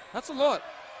 but that's a lot.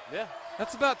 Yeah.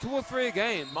 That's about 2 or 3 a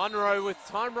game. Munro with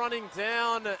time running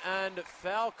down and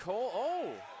foul call.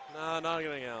 Oh, no, not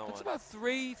going to get That's about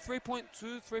 3.2,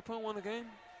 3.1 a game.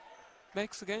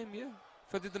 Makes a game, yeah.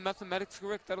 If I did the mathematics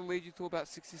correct, that'll lead you to about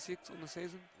 66 on the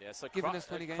season. Yeah, so given us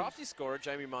 20 games. crafty scorer,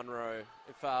 Jamie Munro.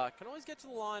 If can always get to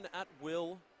the line at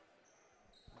will.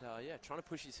 And, yeah, trying to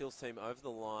push his Hills team over the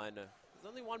line. There's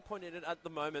only 1 point in it at the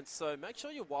moment, so make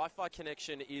sure your Wi-Fi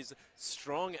connection is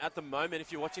strong at the moment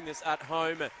if you're watching this at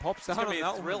home. Pops It's out going to be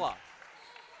on a that thriller. one.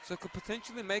 So could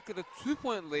potentially make it a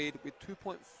 2-point lead with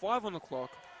 2.5 on the clock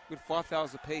with 5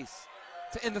 fouls apiece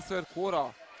to end the third quarter.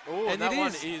 Oh, and that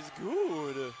one is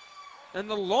good. And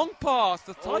the long pass,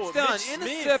 the touchdown,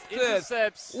 intercepted.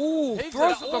 Intercepts. Ooh,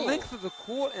 throws it the length of the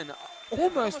court and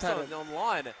almost had it.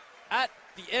 Online at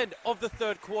the end of the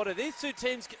third quarter. These two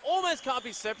teams almost can't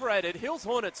be separated. Hills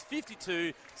Hornets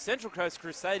 52, Central Coast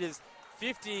Crusaders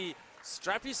 50.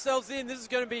 Strap yourselves in. This is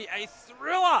going to be a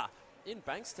thriller in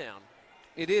Bankstown.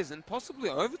 It is, and possibly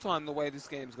overtime the way this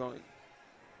game's going.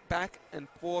 Back and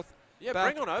forth. Yeah,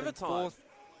 back bring on overtime. Forth.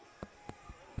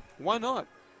 Why not?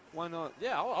 Why not?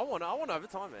 Yeah, I want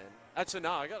overtime, man. Actually,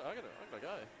 no, I gotta go. I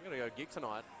gotta go gig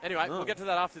tonight. Anyway, we'll get to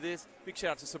that after this. Big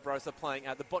shout out to Sabrosa playing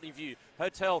at the Botany View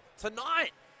Hotel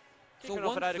tonight. So Kicking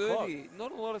off at 8 o'clock.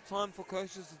 Not a lot of time for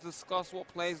coaches to discuss what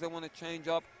plays they want to change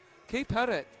up. Keep at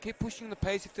it. Keep pushing the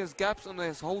pace. If there's gaps and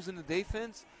there's holes in the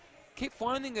defense, keep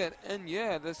finding it. And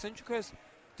yeah, the Central Coast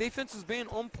defense has been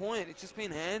on point. It's just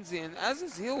been handsy. And as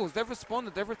is Hills, they've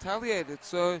responded. They've retaliated.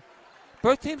 So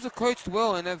both teams are coached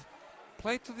well and have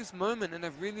played to this moment and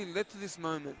have really led to this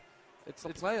moment. It's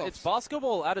playoffs. It's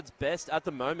basketball at its best at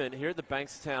the moment here at the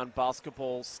Bankstown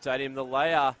Basketball Stadium. The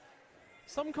Leia,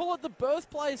 some call it the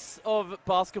birthplace of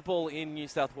basketball in New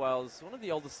South Wales. One of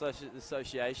the oldest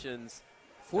associations.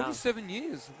 47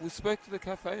 years. We spoke to the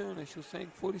cafe owner. She was saying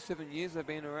 47 years they've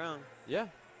been around. Yeah.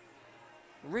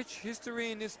 Rich history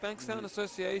in this Bankstown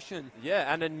Association.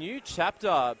 Yeah, and a new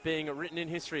chapter being written in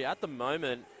history at the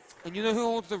moment. And you know who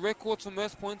holds the record for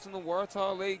most points in the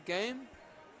Waratah League game?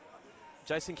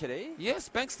 Jason Kadee? Yes,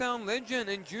 Bankstown legend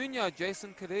and junior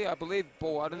Jason Kadee, I believe.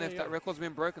 I don't know if that record's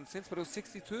been broken since, but it was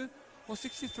 62 or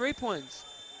 63 points.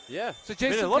 Yeah. So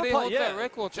Jason Kadee holds that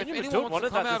record. So if anyone wants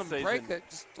to come out and break it,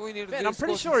 just all you need to do is I'm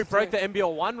pretty sure he broke the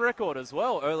NBL 1 record as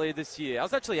well earlier this year. I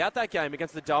was actually at that game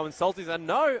against the Darwin Salties, and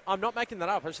no, I'm not making that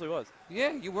up. I actually was.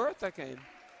 Yeah, you were at that game.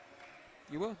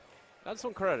 You were. I just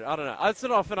want credit. I don't know. It's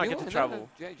not often I get to travel.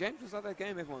 James was at that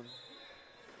game, everyone.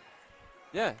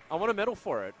 Yeah, I want a medal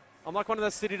for it. I'm like one of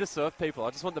those city to surf people.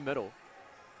 I just want the medal.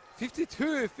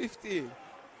 52-50.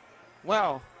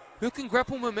 Wow. Who can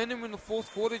grapple momentum in the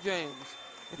fourth quarter, James?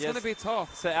 It's going to be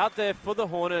tough. So out there for the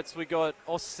Hornets, we got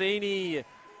Orsini,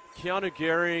 Keanu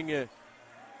Gehring,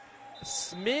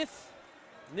 Smith,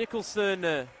 Nicholson,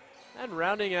 and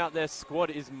rounding out their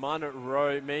squad is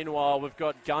Munro. Meanwhile, we've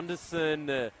got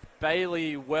Gunderson,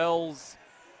 Bailey, Wells,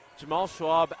 Jamal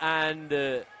Schwab,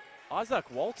 and Isaiah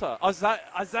Walter. Oh,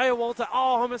 I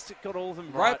almost got all of them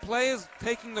right. Right players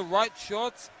taking the right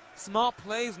shots. Smart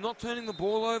plays, not turning the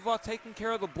ball over. Taking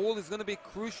care of the ball is going to be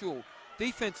crucial.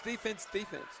 Defense, defense,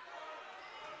 defense.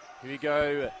 Here we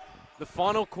go. The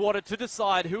final quarter to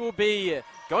decide who will be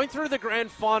going through the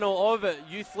grand final of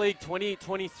Youth League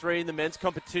 2023 in the men's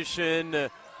competition.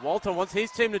 Walter wants his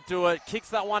team to do it. Kicks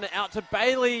that one out to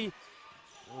Bailey.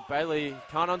 Well, Bailey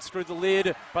can't unscrew the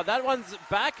lid, but that one's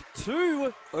back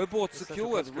to Obort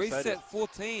secured. Reset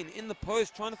 14 in the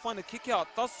post, trying to find a kick out.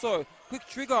 Does so. Quick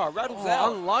trigger, rattles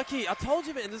out. Unlucky. I told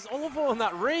you, man, there's Oliver on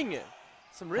that ring.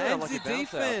 Some really unlucky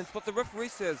defense, but the referee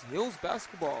says Hills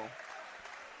basketball.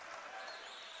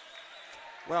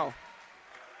 Wow.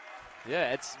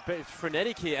 Yeah, it's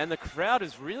frenetic here, and the crowd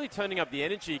is really turning up the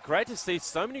energy. Great to see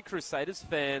so many Crusaders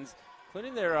fans,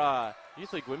 including their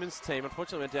Youth League women's team.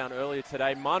 Unfortunately, went down earlier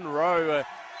today. Munro,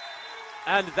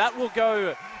 and that will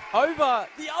go over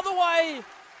the other way.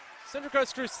 Central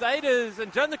Coast Crusaders,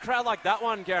 and join the crowd like that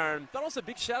one, Garen. But also,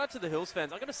 big shout out to the Hills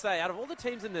fans. I'm going to say, out of all the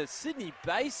teams in the Sydney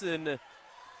Basin,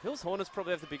 Hills Hornets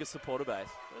probably have the biggest supporter base.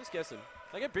 I'm just guessing.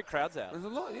 They get big crowds out. There's a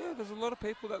lot of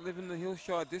people that live in the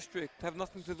Hillshire district, have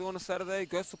nothing to do on a Saturday,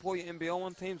 go support your NBL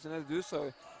 1 teams, and they do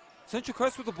so. Central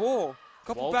Coast with the ball.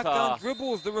 Couple Walter. back down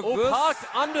dribbles, the reverse.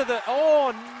 Parked under the,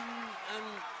 and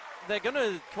they're going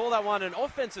to call that one an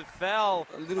offensive foul.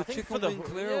 A little chicken wing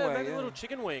clear away. Maybe a little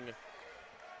chicken wing.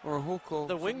 Or a hook or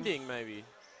the wingding, maybe.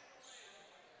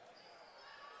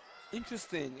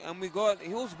 Interesting. And we got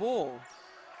Hills ball.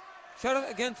 Shout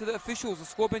out again to the officials, the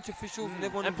score bench officials, and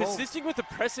everyone involved. Persisting with the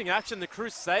pressing action, the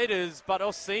Crusaders, but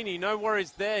Orsini, no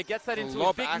worries there. Gets that into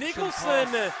a big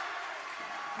Nicholson.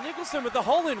 Nicholson with the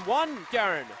hole-in-one,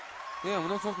 Garen. Yeah, we're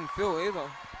not talking Phil either.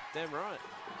 Damn right.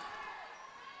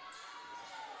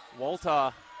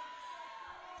 Walter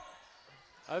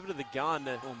over to the gun.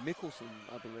 Or Mickelson,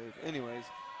 I believe. Anyways.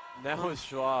 Now it's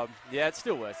Schwab. Yeah, it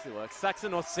still works,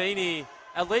 Saxon Orsini,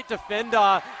 elite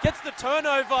defender, gets the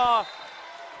turnover.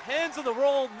 Hands on the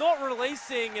roll, not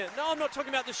releasing. No, I'm not talking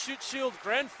about the Shoot Shield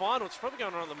Grand Final. It's probably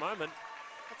going on at the moment.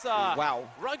 That's wow.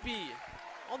 Rugby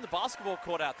on the basketball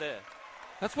court out there.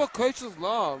 That's what coaches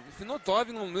love. If you're not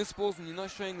diving on loose balls and you're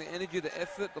not showing the energy, the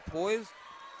effort, the poise,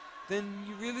 then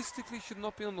you realistically should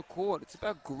not be on the court. It's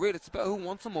about grit. It's about who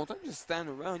wants them all. Don't just stand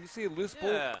around. You see a loose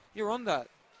ball, you're on that.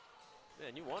 Yeah,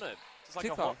 and you want it. It's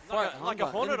like a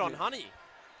hornet on honey.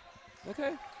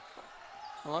 Okay.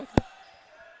 I like it.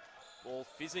 Ball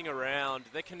fizzing around.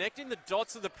 They're connecting the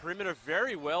dots of the perimeter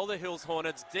very well, the Hills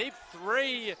Hornets. Deep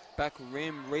three. Back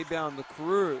rim, rebound, the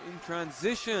crew in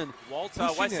transition. Walter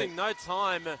wasting no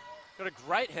time. Got a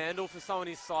great handle for someone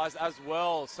his size as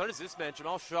well. So does this man,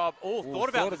 Jamal Schwab. Oh, thought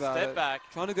about the step back.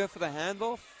 Trying to go for the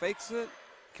handoff, fakes it,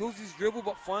 kills his dribble,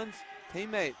 but finds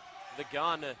teammate. The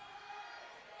gun.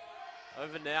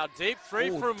 Over now. Deep three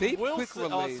from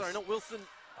Wilson. Oh, sorry, not Wilson.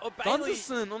 Oh, Bailey.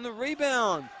 Gunderson on the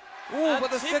rebound. Oh,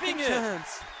 but the second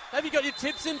chance. Have you got your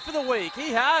tips in for the week?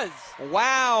 He has.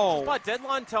 Wow. Just by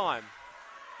deadline time.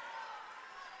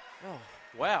 Oh,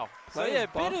 wow. So, yeah,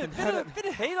 bit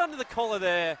of heat under the collar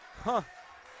there. Huh.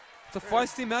 It's a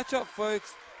feisty matchup,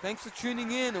 folks. Thanks for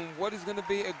tuning in, and what is going to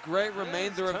be a great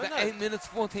remainder of the 8 minutes,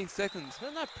 14 seconds.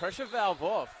 Turn that pressure valve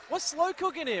off. We're slow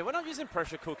cooking here. We're not using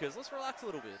pressure cookers. Let's relax a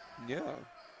little bit. Yeah.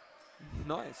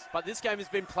 Nice. But this game has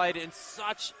been played in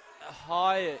such a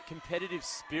high competitive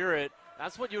spirit.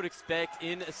 That's what you would expect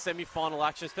in a semi-final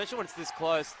action, especially when it's this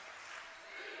close.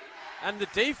 And the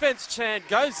defense chant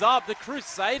goes up. The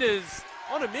Crusaders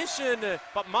on a mission,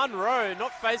 but Munro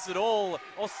not phased at all.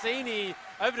 Orsini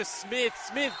over to Smith.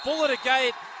 Smith, ball at a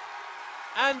gate.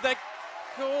 And they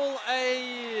call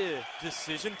a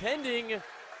decision pending.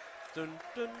 Dun,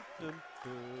 dun, dun,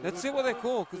 dun, Let's see what they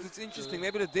call, because it's interesting.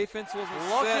 Maybe the defense wasn't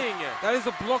blocking. Set. That is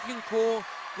a blocking call.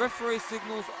 Referee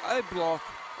signals a block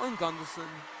on Gunderson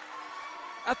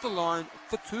at the line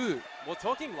for 2. We're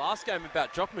talking last game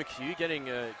about Jock McHugh getting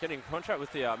a contract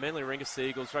with the Manly Ringer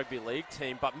Seagulls Rugby League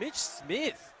team, but Mitch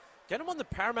Smith, get him on the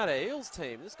Parramatta Eels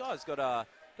team. This guy's got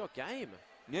game.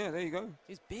 Yeah, there you go.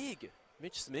 He's big,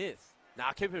 Mitch Smith.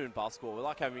 Nah, keep him in basketball. We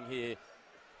like having him here.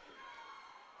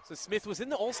 So Smith was in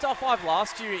the All-Star 5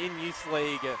 last year in Youth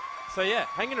League. So yeah,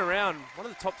 hanging around, one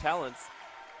of the top talents.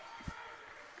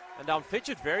 And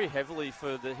featured very heavily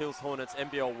for the Hills Hornets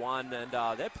NBL 1 and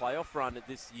their playoff run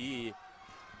this year.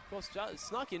 Of course,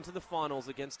 snuck into the finals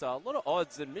against a lot of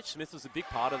odds, and Mitch Smith was a big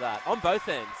part of that on both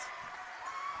ends.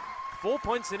 4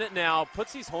 points in it now,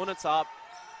 puts his Hornets up.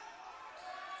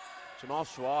 Jamal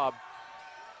Schwab.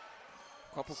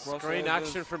 Couple Screen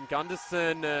action from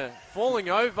Gunderson, falling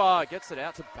over, gets it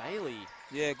out to Bailey.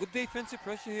 Yeah, good defensive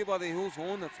pressure here by the Hills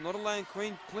Hornets. Not allowing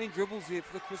clean dribbles here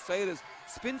for the Crusaders.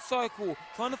 Spin cycle,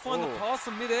 trying to find the pass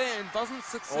in midair and doesn't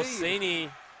succeed. Orsini.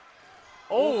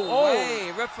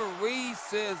 Oh. Referee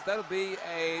says that'll be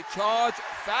a charge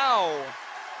foul.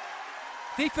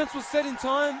 Defense was set in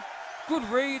time. Good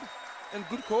read and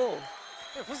good call.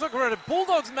 It feels like we're at a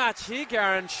Bulldogs match here,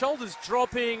 Garen. Shoulders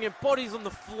dropping, bodies on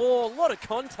the floor, a lot of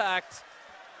contact.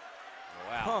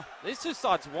 Wow. Huh. These two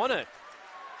sides want it.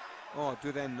 Oh,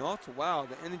 do they not? Wow,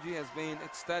 the energy has been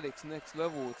ecstatic. It's next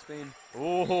level. It's been...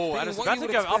 Oh, and it's about to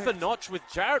go up a notch with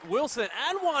Jarrett Wilson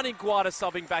and Wani Guada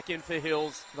subbing back in for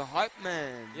Hills. The hype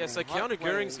man. Yeah, so Keanu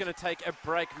Gooring's going to take a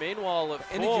break. Meanwhile,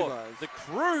 the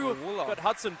crew got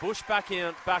Hudson Bush back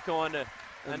on.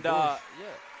 And yeah,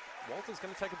 Walter's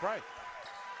going to take a break.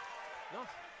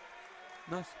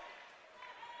 Nice.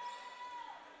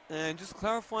 And just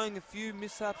clarifying a few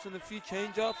mishaps and a few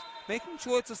change-ups. Making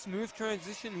sure it's a smooth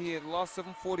transition here, the last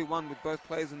 7:41 with both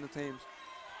players in the teams.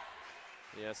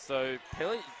 Yeah, so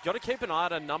Pelly, got to keep an eye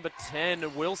on number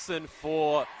 10, Wilson,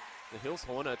 for the Hills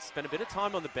Hornets. Spent a bit of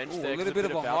time on the bench there. A little bit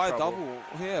of a high double.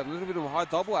 Yeah, a little bit of a high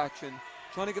double action.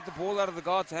 Trying to get the ball out of the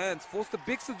guard's hands. Force the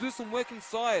Bigs to do some work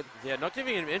inside. Yeah, not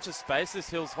giving him an inch of space, this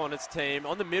Hills Hornets team.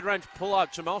 On the mid-range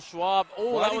pull-up, Jamal Schwab.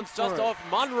 Oh, that one's just off.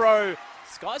 Munro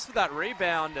skies for that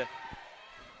rebound.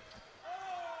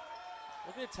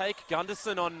 Looking to take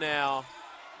Gunderson on now.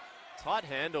 Tight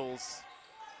handles.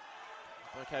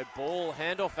 Okay, ball,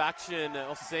 handoff action.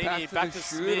 Orsini back to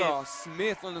Smith.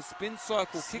 Smith on the spin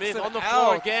cycle. Smith kicks it on the out.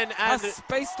 floor again. And has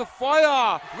space to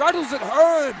fire. Rattles it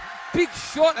home. Big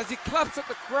shot as he claps at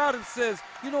the crowd and says,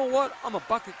 you know what? I'm a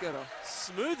bucket getter.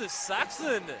 Smooth as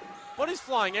Saxon. Body's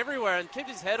flying everywhere and kept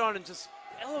his head on and just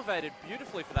elevated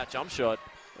beautifully for that jump shot.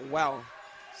 Wow.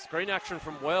 Screen action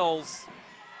from Wells.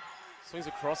 Swings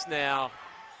across now.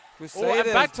 Crusaders,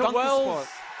 and back to dunker Wells.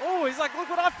 spot. Oh, he's like, look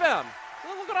what I found.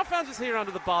 Look what I found just here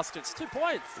under the basket. It's 2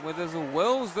 points. Where there's a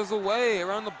Wells, there's a way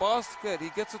around the basket. He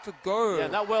gets it to go. Yeah,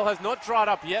 and that well has not dried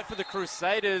up yet for the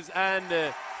Crusaders, and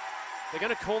they're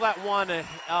going to call that one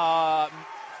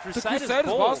Crusaders, the Crusaders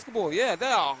ball. basketball. Yeah, they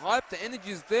are hyped. The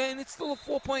energy's there, and it's still a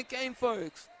 4-point game,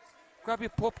 folks. Grab your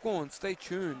popcorn. Stay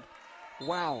tuned.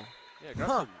 Wow. Yeah,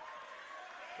 grab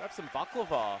some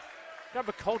baklava. Grab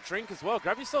a cold drink as well.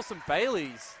 Grab yourself some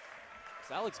Baileys.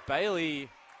 Because Alex Bailey,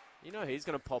 you know he's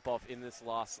going to pop off in this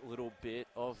last little bit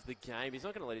of the game. He's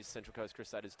not going to let his Central Coast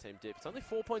Crusaders team dip. It's only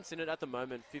 4 points in it at the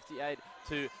moment, 58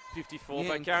 to 54. Yeah,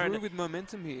 but and Garen, Crew with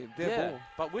momentum here. Their yeah, ball.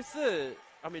 but with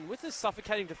the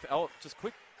suffocating defense. Oh, just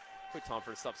quick time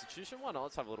for a substitution. Why not?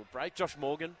 Let's have a little break. Josh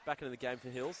Morgan back into the game for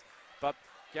Hills. But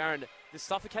Garen, this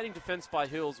suffocating defense by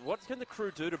Hills, what can the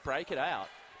Crew do to break it out?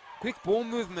 Quick ball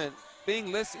movement,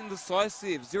 being less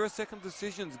indecisive, 0-second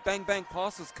decisions, bang-bang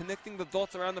passes, connecting the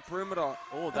dots around the perimeter.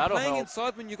 Oh, And that'll playing help.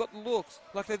 inside when you got the looks,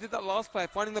 like they did that last play,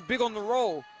 finding the big on the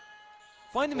roll.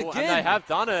 Find him Oh, again. and they have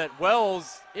done it.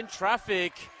 Wells in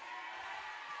traffic.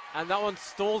 And that one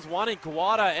stalls one in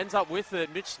Guada, ends up with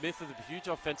it. Mitch Smith with a huge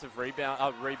offensive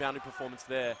rebounding performance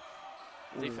there.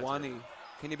 W1YM.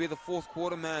 Can you be the fourth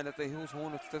quarter man that the Hills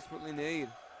Hornets desperately need?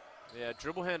 Yeah,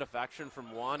 dribble hand of action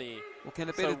from Wani. Or can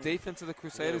it be So, the defense of the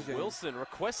Crusaders? Yeah, James? Wilson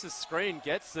requests a screen,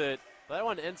 gets it. That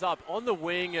one ends up on the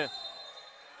wing. And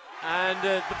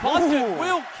the basket Ooh.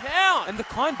 will count. And the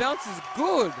kind bounce is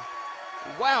good.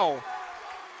 Wow.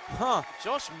 Huh.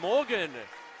 Josh Morgan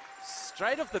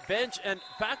straight off the bench and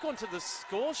back onto the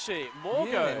score sheet.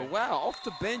 Morgan. Yeah, wow. Off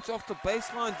the bench, off the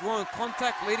baseline, drawing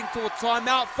contact, leading to a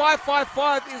timeout.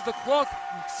 5:55 is the clock.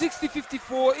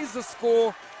 60-54 is the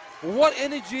score. What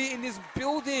energy in this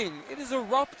building. It is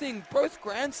erupting, both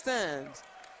grandstands.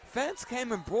 Fans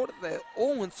came and brought it their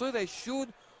all, and so they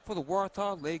should for the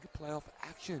Waratah League playoff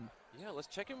action. Yeah, let's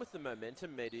check in with the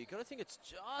momentum meter. You've got to think it's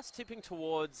just tipping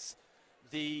towards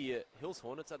the Hills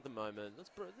Hornets at the moment.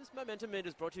 This momentum meter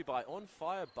is brought to you by On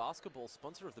Fire Basketball,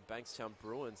 sponsor of the Bankstown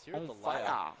Bruins here at the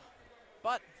layout.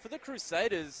 But for the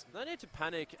Crusaders, no need to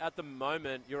panic at the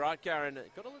moment. You're right, Garen.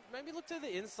 Got to maybe look to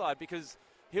the inside because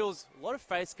Hills, a lot of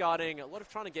face guarding, a lot of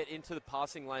trying to get into the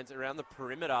passing lanes around the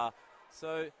perimeter.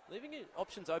 So leaving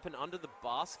options open under the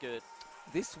basket.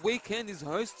 This weekend is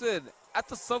hosted at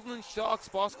the Sutherland Sharks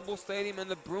Basketball Stadium and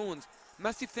the Bruins.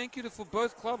 Massive thank you for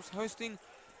both clubs hosting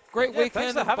great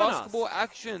weekend of basketball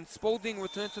action. Spalding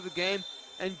returned to the game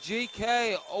and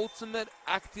GK Ultimate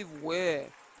Active Wear.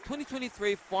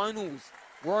 2023 Finals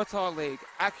Waratah League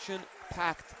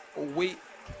action-packed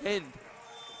weekend.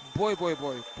 Boy,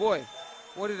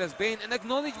 what it has been. An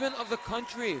acknowledgement of the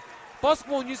country.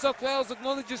 Basketball New South Wales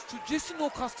acknowledges traditional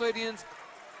custodians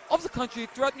of the country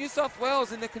throughout New South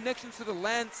Wales and their connection to the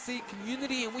land, sea,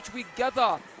 community in which we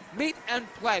gather, meet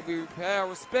and play. We pay our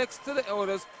respects to the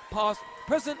elders, past,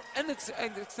 present, and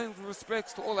extend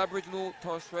respects to all Aboriginal,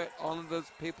 Torres Strait Islanders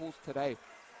peoples today.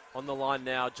 On the line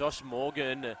now, Josh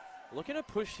Morgan looking to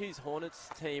push his Hornets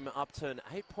team up to an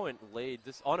 8-point lead.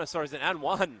 It's an and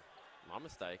one. My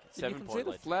mistake. 7-point lead. You can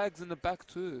see the flags in the back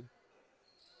too.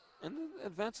 And the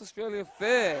Advanced Australia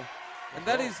Fair. And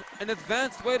that is an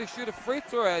advanced way to shoot a free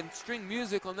throw and string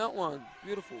music on that one.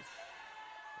 Beautiful.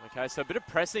 Okay, so a bit of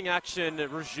pressing action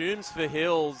resumes for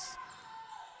Hills.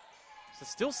 So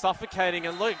still suffocating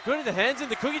and look, good in the hands in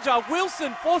the cookie jar.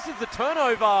 Wilson forces the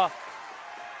turnover.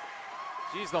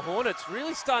 Geez, the Hornets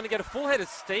really starting to get a full head of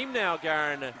steam now,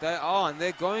 Garen. They are, and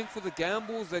they're going for the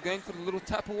gambles. They're going for the little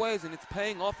tap-aways, and it's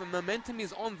paying off, and momentum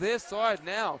is on their side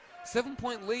now.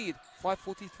 7-point lead,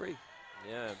 5:43.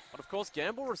 Yeah, but of course,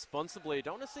 gamble responsibly.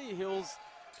 Don't want to see Hills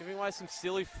giving away some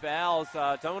silly fouls.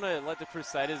 Don't want to let the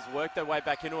Crusaders work their way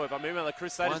back into it. But meanwhile, the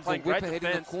Crusaders playing great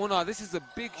defense. In the corner. This is a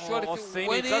big shot if it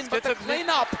went in, but the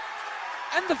clean-up.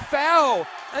 And the foul.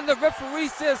 And the referee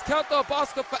says count the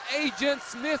basket for Agent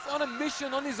Smith on a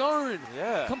mission on his own.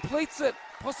 Yeah. Completes it,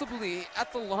 possibly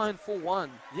at the line for one.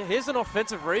 Yeah, here's an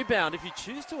offensive rebound if you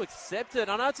choose to accept it.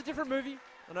 I know it's a different movie.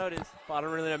 I know it is. But I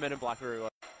don't really know Men in Black very well.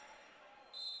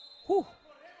 Whew.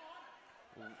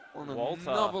 On Walter.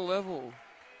 another level.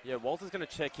 Yeah, Walter's going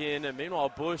to check in. And meanwhile,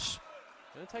 Bush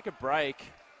going to take a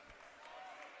break.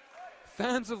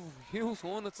 Fans of Hills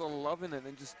Hornets are loving it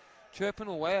and just chirping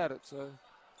away at it. So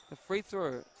the free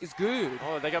throw is good.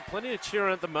 Oh, they got plenty of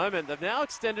cheering at the moment. They've now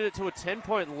extended it to a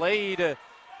 10-point lead.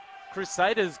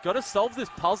 Crusaders got to solve this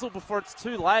puzzle before it's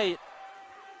too late.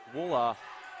 Walter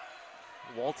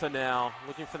now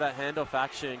looking for that handoff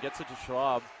action. Gets it to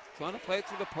Schwab. Trying to play it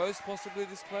to the post, possibly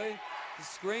this play. The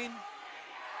screen.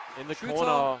 In the Shooter,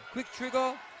 corner. Quick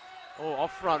trigger. Oh,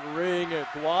 off front ring,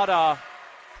 Guada.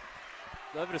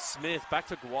 Over to Smith, back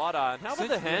to Guada. And how about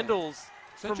the handles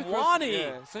from Wani?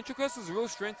 Yeah. Central Coast's real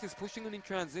strength is pushing it in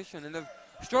transition, and they've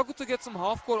struggled to get some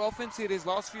half-court offense here these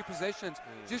last few possessions,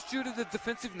 just due to the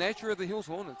defensive nature of the Hills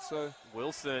Hornets. So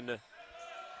Wilson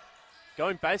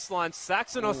going baseline,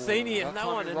 Saxon Orsini, and that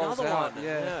one, another one.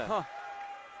 Yeah. Huh.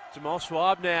 Jamal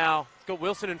Schwab now. He's got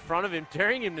Wilson in front of him,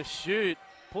 daring him to shoot.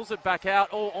 Pulls it back out.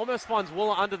 Oh, almost finds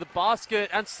Wooler under the basket.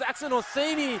 And Saxon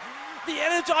Orsini, the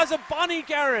Energizer Bunny,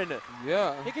 Garen.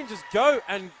 Yeah. He can just go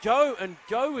and go and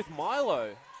go with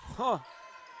Milo. Huh.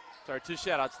 Sorry, 2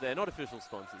 shout-outs there, not official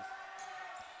sponsors.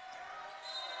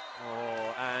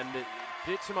 Oh, and a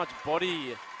bit too much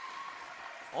body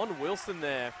on Wilson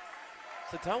there.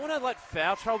 So don't want to let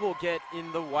foul trouble get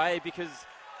in the way, because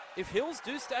if Hills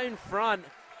do stay in front,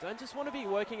 don't just want to be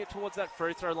working it towards that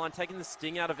free throw line, taking the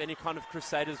sting out of any kind of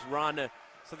Crusaders run.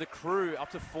 So the Crew up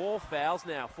to 4 fouls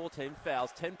now, 14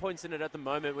 fouls, 10 points in it at the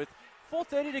moment with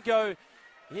 4:30 to go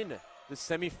in the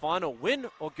semi-final. Win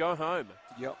or go home.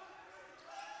 Yep.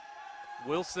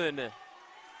 Wilson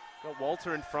got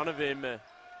Walter in front of him.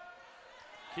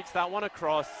 Kicks that one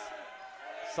across.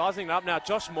 Sizing it up now.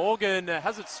 Josh Morgan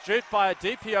has it stripped by a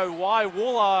DPOY.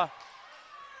 Wooler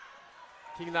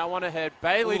kicking that one ahead.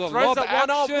 Bailey throws that one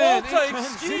up. Walter,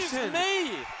 excuse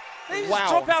me. They just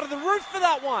drop out of the roof for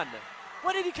that one.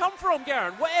 Where did he come from,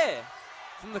 Garen? Where?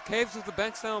 From the caves of the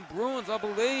Bankstown Bruins, I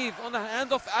believe. On the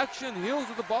handoff action, Hills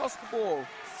with the basketball.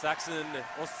 Saxon,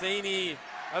 Orsini,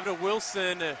 over to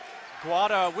Wilson.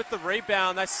 Guada with the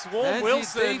rebound. They swarm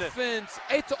Wilson. Defense.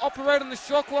 8 to operate on the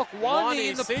shot clock. Wani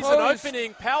in the sees post. An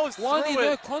opening, powers Wani, through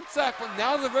no it. contact, but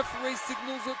now the referee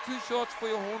signals it 2 shots for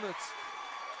your Hornets.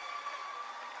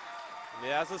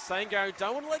 Yeah, as I was saying, Gary,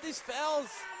 don't want to let these fouls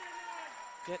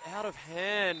get out of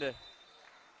hand.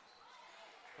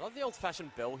 I love the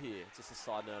old-fashioned bell here. Just a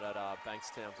side note at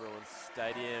Bankstown Bruins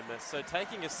Stadium. So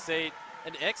taking a seat,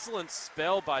 an excellent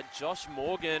spell by Josh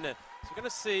Morgan. So we're going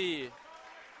to see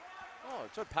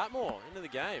Joe Patmore into the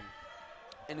game.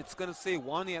 And it's going to see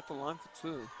Wani at the line for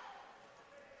 2.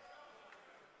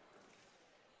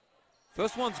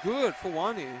 First one's good for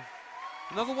Wani.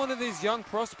 Another one of these young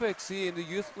prospects here in the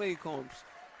youth league comps,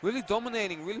 really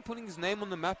dominating, really putting his name on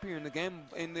the map here in the game,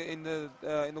 in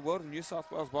the world of New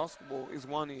South Wales basketball, is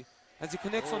Wani, as he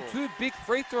connects on 2 big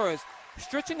free throws,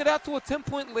 stretching it out to a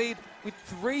 10-point lead with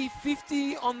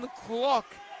 3:50 on the clock.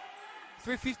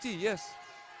 3:50, yes.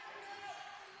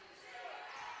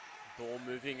 Ball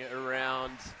moving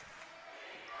around.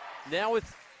 Now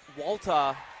with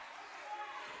Walter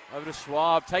over to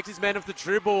Schwab, takes his man off the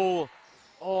dribble.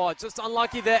 Oh, just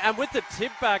unlucky there. And with the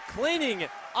tip back, cleaning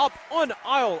up on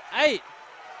aisle 8.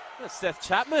 That's Seth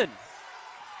Chapman.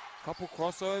 Couple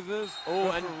crossovers. Oh,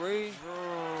 referee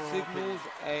signals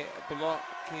a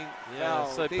blocking foul.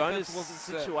 So Defense bonus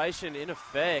situation in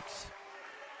effect.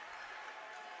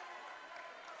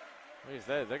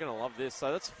 They're going to love this.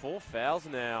 So that's 4 fouls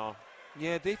now.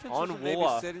 Yeah, defense on wasn't maybe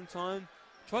set in time.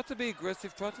 Tried to be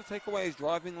aggressive, tried to take away his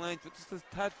driving lane, but just a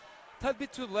tad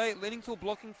bit too late, leading to a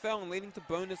blocking foul and leading to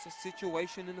bonus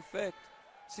situation in effect.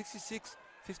 66-58.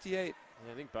 Yeah,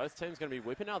 I think both teams going to be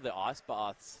whipping out their ice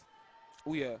baths.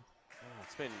 Oh yeah. Oh,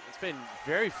 it's been a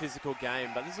very physical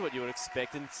game, but this is what you would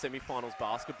expect in semi-finals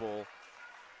basketball.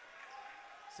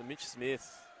 So Mitch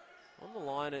Smith on the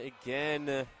line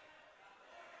again.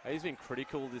 He's been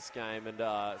critical this game, and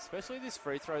especially this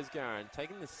free throws, Garen,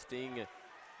 taking the sting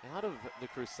out of the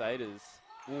Crusaders.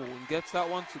 Ooh, and gets that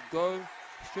one to go,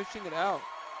 stretching it out.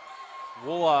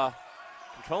 Wooler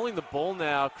controlling the ball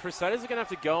now. Crusaders are going to have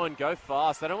to go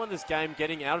fast. They don't want this game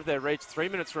getting out of their reach. 3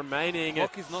 minutes remaining.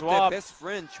 Clock is not Schwab, their best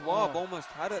friend. Schwab almost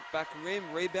had it. Back rim,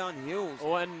 rebound, Hills.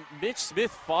 Oh, and Mitch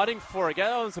Smith fighting for it.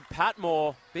 Get on to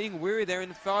Patmore. Being weary there in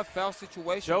the foul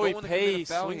situation. Joey P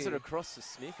swings it across to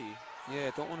Smithy.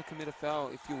 Yeah, don't want to commit a foul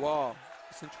if you are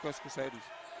the Central Coast Crusaders.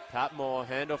 Patmore,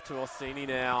 handoff to Orsini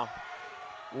now.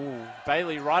 Ooh.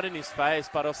 Bailey right in his face,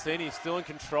 but Orsini still in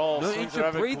control. No swings inch it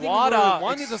of over. breathing Guada. room.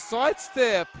 One is a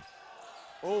sidestep.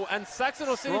 Oh, and Saxon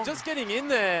Orsini just getting in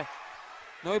there.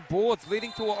 No boards,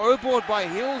 leading to an O-board by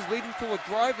Hills, leading to a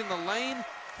drive in the lane.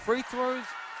 Free throws.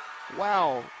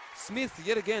 Wow. Smith,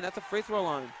 yet again, at the free throw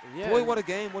line. Yeah. Boy, what a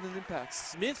game, what an impact.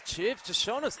 Smith chips, just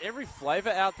showing us every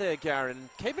flavour out there, Garen.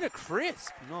 Keeping it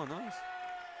crisp. No, nice.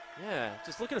 Yeah,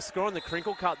 just looking to score on the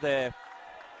crinkle cut there.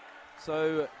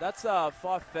 So that's 5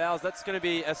 fouls. That's going to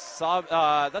be a sub.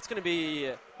 That's going to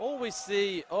be all we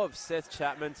see of Seth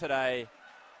Chapman today.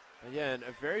 Again,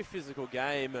 a very physical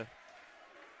game.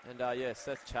 And yeah,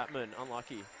 Seth Chapman,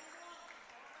 unlucky.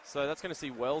 So that's going to see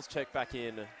Wells check back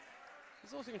in.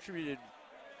 He's also contributed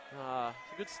It's a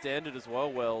good standard as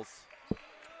well, Wells.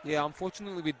 Yeah,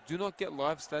 unfortunately, we do not get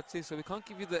live stats here, so we can't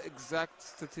give you the exact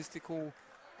statistical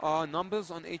numbers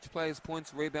on each player's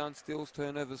points, rebounds, steals,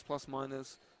 turnovers, plus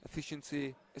minus,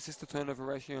 efficiency, assist to turnover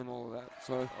ratio, and all of that.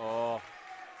 So,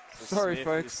 sorry, Smith,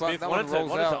 folks, but that wanted one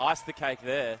rolls to out. ice the cake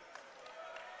there.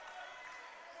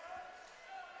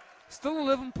 Still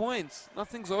 11 points.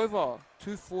 Nothing's over.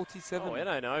 247. Oh, it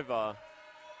ain't over.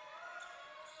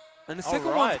 And the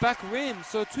second one's back rim,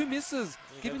 so 2 misses,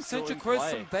 giving Central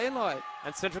Coast some daylight.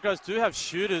 And Central Coast do have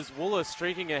shooters. Wooler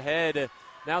streaking ahead.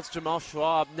 Now it's Jamal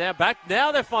Schwab. Now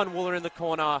they find Wooler in the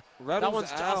corner. Rattles that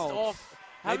one's out. just off.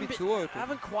 Maybe too open.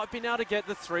 Haven't quite been able to get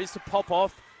the threes to pop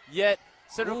off yet.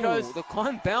 Central Coast. The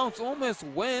kind bounce almost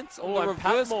went on the and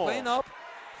reverse cleanup.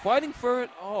 Fighting for it.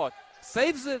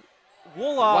 Saves it.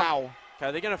 Wooler. Wow.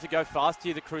 Okay, they're going to have to go fast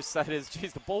here, the Crusaders.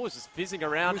 Jeez, the ball was just fizzing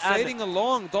around. Crusading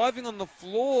along, diving on the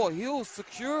floor. Hills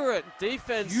secure it.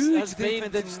 Defense Huge has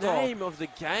been the name of the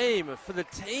game for the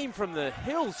team from the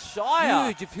Hills Shire.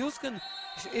 Huge. If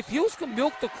Hills can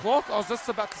milk the clock, I was just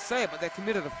about to say it, but they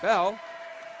committed a foul.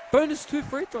 Bonus 2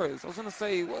 free throws. I was going to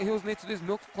say what Hills need to do is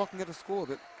milk the clock and get a score.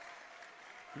 But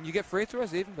when you get free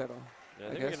throws, even better. Yeah, I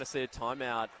think we're going to see a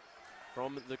timeout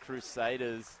from the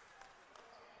Crusaders.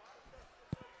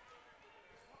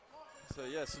 So,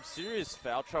 yeah, some serious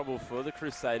foul trouble for the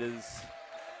Crusaders.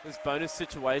 This bonus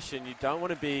situation, you don't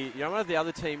want to the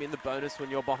other team in the bonus when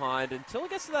you're behind until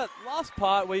it gets to that last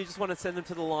part where you just want to send them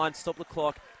to the line, stop the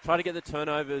clock, try to get the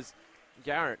turnovers.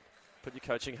 Garrett, put your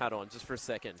coaching hat on just for a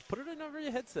second. Put it in over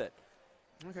your headset.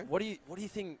 Okay. What do you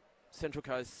think Central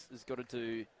Coast has got to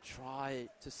do? Try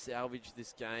to salvage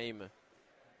this game.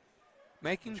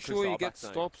 Making sure you get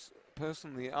stops.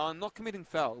 Personally, not committing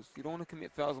fouls. You don't want to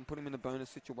commit fouls and put them in a bonus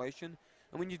situation.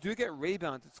 And when you do get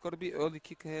rebounds, it's got to be early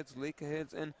kick aheads, leak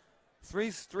aheads, and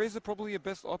threes are probably your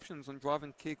best options on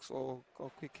driving kicks or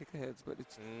quick kick aheads. But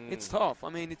it's tough. I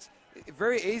mean, it's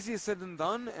very easier said than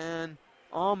done. And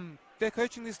they're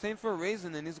coaching this team for a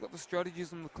reason, and he's got the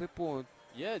strategies on the clipboard.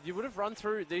 Yeah, you would have run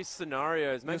through these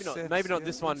scenarios. Maybe not. Sets, maybe not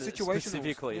this one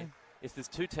specifically. Yeah. If there's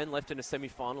 2:10 left in a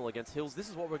semi-final against Hills, this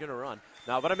is what we're going to run.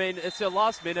 No, but I mean, it's your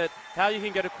last minute. How you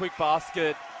can get a quick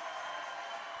basket.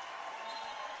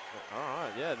 All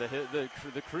right, yeah,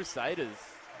 the Crusaders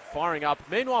firing up.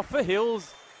 Meanwhile, for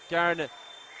Hills, Garen,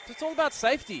 it's all about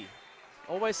safety.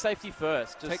 Always safety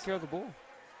first. Just take care of the ball.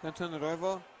 Don't turn it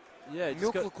over. Yeah,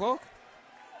 milk the clock.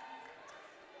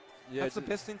 Yeah, that's the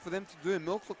best thing for them to do.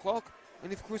 Milk the clock.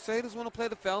 And if Crusaders want to play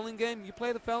the fouling game, you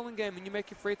play the fouling game and you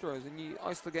make your free throws and you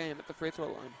ice the game at the free throw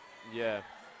line. Yeah.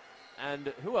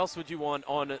 And who else would you want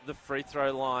on the free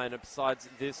throw line besides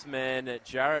this man,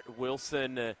 Jarrett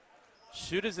Wilson?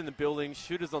 Shooters in the building,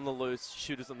 shooters on the loose,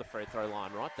 shooters on the free throw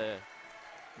line right there.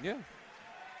 Yeah.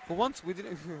 For once, we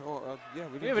didn't.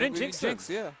 We didn't jinx.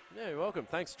 Yeah. Yeah, you're welcome.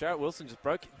 Thanks. Jarrett Wilson just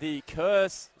broke the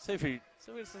curse. See if we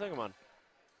gets the second one.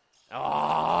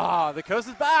 The curse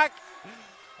is back.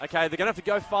 Okay, they're going to have to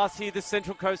go fast here. The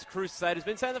Central Coast Crusaders.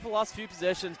 Been saying that for the last few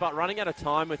possessions, but running out of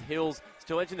time with Hills.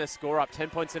 Still edging their score up.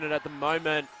 10 points in it at the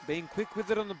moment. Being quick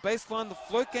with it on the baseline. The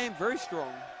float game, very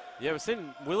strong. Yeah, we've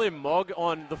seen William Mogg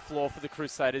on the floor for the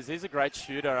Crusaders. He's a great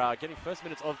shooter, getting first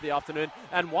minutes of the afternoon.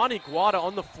 And W1YM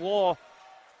on the floor.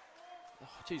 Oh,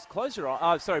 geez, close your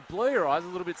eyes. Blur your eyes a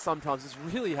little bit sometimes. This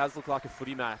really has looked like a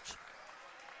footy match.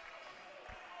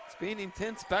 It's been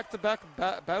intense back-to-back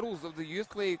battles of the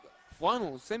Youth League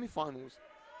finals, semi-finals.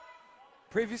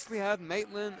 Previously had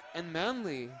Maitland and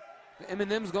Manly. The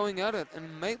M&M's going at it,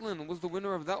 and Maitland was the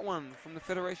winner of that one from the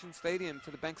Federation Stadium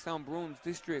to the Bankstown Bruins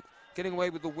district, getting away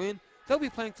with the win. They'll be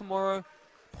playing tomorrow.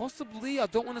 Possibly, I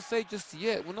don't want to say just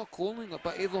yet. We're not calling it,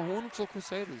 but either Hornets or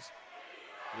Crusaders.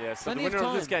 Yeah, so the winner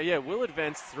of this game, will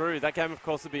advance through. That game, of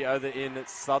course, will be over in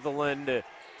Sutherland.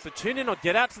 So tune in or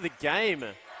get out to the game.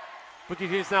 Bookie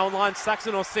is now online.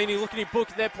 Saxon Orsini looking to book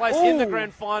their place in the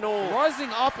grand final. Rising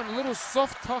up and a little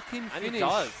soft tuck-in finish. And he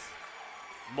does.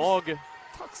 Mogg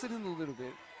tucks it in a little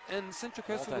bit. And Central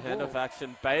Coast with the hand ball. of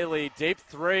action. Bailey, deep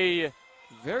three.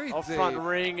 Very off deep. Front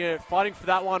ring, fighting for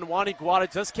that one.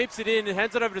 W1YM just keeps it in and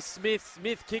hands it over to Smith.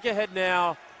 Smith, kick ahead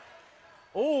now.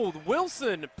 Oh,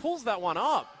 Wilson pulls that one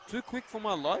up. Too quick for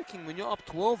my liking. When you're up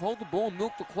 12, hold the ball,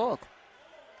 milk the clock.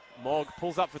 Mogg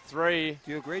pulls up for three.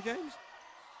 Do you agree, James?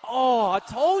 Oh, I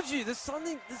told you. There's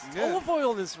olive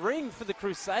oil in this ring for the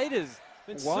Crusaders.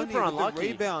 Been super unlucky. The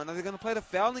rebound. Are they going to play the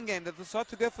fouling game? They decide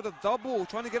to go for the double,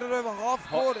 trying to get it over half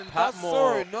court, and does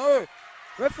so. No.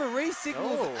 Referee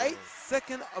signals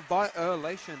 8-second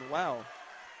violation. Wow.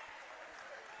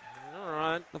 All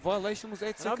right. The violation was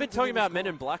 8 seconds. I've been talking about Men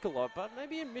in Black a lot, but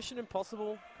maybe a Mission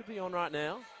Impossible could be on right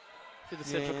now. to the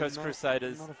Central Coast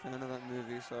Crusaders. I'm not a fan of that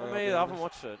movie, so... I haven't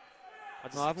watched it.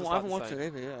 I haven't watched it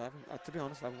either, yeah. To be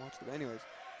honest, I haven't watched it. But anyways,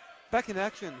 back in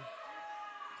action.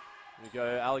 Here we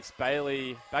go, Alex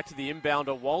Bailey back to the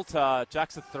inbounder. Walter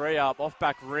jacks a 3 up, off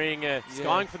back ring.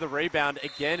 Skying for the rebound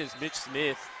again is Mitch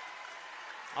Smith.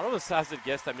 I'd almost hazard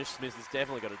guess that Mitch Smith has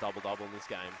definitely got a double-double in this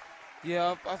game.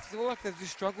 Yeah, I feel like they've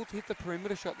just struggled to hit the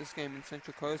perimeter shot this game in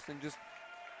Central Coast and just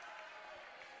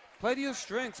play to your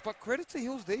strengths. But credit to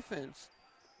Hills' defense.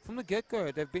 From the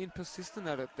get-go, they've been persistent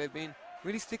at it. They've been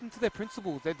really sticking to their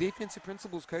principles, their defensive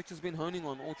principles Coach has been honing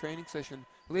on all training session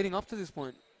leading up to this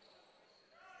point.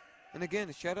 And again,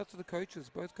 a shout out to the coaches,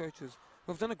 both coaches,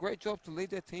 who have done a great job to lead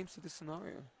their teams to this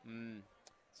scenario.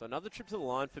 So another trip to the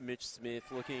line for Mitch Smith,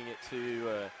 looking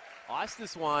to ice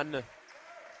this one.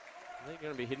 They're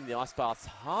going to be hitting the ice baths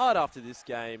hard after this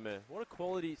game. What a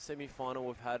quality semi-final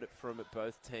we've had from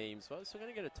both teams. So we're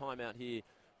going to get a timeout here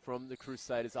from the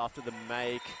Crusaders after the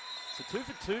make. So 2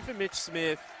 for 2 for Mitch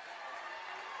Smith.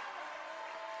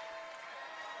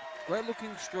 Great looking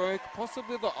stroke,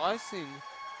 possibly the icing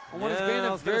on what has been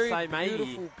a very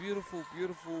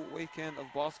beautiful weekend of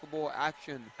basketball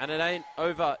action. And it ain't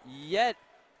over yet.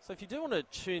 So if you do want to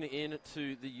tune in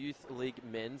to the Youth League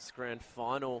Men's Grand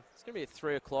Final, it's going to be at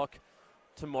 3 o'clock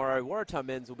tomorrow. Waratah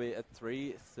Men's will be at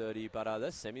 3:30, but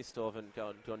those semis still haven't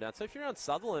gone down. So if you're around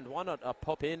Sutherland, why not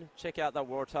pop in, check out that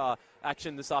Waratah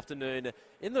action this afternoon.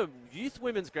 In the Youth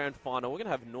Women's Grand Final, we're going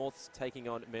to have Norths taking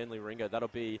on Manly Ringo. That'll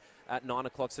be at 9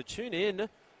 o'clock, so tune in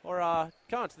or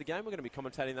come on to the game. We're going to be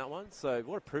commentating that one, so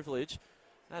what a privilege.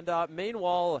 And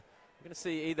meanwhile, we're going to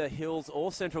see either Hills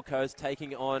or Central Coast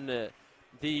taking on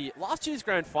the last year's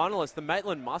grand finalists, the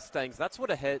Maitland Mustangs. That's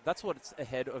what's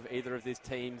ahead of either of these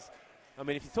teams. I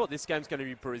mean, if you thought this game's going to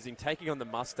be bruising, taking on the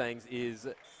Mustangs is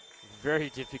very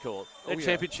difficult. They're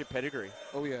championship pedigree.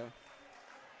 Oh, yeah.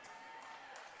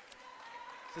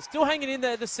 So still hanging in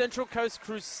there, the Central Coast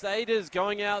Crusaders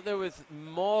going out there with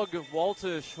Mogg,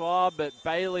 Walter, Schwab,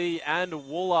 Bailey, and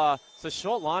Wooler. So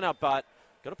short lineup, but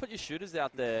got to put your shooters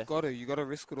out there. You got to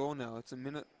risk it all now. It's a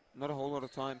minute, not a whole lot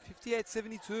of time.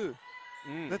 58-72.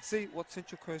 Let's see what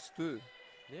Central Coast do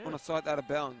on a side out of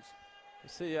bounds. You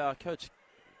see, Coach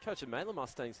of Maitland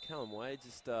Mustangs, Callum Wade,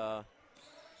 just so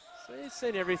he's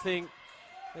seen everything.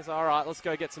 He's all right, let's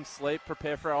go get some sleep,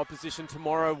 prepare for our opposition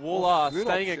tomorrow. Wooler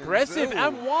staying aggressive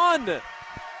and won.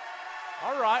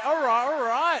 All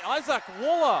right. Isaac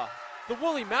Wooler, the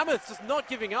woolly mammoth, just not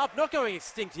giving up, not going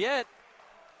extinct yet.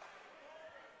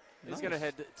 He's going to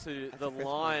head to the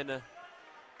line.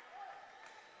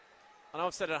 I know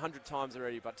I've said it 100 times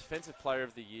already, but Defensive Player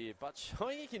of the Year. But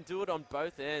showing he can do it on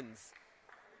both ends.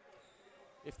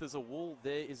 If there's a wool,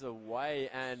 there is a way,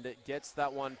 and it gets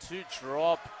that one to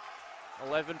drop.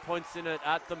 11 points in it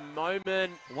at the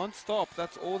moment. One stop,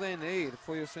 that's all they need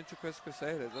for your Central Coast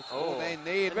Crusaders. That's all they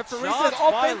need. Referee says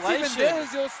offensive, and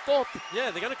there's your stop.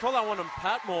 Yeah, they're going to call that one on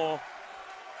Patmore.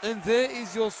 And there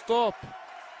is your stop.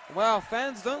 Wow,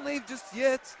 fans, don't leave just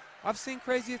yet. I've seen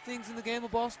crazier things in the game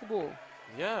of basketball.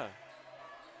 Yeah.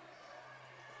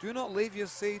 Do not leave your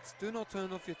seats. Do not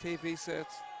turn off your TV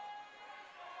sets.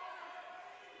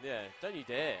 Yeah, don't you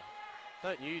dare.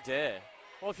 Don't you dare.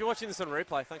 Well, if you're watching this on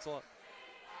replay, thanks a lot.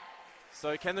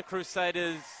 So can the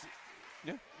Crusaders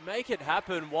make it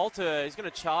happen? Walter is going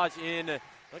to charge in.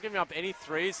 Not giving up any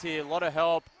threes here. A lot of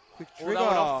help. Quick trigger. That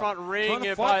one off front ring. Trying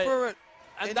to fight for it.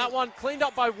 And that one cleaned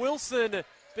up by Wilson.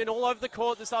 Been all over the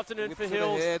court this afternoon for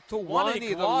Hills. To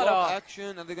Wani, the lob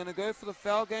action, and they're going to go for the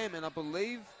foul game, and I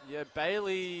believe... Yeah,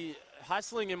 Bailey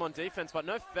hassling him on defense, but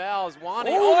no fouls.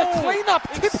 Wani. Oh, clean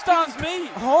up, tip dunk. Me.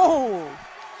 Oh,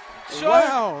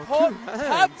 wow.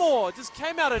 Patmore just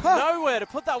came out of nowhere to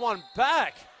put that one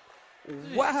back.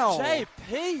 Wow.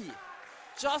 JP,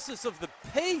 justice of the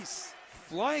peace.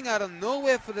 Flying out of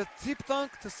nowhere for the tip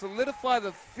dunk to solidify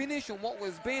the finish on what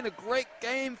was being a great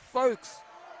game, folks.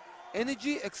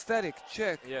 Energy, ecstatic,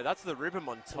 check. Yeah, that's the ribbon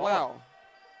on top. Wow.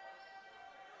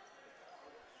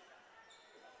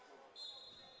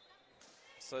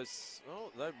 So,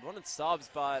 they wanted subs,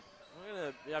 but we're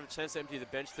going to have a chance to empty the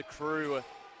bench. The crew.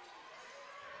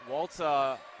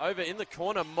 Walter over in the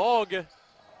corner. Mogg. That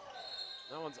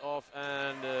one's off,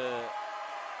 and...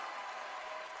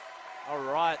 all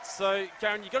right, so,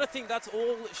 Karen, you've got to think that's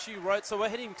all she wrote. So we're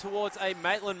heading towards a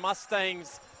Maitland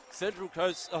Mustangs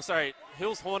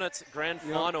Hills Hornets grand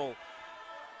final.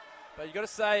 But you got to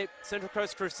say, Central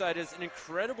Coast Crusaders, an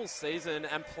incredible season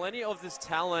and plenty of this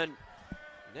talent.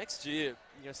 Next year,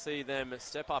 you're going to see them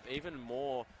step up even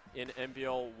more in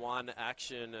NBL 1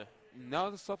 action. Now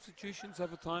the substitutions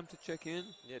have a time to check in.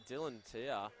 Yeah, Dylan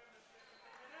Tia.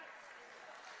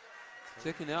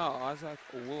 Checking out Isaac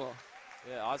Wooler.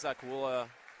 Yeah, Isaac Wooler,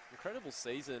 incredible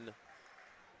season.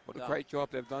 What a great job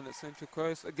they've done at Central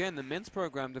Coast. Again, the men's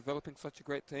program developing such a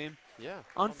great team. Yeah.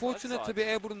 Unfortunate to be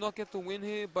able to not get the win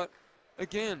here, but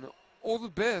again, all the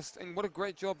best, and what a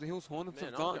great job the Hills Hornets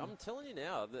have done. I'm telling you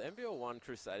now, the W1YM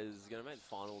Crusaders is going to make the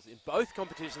finals in both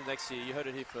competitions next year. You heard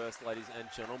it here first, ladies and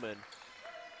gentlemen.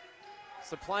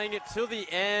 So playing it till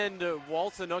the end,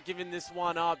 Walter not giving this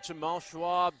one up. Jamal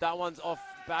Schwab, that one's off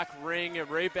back ring, a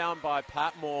rebound by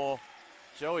Patmore.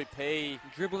 Joey P.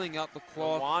 Dribbling out the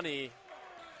clock. Wani.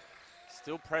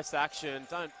 Still press action,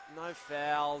 no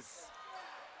fouls.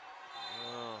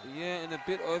 Oh. Yeah, and a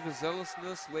bit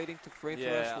overzealousness leading to free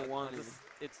throws for Wani.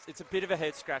 It's a bit of a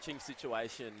head-scratching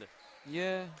situation.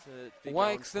 Yeah.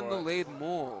 Why extend the lead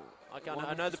more?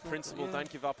 I know the principle, don't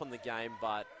give up on the game,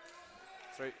 but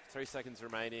 3 seconds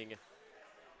remaining.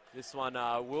 This one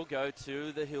will go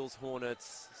to the Hills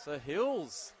Hornets. So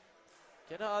Hills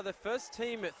get the first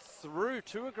team through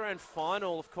to a grand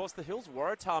final. Of course, the Hills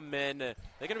Waratah men, they're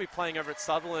going to be playing over at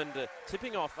Sutherland,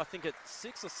 tipping off, I think, at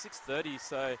 6 or 6:30.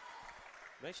 So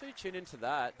make sure you tune into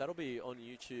that. That'll be on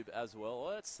YouTube as well.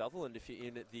 Or at Sutherland if you're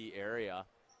in the area.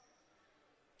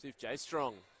 See if J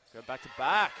Strong go back to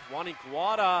back. Wani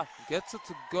Guada gets it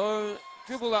to go.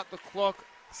 Dribble out the clock.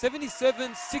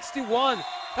 77-61.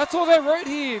 That's all they wrote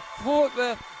here for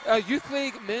the Youth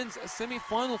League men's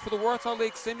semi-final for the Waratah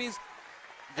League semis.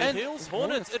 The Hills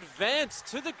Hornets advance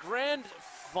to the grand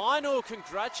final.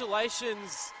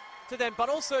 Congratulations to them, but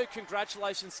also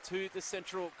congratulations to the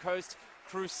Central Coast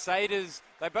Crusaders.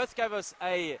 They both gave us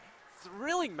a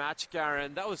thrilling match,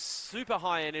 Garen. That was super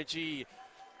high energy,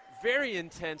 very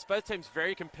intense. Both teams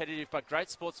very competitive, but great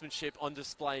sportsmanship on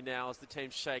display now as the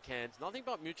teams shake hands. Nothing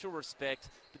but mutual respect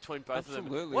between both of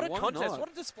them. What a contest, what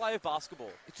a display of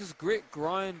basketball. It's just grit,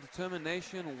 grind,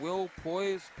 determination, will,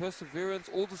 poise, perseverance,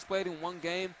 all displayed in one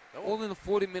game, all in a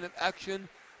 40-minute action.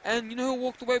 And you know who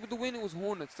walked away with the win? It was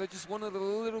Hornets. They just wanted a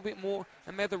little bit more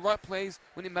and made the right plays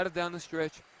when it mattered down the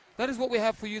stretch. That is what we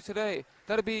have for you today.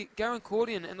 That'll be Garen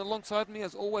Cordian, and alongside me,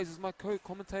 as always, is my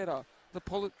co-commentator, the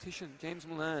politician, James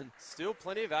Milan. Still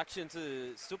plenty of action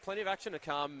to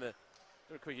come.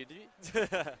 A quick interview.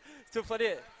 Still plenty.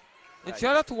 And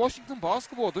shout out to Washington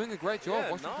Basketball, doing a great job.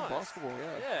 Yeah, Washington Basketball,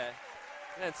 yeah.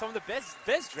 And some of the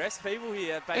best dressed people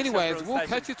here. Anyways, we'll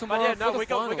catch you tomorrow for the we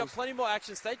finals. got plenty more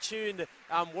action. Stay tuned.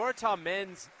 Waratah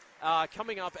men's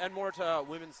coming up, and Waratah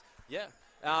women's,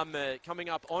 coming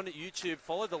up on YouTube.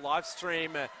 Follow the live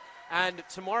stream. And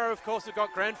tomorrow, of course, we've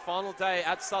got grand final day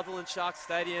at Sutherland Shark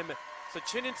Stadium. So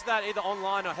tune into that either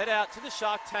online or head out to the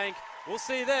Shark Tank. We'll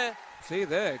see you there. See you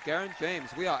there. Garen, James,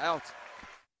 we are out.